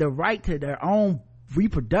 the right to their own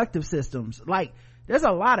reproductive systems. Like, there's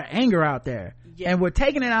a lot of anger out there. Yeah. And we're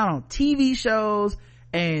taking it out on TV shows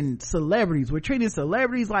and celebrities. We're treating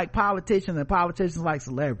celebrities like politicians and politicians like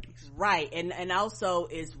celebrities. Right. And also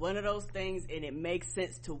it's one of those things, and it makes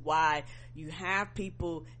sense to why you have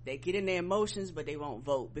people that get in their emotions but they won't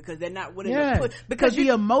vote because they're not willing to put, because the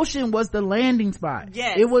emotion was the landing spot.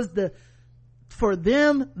 Yes. It was for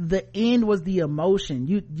them, the end was the emotion.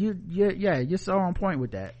 You're so on point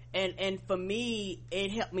with that. And for me,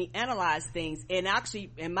 it helped me analyze things, and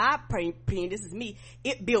actually, in my opinion, this is me,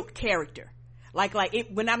 it built character.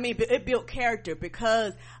 It built character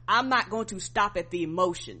because I'm not going to stop at the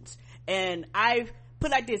emotions. And I've put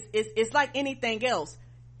like this, it's like anything else.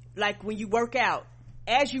 Like when you work out,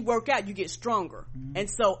 as you work out, you get stronger. Mm-hmm. And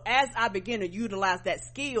so as I began to utilize that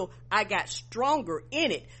skill, I got stronger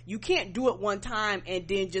in it. You can't do it one time and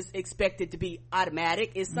then just expect it to be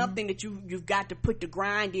automatic. It's something that you've got to put the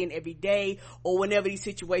grind in every day, or whenever these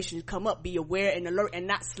situations come up, be aware and alert and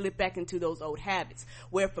not slip back into those old habits.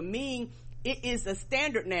 Where for me, it is a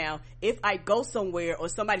standard now. If I go somewhere or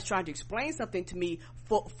somebody's trying to explain something to me,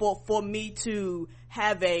 for me to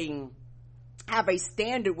have a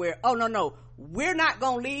standard where, oh no, we're not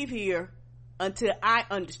gonna leave here until I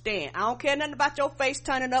understand. I don't care nothing about your face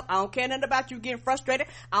turning up. I don't care nothing about you getting frustrated.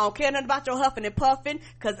 I don't care nothing about your huffing and puffing,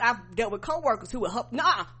 because I've dealt with coworkers who would huff.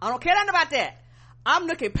 Nah, I don't care nothing about that. I'm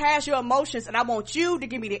looking past your emotions, and I want you to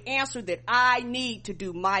give me the answer that I need to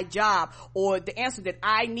do my job, or the answer that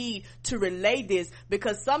I need to relay this,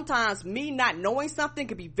 because sometimes me not knowing something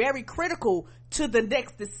could be very critical to the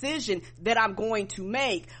next decision that I'm going to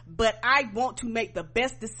make, but I want to make the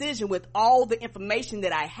best decision with all the information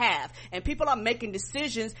that I have. And people are making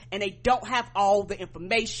decisions and they don't have all the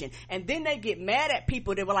information, and then they get mad at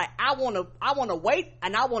people that were like, I want to wait,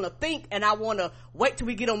 and I want to think, and I want to wait till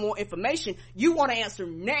we get on more information. You want to answer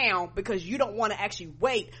now because you don't want to actually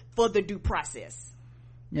wait for the due process.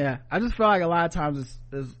 Yeah, I just feel like a lot of times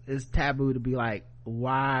it's taboo to be like,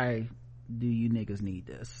 why do you niggas need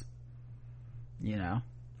this, you know?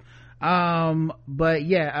 But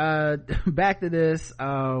yeah, back to this.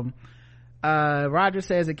 Roger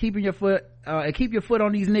says, keep your foot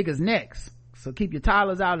on these niggas' necks. So keep your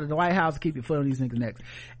toddlers out of the White House, keep your foot on these niggas' necks.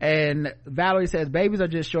 And Valerie says, babies are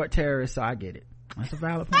just short terrorists, so I get it. That's a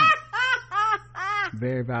valid point.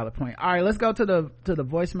 Very valid point. All right, let's go to the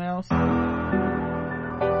voicemails.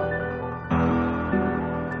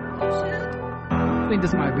 I think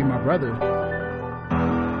this might be my brother.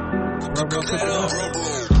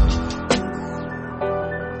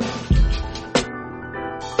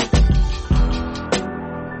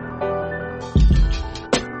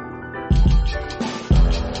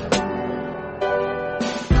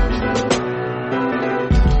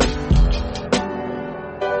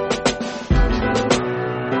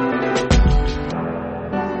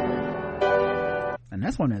 And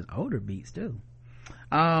that's one of his older beats too.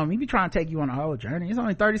 He be trying to take you on a whole journey. It's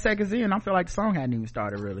only 30 seconds in. I feel like the song hadn't even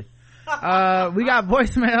started really. We got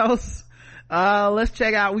voicemails. Let's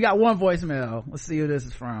check out. We got one voicemail. Let's see who this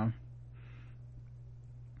is from.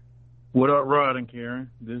 What up, Rod and Karen?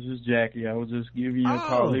 This is Jackie. I was just giving you a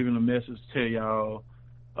call, leaving a message to tell y'all.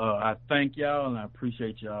 I thank y'all and I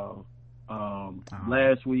appreciate y'all.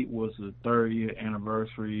 Last week was the 30th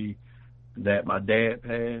anniversary that my dad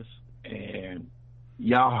passed, and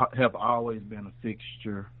y'all have always been a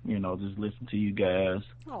fixture, you know, just listening to you guys.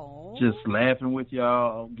 Aww. Just laughing with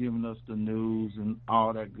y'all, giving us the news and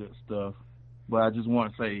all that good stuff. But I just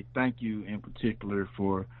want to say thank you in particular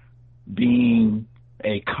for being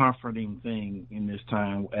a comforting thing in this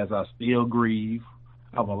time, as I still grieve.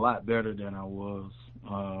 I'm a lot better than I was,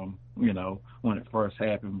 you know, when it first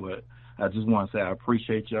happened. But I just want to say I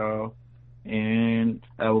appreciate y'all, and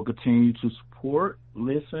I will continue to support,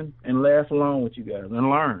 listen, and laugh along with you guys and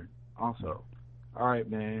learn also. All right,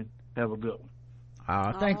 man. Have a good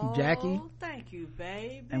one. Thank you, Jackie. Thank you,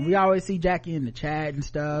 baby. And we always see Jackie in the chat and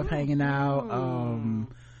stuff, hanging out.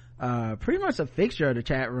 Pretty much a fixture of the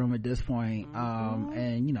chat room at this point.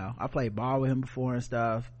 And you know, I played ball with him before and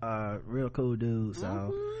stuff. Real cool dude.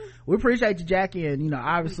 So we appreciate you, Jackie. And you know,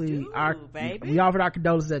 obviously we offered our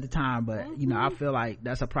condolences at the time, but you know, I feel like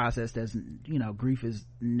that's a process that's, you know, grief is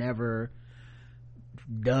never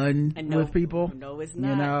done with people. No, it's not.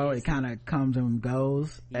 You know, it kind of comes and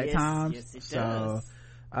goes at times. Yes, it does.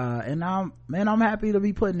 And I'm happy to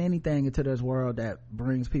be putting anything into this world that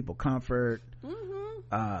brings people comfort,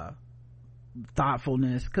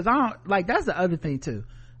 thoughtfulness. Cause that's the other thing too.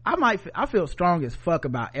 I feel strong as fuck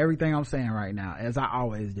about everything I'm saying right now, as I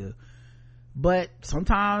always do. But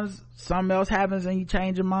sometimes something else happens and you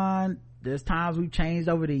change your mind. There's times we've changed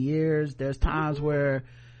over the years. There's times where,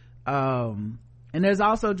 and there's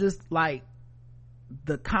also just like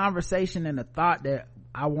the conversation and the thought that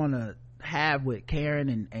I want to have with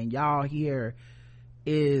Karen and y'all here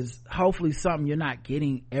is hopefully something you're not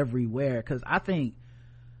getting everywhere. Cause I think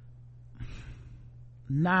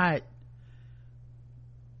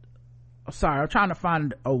I'm trying to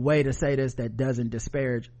find a way to say this that doesn't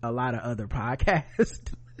disparage a lot of other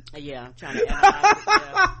podcasts. Yeah, I'm trying to analyze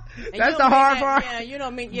it, yeah. That's the hard part. Yeah, you know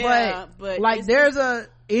what I mean? Yeah, but like there's a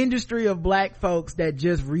industry of black folks that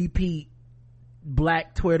just repeat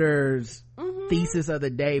black Twitter's thesis of the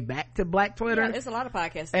day back to black Twitter. Yeah, there's a lot of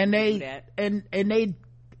podcasts and they do that. and they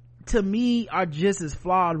to me are just as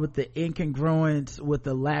flawed with the incongruence, with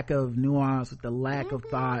the lack of nuance, with the lack of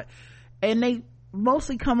thought, and they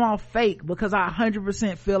mostly come off fake, because I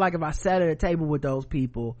 100% feel like if I sat at a table with those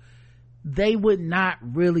people, they would not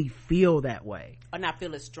really feel that way, or not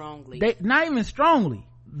feel it strongly. They not even strongly.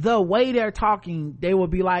 The way they're talking, they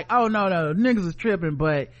would be like, oh no niggas is tripping,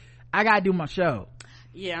 but I gotta do my show.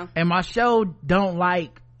 Yeah, and my show don't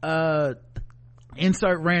like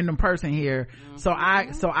insert random person here, so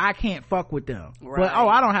I can't fuck with them. Right. But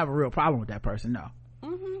I don't have a real problem with that person. No.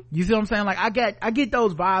 You see what I'm saying? Like I get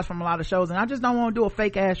those vibes from a lot of shows, and I just don't want to do a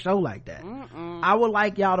fake ass show like that. I would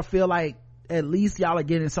like y'all to feel like at least y'all are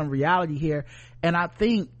getting some reality here. And I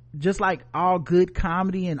think just like all good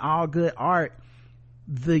comedy and all good art,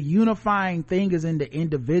 the unifying thing is in the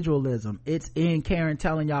individualism. It's in Karen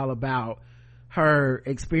telling y'all about her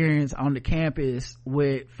experience on the campus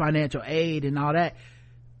with financial aid and all that.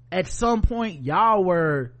 At some point y'all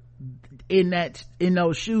were in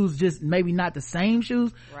those shoes, just maybe not the same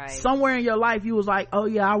shoes. Right. Somewhere in your life you was like, oh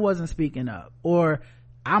yeah, I wasn't speaking up, or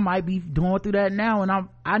I might be going through that now, and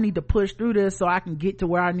I need to push through this so I can get to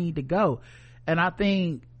where I need to go. And I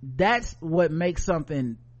think that's what makes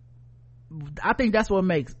the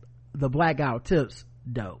Blackout Tips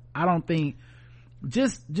dope. I don't think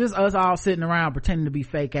just us all sitting around pretending to be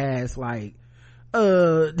fake ass like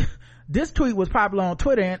this tweet was popular on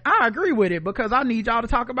Twitter and I agree with it because I need y'all to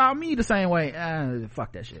talk about me the same way.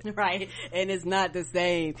 Fuck that shit. Right. And it's not the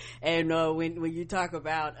same. And when you talk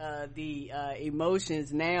about the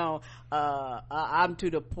emotions now, I'm to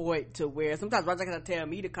the point to where sometimes Roger gotta tell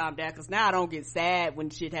me to calm down, because now I don't get sad when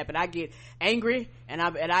shit happen. I get angry and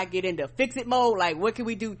I get into fix it mode, like what can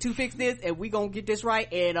we do to fix this, and we gonna get this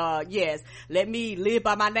right. And yes, let me live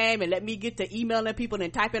by my name and let me get to emailing people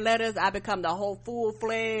and typing letters. I become the whole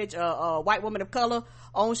full-fledged white woman of color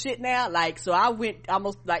on shit now. Like, so I went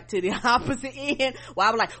almost like to the opposite end, where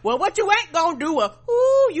I was like, well, what you ain't gonna do,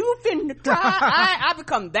 you finna try. I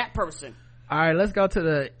become that person. All right, let's go to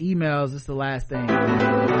the emails. This is the last thing.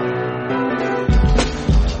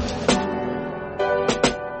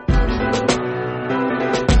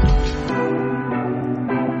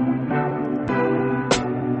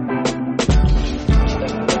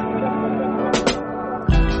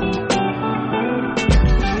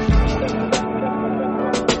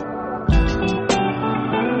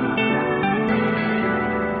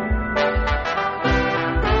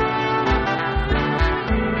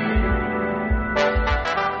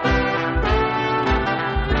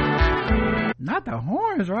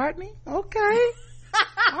 Rodney, okay.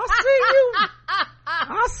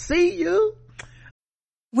 I'll see you.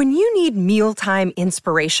 When you need mealtime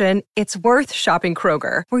inspiration, it's worth shopping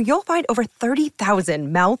Kroger, where you'll find over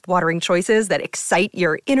 30,000 mouth-watering choices that excite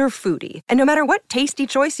your inner foodie. And no matter what tasty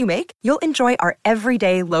choice you make, you'll enjoy our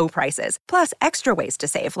everyday low prices, plus extra ways to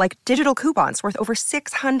save, like digital coupons worth over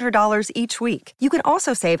 $600 each week. You can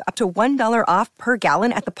also save up to $1 off per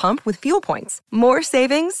gallon at the pump with fuel points. More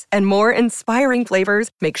savings and more inspiring flavors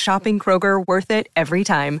make shopping Kroger worth it every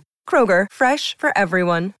time. Kroger, fresh for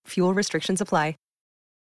everyone. Fuel restrictions apply.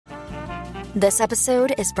 This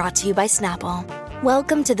episode is brought to you by Snapple.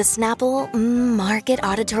 Welcome to the Snapple Market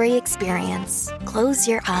Auditory Experience. Close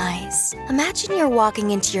your eyes. Imagine you're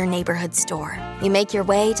walking into your neighborhood store. You make your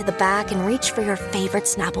way to the back and reach for your favorite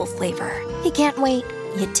Snapple flavor. You can't wait.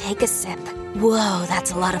 You take a sip. Whoa,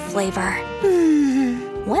 that's a lot of flavor.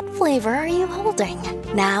 What flavor are you holding?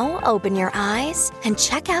 Now open your eyes and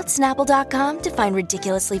check out Snapple.com to find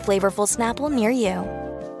ridiculously flavorful Snapple near you.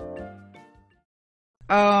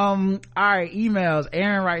 All right, emails.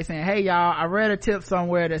 Aaron writes saying, hey y'all, I read a tip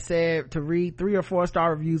somewhere that said to read 3 or 4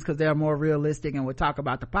 star reviews because they're more realistic and would talk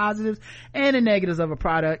about the positives and the negatives of a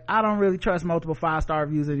product. I don't really trust multiple 5-star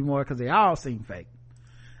reviews anymore because they all seem fake.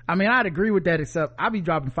 I mean, I'd agree with that, except I be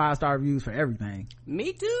dropping 5-star reviews for everything.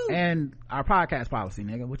 Me too. And our podcast policy,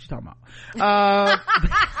 nigga. What you talking about?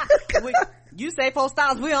 You say 4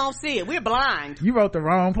 stars, we don't see it. We're blind. You wrote the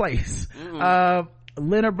wrong place.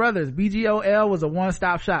 Leonard Brothers, BGOL was a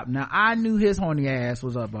one-stop shop. Now, I knew his horny ass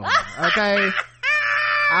was up on it, okay?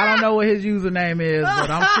 I don't know what his username is, but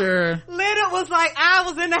I'm sure. Leonard was like, I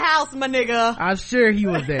was in the house, my nigga. I'm sure he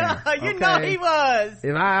was there. You know he was.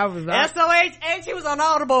 If I was SOHH, he was on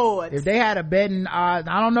all the boards. If they had a betting odds,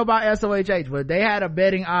 I don't know about SOHH, but they had a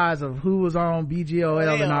betting odds of who was on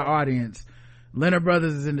BGOL in our audience. Leonard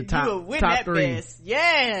Brothers is in the top 3. Best.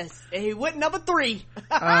 Yes. And he went number 3.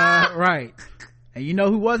 Right. And you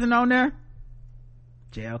know who wasn't on there?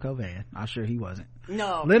 JL Covan. I'm sure he wasn't.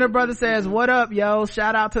 No. Leonard Brothers says, what up, yo?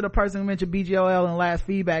 Shout out to the person who mentioned BGOL in the last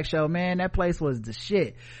feedback show. Man, that place was the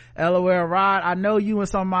shit. LOL, Rod, I know you and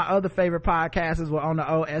some of my other favorite podcasters were on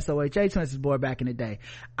the old SOHH census board back in the day.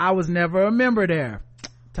 I was never a member there.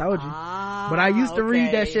 Told you. But I used to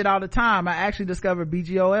read that shit all the time. I actually discovered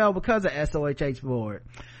BGOL because of SOHH board.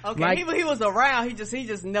 Okay, like, he was around, he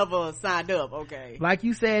just never signed up. Okay, like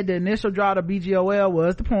you said, the initial draw to BGOL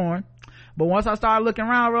was the porn, but once I started looking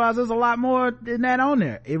around, I realized there's a lot more than that on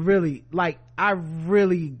there. It really, like, I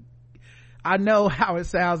know how it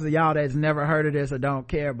sounds to y'all that's never heard of this or don't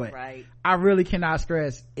care, but right. I really cannot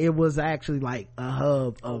stress it was actually like a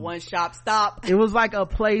hub, a one-stop stop. It was like a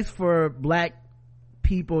place for black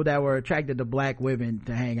people that were attracted to black women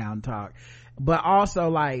to hang out and talk, but also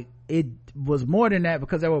like it was more than that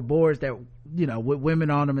because there were boards that, you know, with women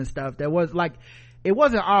on them and stuff. There was like, it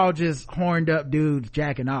wasn't all just horned up dudes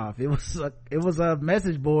jacking off. It was a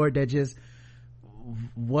message board that just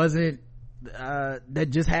wasn't that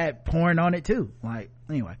just had porn on it too. Like,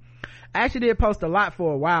 anyway, I actually did post a lot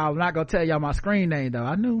for a while. I'm not gonna tell y'all my screen name though.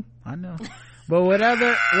 I know but whether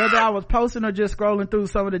I was posting or just scrolling through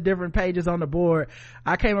some of the different pages on the board,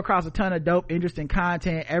 I came across a ton of dope, interesting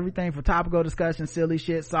content, everything from topical discussion, silly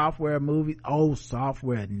shit, software, movies. Oh,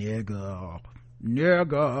 software, nigga.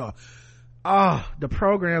 Oh, the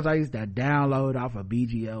programs I used to download off of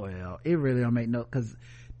BGOL. It really don't make no, cause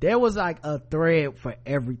there was like a thread for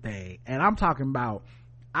everything. And I'm talking about,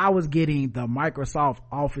 I was getting the Microsoft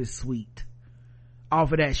Office suite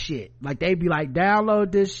off of that shit. Like, they'd be like,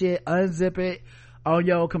 download this shit, unzip it on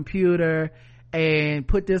your computer and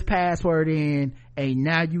put this password in, and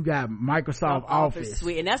now you got Microsoft Office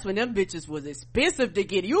suite. And that's when them bitches was expensive to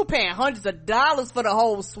get. You were paying hundreds of dollars for the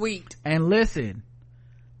whole suite. And listen,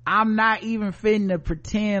 I'm not even finna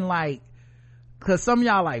pretend like, cause some of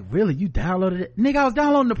y'all like, really, you downloaded it? Nigga, I was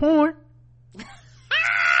downloading the porn.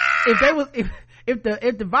 If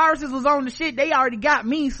the viruses was on the shit, they already got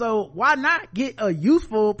me, so why not get a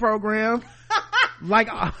useful program? Like,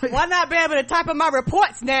 why not be able to type in my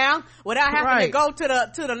reports now without having to go to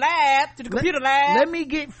the lab, to the computer lab? Let me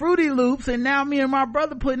get Fruity Loops, and now me and my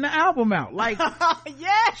brother putting the album out. Like,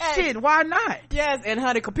 yes. Shit, why not? Yes, and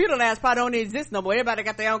honey, computer labs probably don't exist no more. Everybody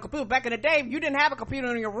got their own computer. Back in the day, you didn't have a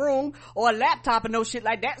computer in your room or a laptop and no shit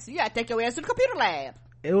like that, so you gotta take your ass to the computer lab.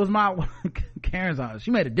 It was my Karen's on.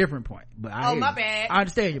 She made a different point, but my bad. I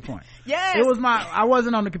understand your point. Yes, it was I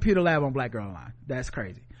wasn't on the computer lab on Black Girl Online. That's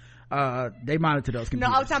crazy. They monitor those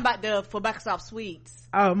computers. No, I was talking about for Microsoft Suites.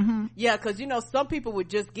 Yeah, because you know some people were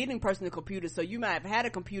just getting personal computers, so you might have had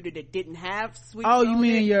a computer that didn't have Suites. Oh, you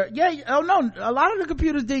mean oh no, a lot of the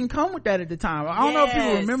computers didn't come with that at the time. I don't know if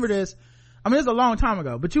people remember this. I mean, it's a long time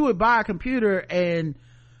ago, but you would buy a computer and,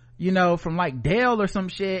 you know, from like Dell or some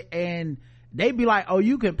shit, and they'd be like, oh,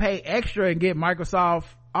 you can pay extra and get Microsoft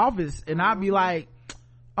Office, and I'd be like,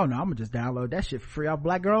 oh no, I'm gonna just download that shit for free off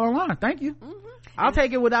Black Girl Online. Thank you. I'll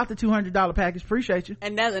take it without the $200 package. Appreciate you.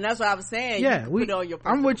 And that's what I was saying. Yeah, put it on your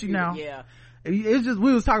I'm with you now. Yeah, it's just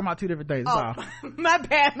we was talking about two different things. Oh, my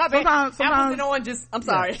bad. Sometimes apples and oranges. I'm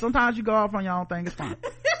sorry. Yeah, sometimes you go off on your own thing. It's fine.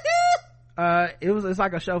 It's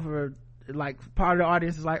like a show for, like, part of the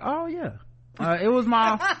audience is like, oh yeah. It was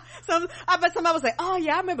my I bet somebody was like, oh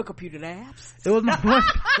yeah, I remember computer labs. It was my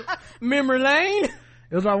memory lane.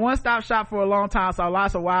 It was my one-stop shop for a long time. Saw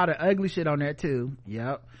lots of wild and ugly shit on there too.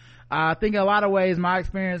 Yep. I think in a lot of ways my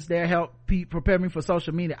experience there helped prepare me for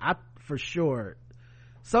social media. For sure,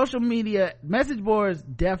 social media message boards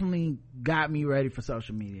definitely got me ready for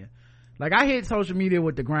social media. Like, I hit social media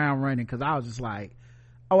with the ground running because I was just like,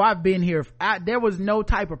 oh, I've been here. There was no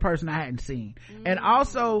type of person I hadn't seen. And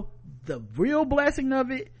also, the real blessing of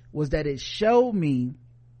it was that it showed me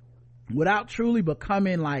without truly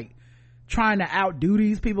becoming like trying to outdo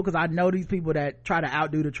these people, because I know these people that try to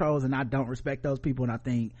outdo the trolls, and I don't respect those people, and I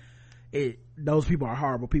think those people are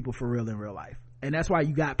horrible people for real in real life. And that's why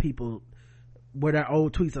you got people where their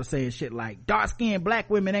old tweets are saying shit like dark-skinned black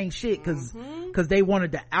women ain't shit, because they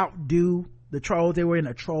wanted to outdo the trolls. They were in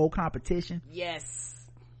a troll competition. Yes.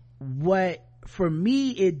 What for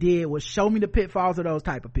me it did was show me the pitfalls of those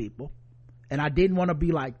type of people, and I didn't want to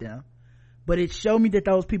be like them, but it showed me that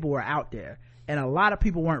those people were out there, and a lot of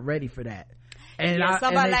people weren't ready for that. And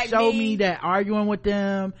it showed me that arguing with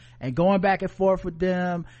them and going back and forth with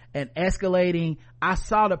them and escalating, I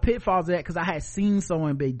saw the pitfalls of that, because I had seen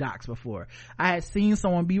someone be doxxed before. I had seen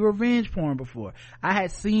someone be revenge porn before. I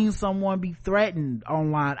had seen someone be threatened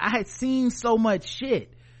online. I had seen so much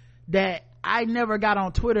shit that I never got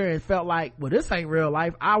on Twitter and felt like, well, this ain't real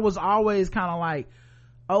life. I was always kind of like,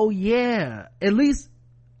 oh yeah, at least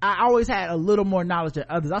I always had a little more knowledge than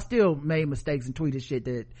others. I still made mistakes and tweeted shit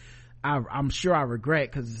that I'm sure I regret,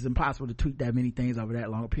 because it's impossible to tweet that many things over that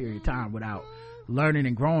long period of time without learning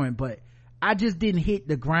and growing. But I just didn't hit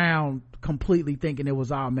the ground completely thinking it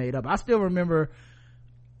was all made up. I still remember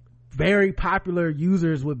very popular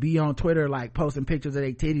users would be on Twitter like posting pictures of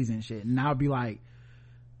their titties and shit, and I'll be like,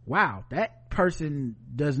 wow, that person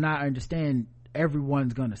does not understand everyone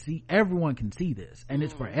can see this, and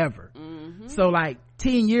it's forever. So like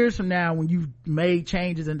 10 years from now, when you've made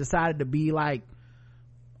changes and decided to be like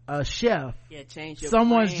a chef,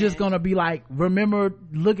 someone's just gonna be like, remember,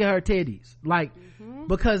 look at her titties, like,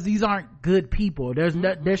 because these aren't good people.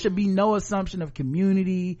 There should be no assumption of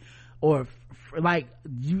community, or like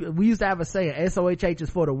we used to have a saying, SOHH is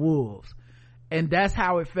for the wolves, and that's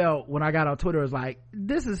how it felt when I got on Twitter. It was like,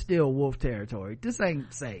 this is still wolf territory, this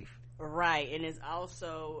ain't safe. Right. And it's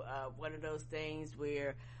also one of those things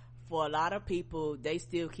where for a lot of people, they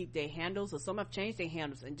still keep their handles, or some have changed their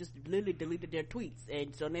handles and just literally deleted their tweets.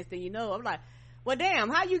 And so next thing you know, I'm like, well damn,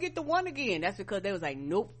 how you get the one again? That's because they was like,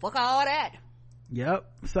 nope, fuck all that. Yep.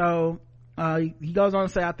 So he goes on to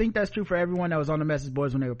say, I think that's true for everyone that was on the message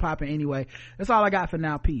boards when they were popping. Anyway, that's all I got for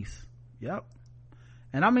now. Peace. Yep.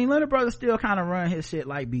 And I mean, Leonard Brothers still kind of run his shit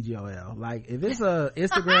like BGOL. Like, if it's a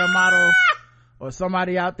Instagram model or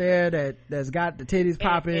somebody out there that's got the titties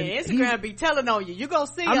popping, and Instagram be telling on you gonna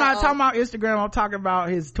see. I'm not talking about Instagram, I'm talking about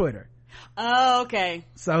his Twitter. Oh, okay.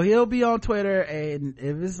 So he'll be on Twitter, and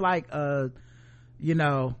if it's like sundress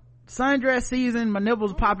season, my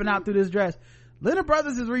nipples popping out through this dress, Leonard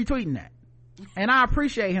Brothers is retweeting that, and I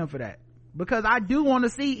appreciate him for that, because I do want to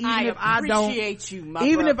see, even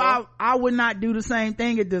if I would not do the same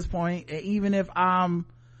thing at this point, and even if I'm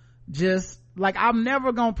just like, I'm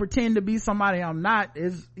never gonna pretend to be somebody I'm not.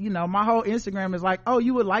 Is my whole Instagram is like, oh,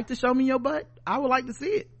 you would like to show me your butt? I would like to see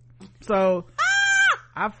it. So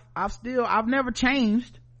I've never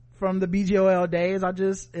changed from the BGOL days. I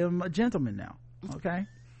just am a gentleman now. Okay.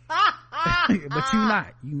 But you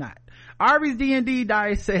not. Arby's D&D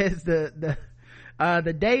dice says the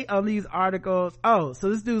date on these articles. Oh, so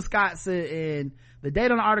this dude Scott said, and the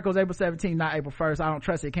date on the article is April 17th, not April 1st. I don't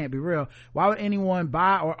trust it. It can't be real. Why would anyone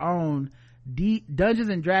buy or own Dungeons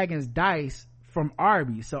and Dragons dice from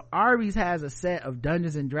Arby's? So Arby's has a set of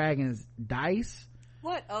Dungeons and Dragons dice.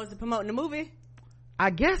 What? Oh, is it promoting the movie? I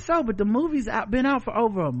guess so, but the movie's been out for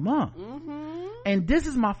over a month. And this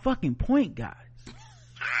is my fucking point, guys.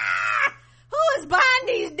 Who is buying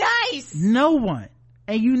these dice? No one.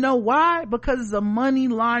 And you know why? Because it's a money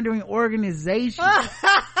laundering organization.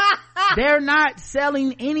 They're not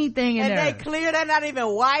selling anything in there. And they clear, they're not even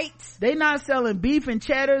white. They're not selling beef and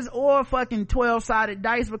cheddars or fucking 12-sided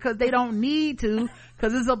dice, because they don't need to,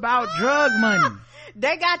 because it's about drug money.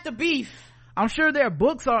 They got the beef. I'm sure their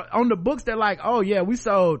books are on the books. They're like, oh yeah, we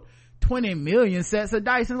sold 20 million sets of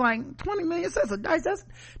dice. And like, 20 million sets of dice, that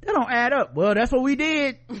don't add up. Well, that's what we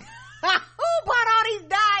did. Who bought all these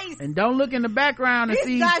dice? And don't look in the background and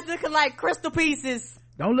see these dice looking like crystal pieces.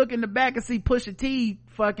 Don't look in the back and see Pusha T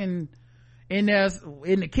fucking in there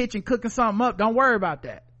in the kitchen cooking something up. Don't worry about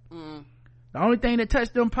that. The only thing that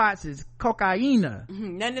touched them pots is cocaine.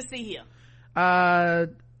 Nothing to see here.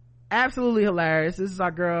 Absolutely hilarious. This is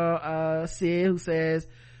our girl Sid, who says,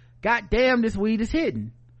 god damn, this weed is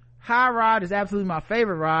hidden. High Rod is absolutely my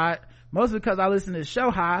favorite rod, mostly because I listen to the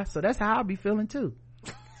show High, so that's how I'll be feeling too.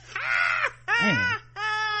 Man.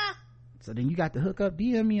 So then you got to hook up,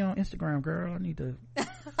 DM me on Instagram, girl. I need to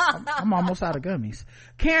I'm almost out of gummies.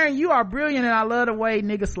 Karen, you are brilliant, and I love the way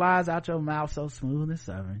nigga slides out your mouth so smooth and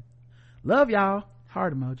southern. Love y'all.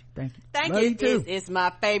 Heart emoji. Thank you. Thank love you. You too. It's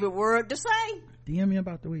my favorite word to say. DM me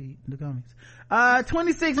about the weed, the gummies.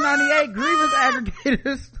 2698 grievance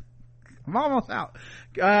aggregators. I'm almost out.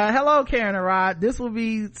 Hello, Karen and Rod. This will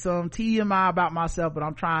be some TMI about myself, but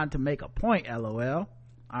I'm trying to make a point, LOL. All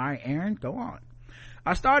right, Aaron, go on.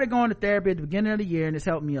 I started going to therapy at the beginning of the year, and it's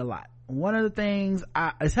helped me a lot.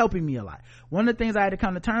 It's helping me a lot. One of the things I had to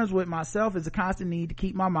come to terms with myself is a constant need to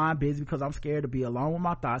keep my mind busy because I'm scared to be alone with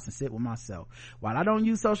my thoughts and sit with myself. While I don't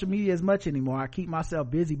use social media as much anymore, I keep myself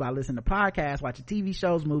busy by listening to podcasts, watching TV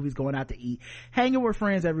shows, movies, going out to eat, hanging with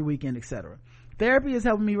friends every weekend, etc. Therapy is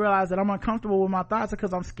helping me realize that I'm uncomfortable with my thoughts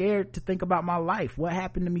because I'm scared to think about my life, what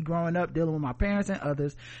happened to me growing up, dealing with my parents and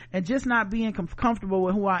others, and just not being comfortable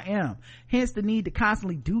with who I am. Hence the need to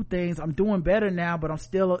constantly do things. I'm doing better now, but it's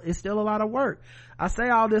still a lot of work. I say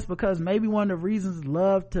all this because maybe one of the reasons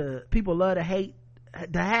people love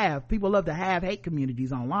to have hate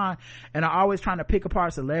communities online and are always trying to pick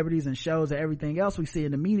apart celebrities and shows and everything else we see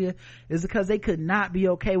in the media is because they could not be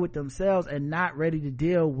okay with themselves and not ready to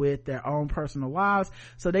deal with their own personal lives,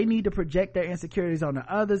 so they need to project their insecurities on the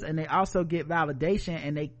others, and they also get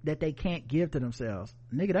validation that they can't give to themselves.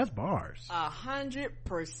 Nigga, that's bars.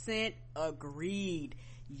 100% agreed.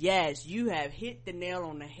 Yes, you have hit the nail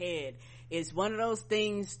on the head. It's one of those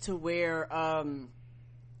things to where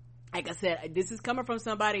like I said, this is coming from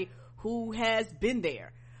somebody who has been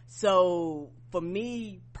there. So for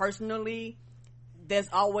me personally, there's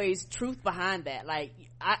always truth behind that. Like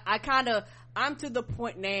I'm to the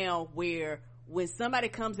point now where when somebody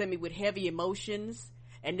comes at me with heavy emotions,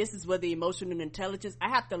 and this is where the emotional intelligence, I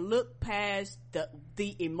have to look past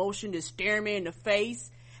the emotion that's staring me in the face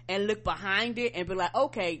and look behind it and be like,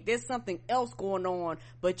 okay, there's something else going on,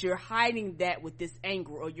 but you're hiding that with this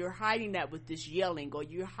anger, or you're hiding that with this yelling, or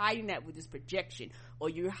you're hiding that with this projection, or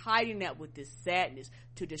you're hiding that with this sadness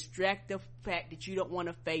to distract the fact that you don't want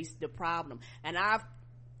to face the problem. And I've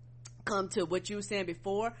come to what you were saying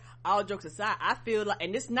before, all jokes aside, I feel like,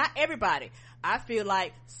 and this is not everybody, I feel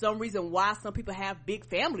like some reason why some people have big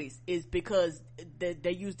families is because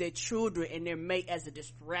they use their children and their mate as a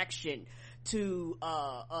distraction to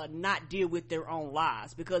not deal with their own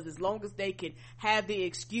lives, because as long as they can have the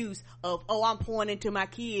excuse of, oh, I'm pouring into my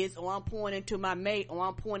kids, or I'm pouring into my mate, or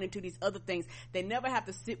I'm pouring into these other things, they never have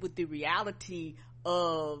to sit with the reality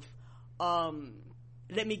of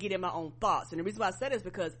let me get in my own thoughts. And the reason why I said is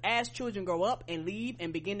because as children grow up and leave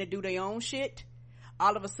and begin to do their own shit,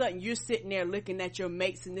 all of a sudden you're sitting there looking at your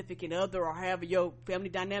mate, significant other, or however your family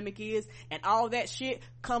dynamic is, and all that shit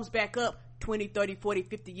comes back up 20, 30, 40,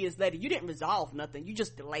 50 years later. You didn't resolve nothing. You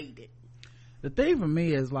just delayed it. The thing for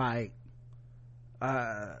me is like,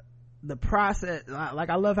 the process, like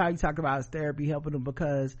I love how you talk about his therapy helping them,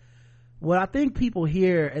 because what I think people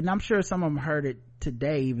hear, and I'm sure some of them heard it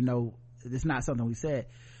today, even though it's not something we said,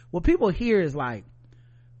 what people hear is like,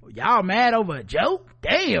 y'all mad over a joke?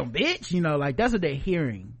 Damn, bitch. Like that's what they're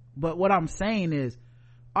hearing. But what I'm saying is,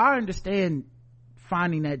 I understand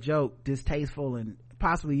finding that joke distasteful and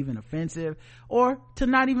possibly even offensive, or to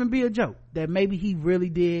not even be a joke, that maybe he really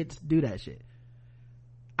did do that shit.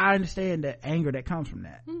 I understand the anger that comes from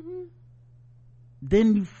that. Mm-hmm.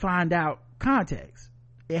 Then you find out context.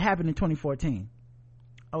 It happened in 2014.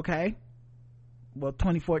 Okay, well,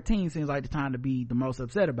 2014 seems like the time to be the most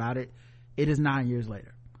upset about it. It is 9 years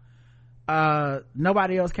later.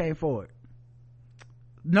 Nobody else came forward.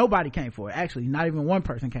 Nobody came forward. Actually, not even one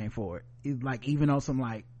person came forward. Like, even on some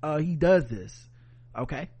like, he does this.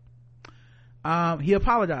 Okay. He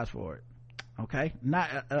apologized for it. Okay. Not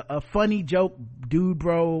a funny joke, dude,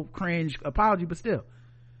 bro, cringe apology, but still.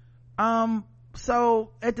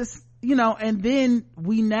 So at this, and then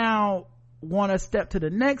we now want to step to the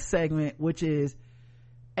next segment, which is,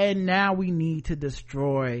 and now we need to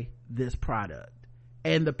destroy this product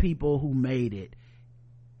and the people who made it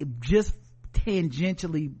just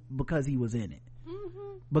tangentially because he was in it.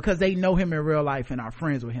 Mm-hmm. Because they know him in real life and are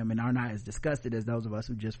friends with him and are not as disgusted as those of us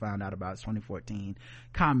who just found out about his 2014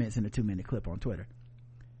 comments in a 2-minute clip on Twitter.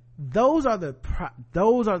 Those are the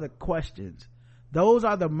questions. Those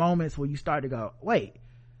are the moments where you start to go, wait,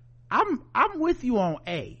 I'm with you on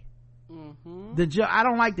A. Mm-hmm. The joke, I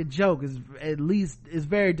don't like the joke, is at least is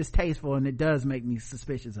very distasteful, and it does make me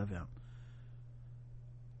suspicious of him.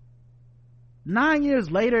 9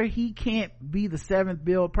 years later, he can't be the 7th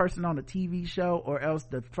billed person on the TV show, or else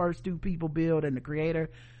the first 2 people billed and the creator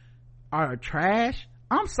are trash.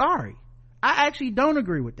 I'm sorry, I actually don't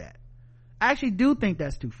agree with that. I actually do think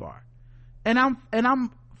that's too far, and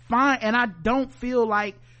I'm fine, and I don't feel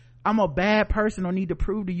like I'm a bad person or need to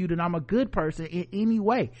prove to you that I'm a good person in any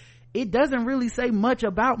way. It doesn't really say much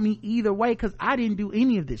about me either way, because I didn't do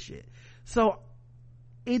any of this shit. So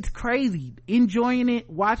it's crazy. Enjoying it,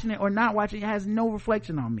 watching it, or not watching it has no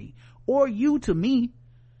reflection on me or you to me.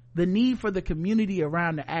 the need for the community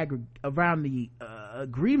around the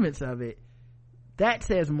agreements of it, that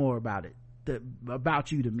says more about it,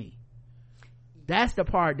 about you to me. That's the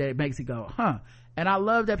part that makes it go, huh. And I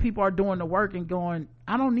love that people are doing the work and going,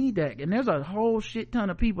 I don't need that. And there's a whole shit ton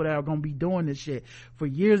of people that are going to be doing this shit for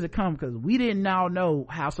years to come, because we didn't now know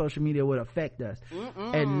how social media would affect us.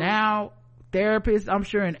 And now therapists, I'm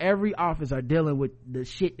sure in every office, are dealing with the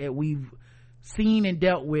shit that we've seen and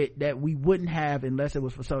dealt with that we wouldn't have unless it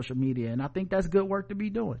was for social media. And I think that's good work to be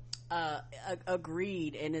doing.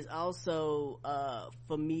 Agreed. And it's also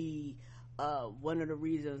for me, one of the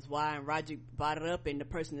reasons why, and Roger brought it up, and the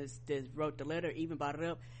person that wrote the letter even brought it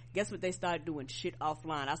up, guess what they started doing? Shit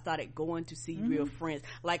offline. I started going to see real friends.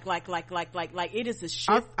 Like it is a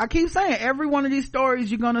shift. I keep saying, every one of these stories,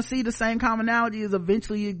 you're gonna see the same commonality is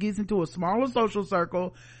eventually it gets into a smaller social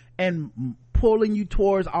circle and pulling you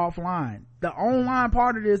towards offline. The online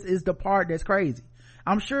part of this is the part that's crazy.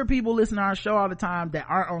 I'm sure people listen to our show all the time that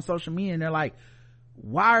aren't on social media, and they're like,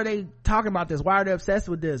 why are they talking about this? Why are they obsessed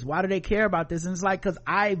with this? Why do they care about this? And it's like, cause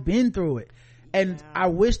I've been through it. And I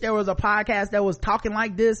wish there was a podcast that was talking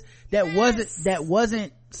like this, that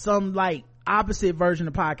wasn't some like opposite version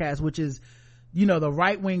of podcast, which is, you know, the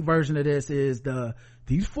right wing version of this is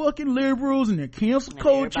these fucking liberals and their cancel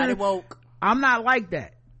culture. Everybody woke. I'm not like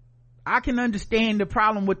that. I can understand the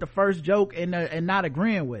problem with the first joke and not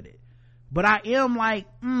agreeing with it. But I am like,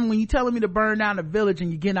 when you telling me to burn down the village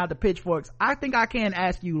and you getting out the pitchforks, I think I can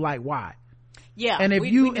ask you like why. Yeah. And if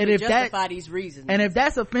we you, need and to if justify that, these reasons. and if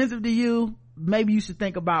that's offensive to you, maybe you should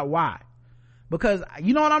think about why. Because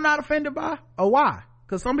you know what I'm not offended by? Or why?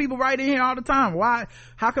 Because some people write in here all the time. Why?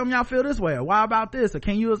 How come y'all feel this way? Or why about this? Or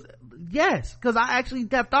can you? Yes. Because I actually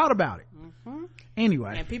have thought about it.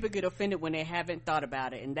 Anyway, and people get offended when they haven't thought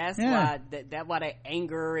about it, and that's why why that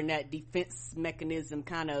anger and that defense mechanism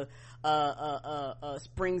kind of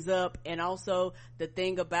springs up. And also the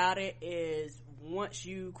thing about it is, once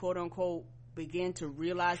you quote unquote begin to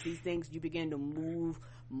realize these things, you begin to move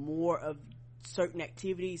more of certain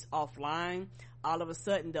activities offline. All of a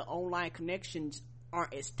sudden the online connections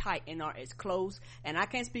aren't as tight and aren't as close. And I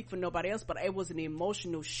can't speak for nobody else, but it was an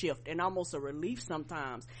emotional shift and almost a relief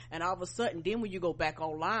sometimes. And all of a sudden, then when you go back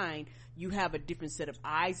online, you have a different set of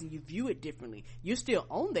eyes and you view it differently. You're still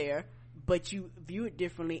on there, but you view it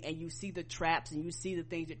differently, and you see the traps and you see the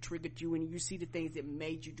things that triggered you, and you see the things that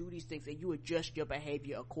made you do these things, and you adjust your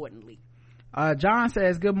behavior accordingly. John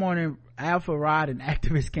says, good morning, Alpha, Rod, and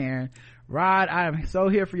activist Karen. Rod, I am so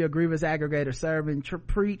here for your grievance aggregator serving.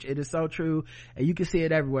 Preach, it is so true, and you can see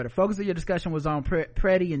it everywhere. The focus of your discussion was on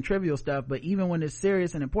petty and trivial stuff, but even when it's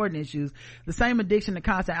serious and important issues, the same addiction to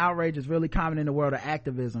constant outrage is really common in the world of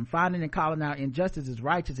activism. Finding and calling out injustice is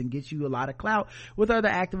righteous and gets you a lot of clout with other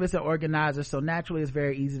activists and organizers, so naturally it's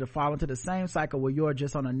very easy to fall into the same cycle where you're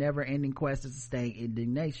just on a never-ending quest to sustain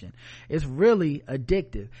indignation. It's really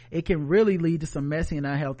addictive. It can really lead to some messy and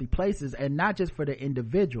unhealthy places, and not just for the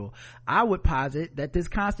individual. I would posit that this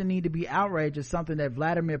constant need to be outraged is something that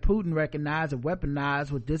Vladimir Putin recognized and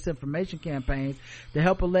weaponized with disinformation campaigns to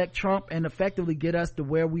help elect Trump and effectively get us to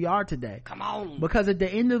where we are today. Come on. Because at the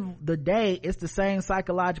end of the day, it's the same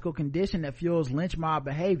psychological condition that fuels lynch mob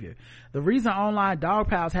behavior. The reason online dog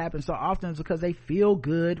piles happen so often is because they feel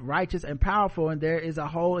good, righteous, and powerful, and there is a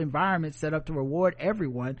whole environment set up to reward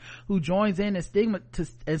everyone who joins in and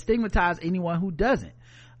stigmatize anyone who doesn't.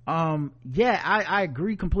 I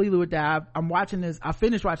agree completely with that. I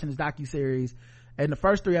finished watching this docuseries, and the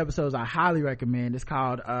first 3 episodes I highly recommend. It's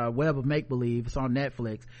called Web of Make Believe. It's on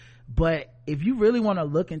Netflix. But if you really want to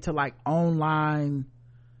look into like online,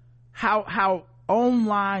 how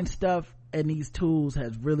online stuff and these tools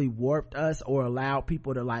has really warped us or allowed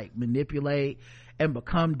people to like manipulate and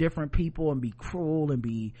become different people and be cruel and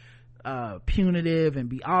be punitive and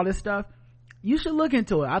be all this stuff, you should look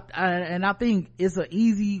into it. I think it's an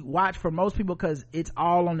easy watch for most people because it's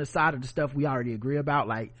all on the side of the stuff we already agree about.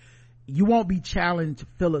 Like, you won't be challenged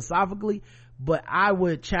philosophically, but I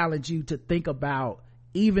would challenge you to think about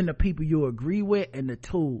even the people you agree with and the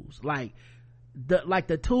tools. Like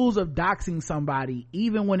the tools of doxing somebody,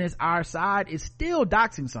 even when it's our side, is still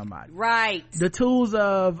doxing somebody. Right. The tools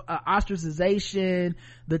of ostracization,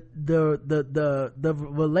 the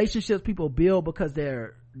relationships people build because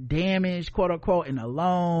they're damaged, quote unquote, and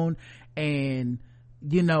alone, and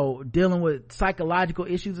dealing with psychological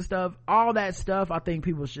issues and stuff, all that stuff, I think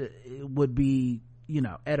people would be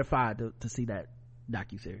edified to see that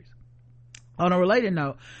docuseries. On a related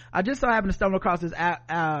note, I just so happened to stumble across this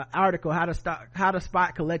article, how to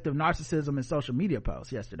spot collective narcissism in social media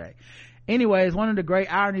posts yesterday. Anyways, one of the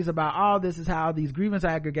great ironies about all this is how these grievance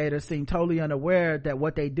aggregators seem totally unaware that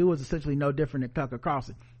what they do is essentially no different than Tucker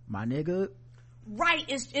Carlson. my nigga. Right.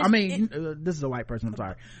 This is a white person, I'm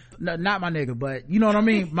sorry. No, not my nigga, but you know what I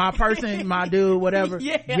mean? My person, my dude, whatever.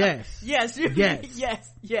 Yeah. Yes. And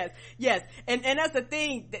that's the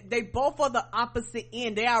thing. They both are the opposite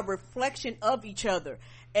end. They are a reflection of each other.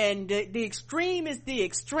 And the extreme is the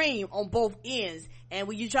extreme on both ends. And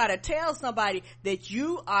when you try to tell somebody that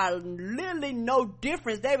you are literally no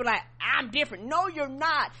difference, they be like, I'm different. No, you're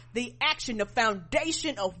not. The action, the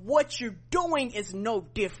foundation of what you're doing is no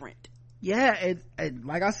different. Yeah, and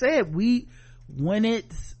like I said, when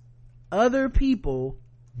it's other people,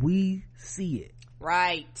 we see it.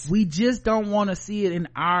 Right. We just don't want to see it in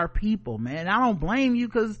our people, man. I don't blame you,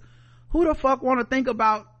 because who the fuck want to think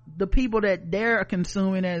about the people that they're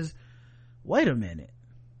consuming as, wait a minute,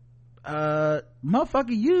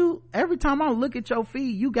 motherfucker, you, every time I look at your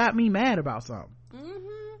feed, you got me mad about something.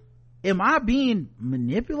 Am I being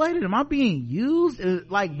manipulated? Am I being used?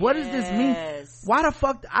 Like, what does this mean? Why the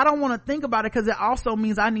fuck? I don't want to think about it, because it also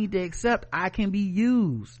means I need to accept I can be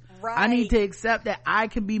used. Right. I need to accept that I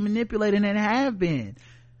can be manipulated and have been.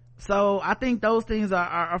 So I think those things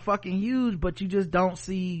are fucking huge, but you just don't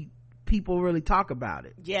see people really talk about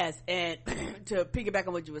it. Yes, and to piggyback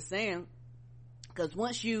on what you were saying, because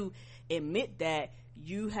once you admit that,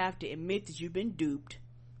 you have to admit that you've been duped,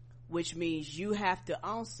 which means you have to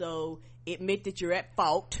also admit that you're at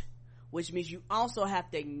fault, which means you also have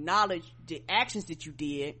to acknowledge the actions that you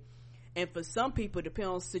did. And for some people,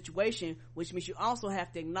 depending on the situation, which means you also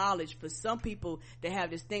have to acknowledge, for some people, they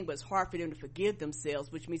have this thing, but it's hard for them to forgive themselves,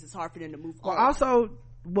 which means it's hard for them to move on. Also,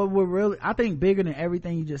 what we're really, I think, bigger than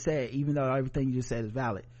everything you just said, even though everything you just said is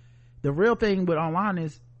valid, the real thing with online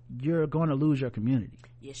is you're going to lose your community.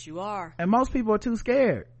 Yes, you are. And most people are too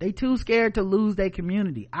scared. They too scared to lose their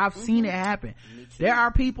community. I've seen it happen. There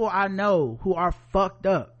are people I know who are fucked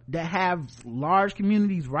up, that have large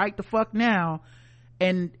communities right the fuck now,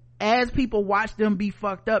 and as people watch them be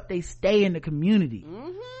fucked up, they stay in the community.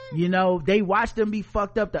 You know, they watch them be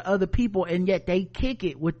fucked up to other people, and yet they kick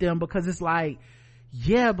it with them, because it's like,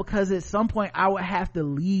 yeah, because at some point I would have to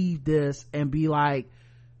leave this and be like,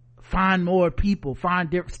 find more people,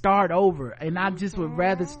 start over. And I just would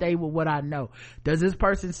rather stay with what I know. Does this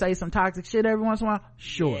person say some toxic shit every once in a while?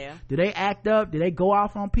 Sure. Yeah. Do they act up? Do they go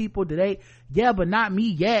off on people? Yeah, but not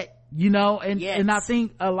me yet, you know? And I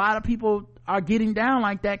think a lot of people are getting down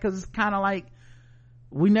like that, because it's kind of like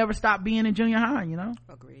we never stopped being in junior high, you know?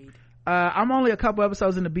 Agreed. I'm only a couple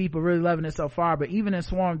episodes in the beat, but really loving it so far. But even in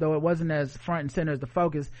Swarm, though it wasn't as front and center as the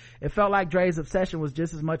focus, it felt like Dre's obsession was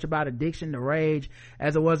just as much about addiction to rage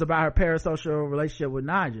as it was about her parasocial relationship with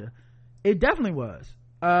Naija. It definitely was.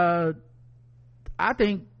 I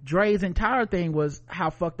think Dre's entire thing was how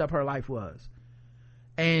fucked up her life was,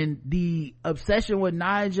 and the obsession with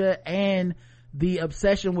Naija, and the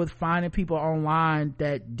obsession with finding people online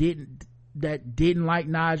that didn't like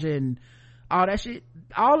Naija, and all that shit.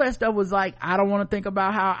 All that stuff was like, I don't want to think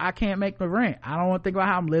about how I can't make the rent. I don't want to think about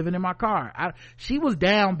how I'm living in my car. She was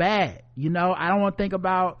down bad, you know. I don't want to think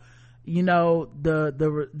about, you know,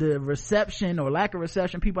 the reception or lack of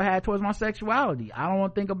reception people had towards my sexuality. I don't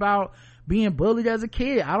want to think about being bullied as a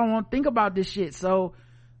kid. I don't want to think about this shit. So,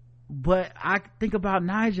 but I think about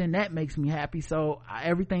Naija, and that makes me happy. So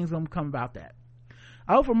everything's gonna come about that.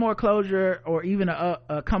 I hope for more closure, or even a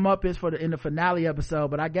comeuppance in the finale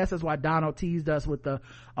episode, but I guess that's why Donald teased us with the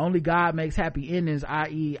only God makes happy endings,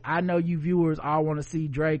 i.e. I know you viewers all want to see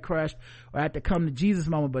Dre crushed or at the come to Jesus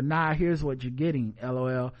moment, but nah, here's what you're getting,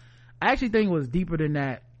 LOL. I actually think it was deeper than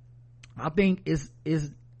that. I think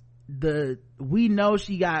we know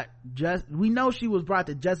she was brought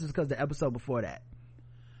to justice because the episode before that.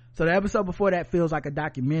 So the episode before that feels like a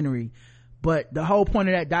documentary, but the whole point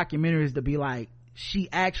of that documentary is to be like,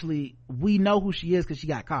 we know who she is because she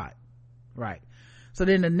got caught, right? So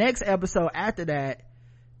then the next episode after that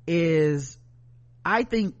is, I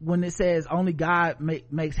think when it says only God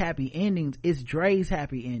makes happy endings, it's Dre's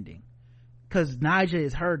happy ending, because Naija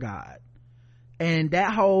is her God. And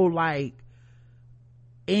that whole like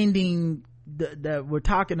ending that we're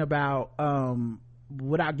talking about,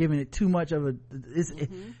 without giving it too much of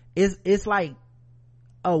it's like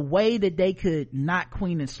a way that they could not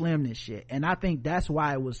Queen and Slim this shit. And I think that's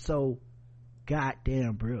why it was so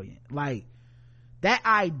goddamn brilliant. Like, that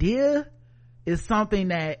idea is something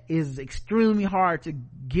that is extremely hard to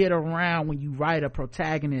get around when you write a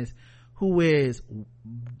protagonist who is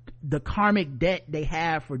the karmic debt they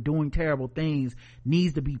have for doing terrible things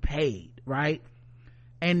needs to be paid, right?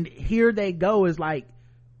 And here they go, is like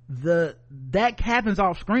that happens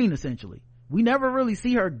off screen essentially. We never really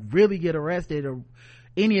see her really get arrested or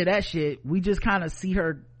any of that shit. We just kind of see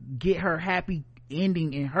her get her happy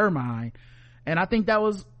ending in her mind, And I think that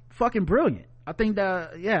was fucking brilliant. I think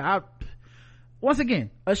that, once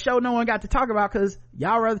again, a show no one got to talk about because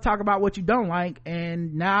y'all rather talk about what you don't like,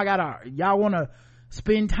 and now y'all want to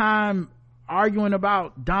spend time arguing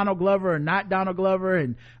about Donald Glover or not Donald Glover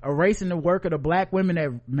and erasing the work of the black women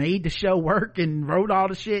that made the show work and wrote all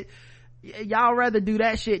the shit. Y'all rather do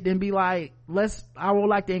that shit than be like, I would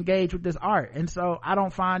like to engage with this art. And so I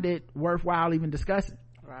don't find it worthwhile even discussing.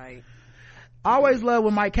 Right. I always love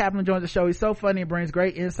when Mike Kaplan joins the show. He's so funny and brings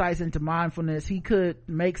great insights into mindfulness. He could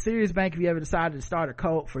make serious bank if he ever decided to start a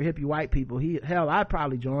cult for hippie white people. I'd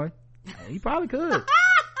probably join. He probably could.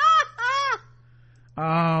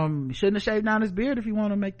 Shouldn't have shaved down his beard if you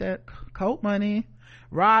want to make that cult money.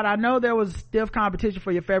 Rod, I know there was stiff competition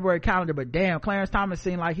for your February calendar, but damn, Clarence Thomas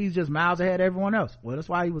seemed like he's just miles ahead of everyone else. Well, that's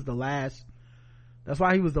why he was the last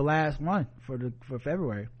one for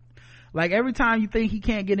February. Like, every time you think he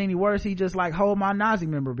can't get any worse, he just like, hold my Nazi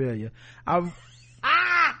memorabilia.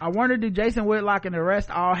 I wonder, do Jason Whitlock and the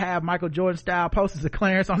rest all have Michael Jordan style posters of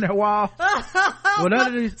Clarence on their wall? Well, none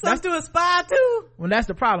of these, some to aspire to. Well, that's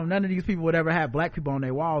the problem. None of these people would ever have black people on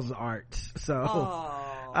their walls as art. So,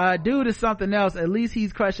 dude is something else. At least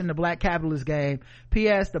he's crushing the black capitalist game.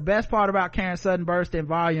 P.S. The best part about Karen's sudden burst in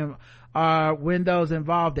volume are when those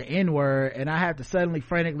involve the N-word, and I have to suddenly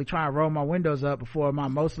frantically try and roll my windows up before my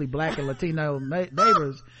mostly black and Latino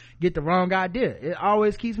neighbors get the wrong idea. It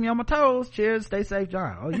always keeps me on my toes. Cheers. Stay safe,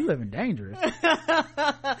 John. Oh, you living dangerous.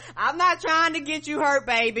 I'm not trying to get you hurt,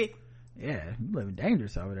 baby. Yeah, you living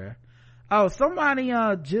dangerous over there. Oh, somebody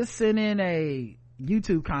just sent in a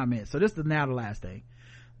YouTube comment. So this is now the last thing.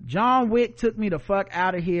 John Wick took me the fuck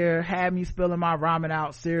out of here, had me spilling my ramen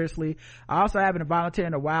out. Seriously. I also happened to volunteer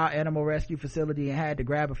in a wild animal rescue facility and had to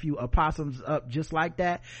grab a few opossums up just like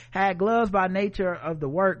that. Had gloves by nature of the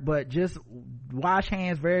work, but just wash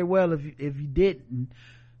hands very well if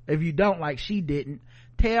you don't, like she didn't.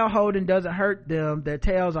 Tail holding doesn't hurt them. Their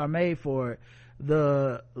tails are made for it.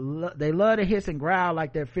 They love to hiss and growl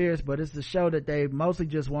like they're fierce, but it's to show that they mostly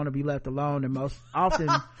just want to be left alone and most often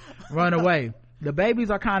run away. The babies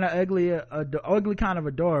are kind of ugly, kind of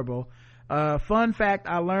adorable. Fun fact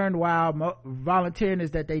I learned while volunteering is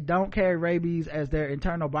that they don't carry rabies as their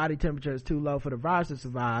internal body temperature is too low for the virus to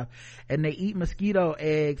survive, and they eat mosquito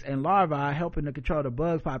eggs and larvae, helping to control the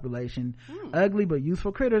bug population. Ugly but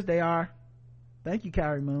useful critters they are. Thank you,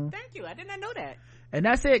 Carrie Moon. Thank you. I did not know that. And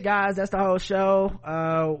that's it, guys. That's the whole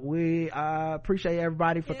show. We appreciate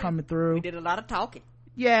everybody for coming through. We did a lot of talking.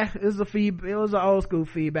 Yeah, it was an old school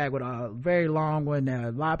feedback with a very long one.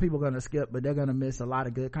 A lot of people are gonna skip, but they're gonna miss a lot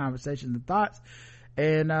of good conversations and thoughts.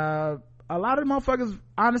 And a lot of the motherfuckers,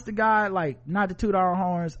 honest to God, like, not to toot our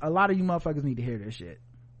horns, a lot of you motherfuckers need to hear this shit.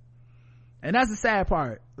 And that's the sad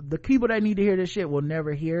part. The people that need to hear this shit will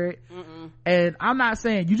never hear it. And I'm not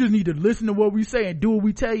saying you just need to listen to what we say and do what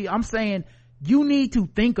we tell you. I'm saying you need to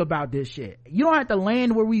think about this shit. You don't have to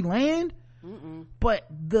land where we land. But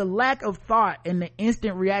the lack of thought and the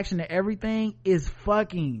instant reaction to everything is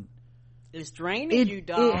fucking, it's draining you,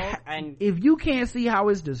 dog. And if you can't see how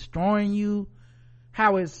it's destroying you,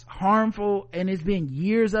 how it's harmful, and it's been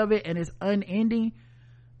years of it and it's unending,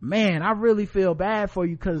 man, I really feel bad for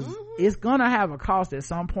you, because it's gonna have a cost at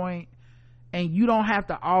some point, and you don't have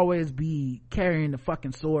to always be carrying the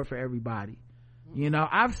fucking sword for everybody. You know,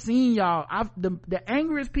 I've seen y'all, the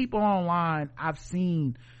angriest people online, I've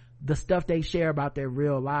seen the stuff they share about their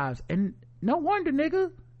real lives, and no wonder,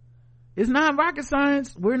 nigga. It's not rocket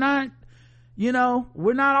science. We're not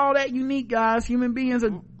all that unique, guys. Human beings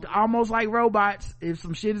are almost like robots. If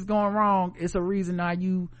some shit is going wrong, it's a reason now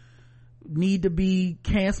you need to be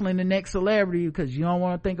canceling the next celebrity, because you don't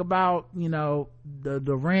want to think about,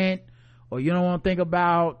 the rent, or you don't want to think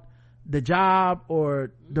about the job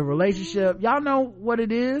or the relationship. Y'all know what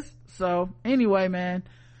it is. So anyway, man,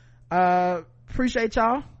 appreciate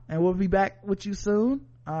y'all, and we'll be back with you soon.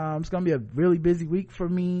 It's gonna be a really busy week for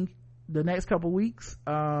me the next couple weeks.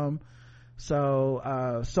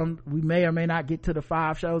 So we may or may not get to the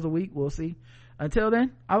 5 shows a week. We'll see. Until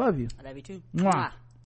then, I love you. I love you too. Mwah.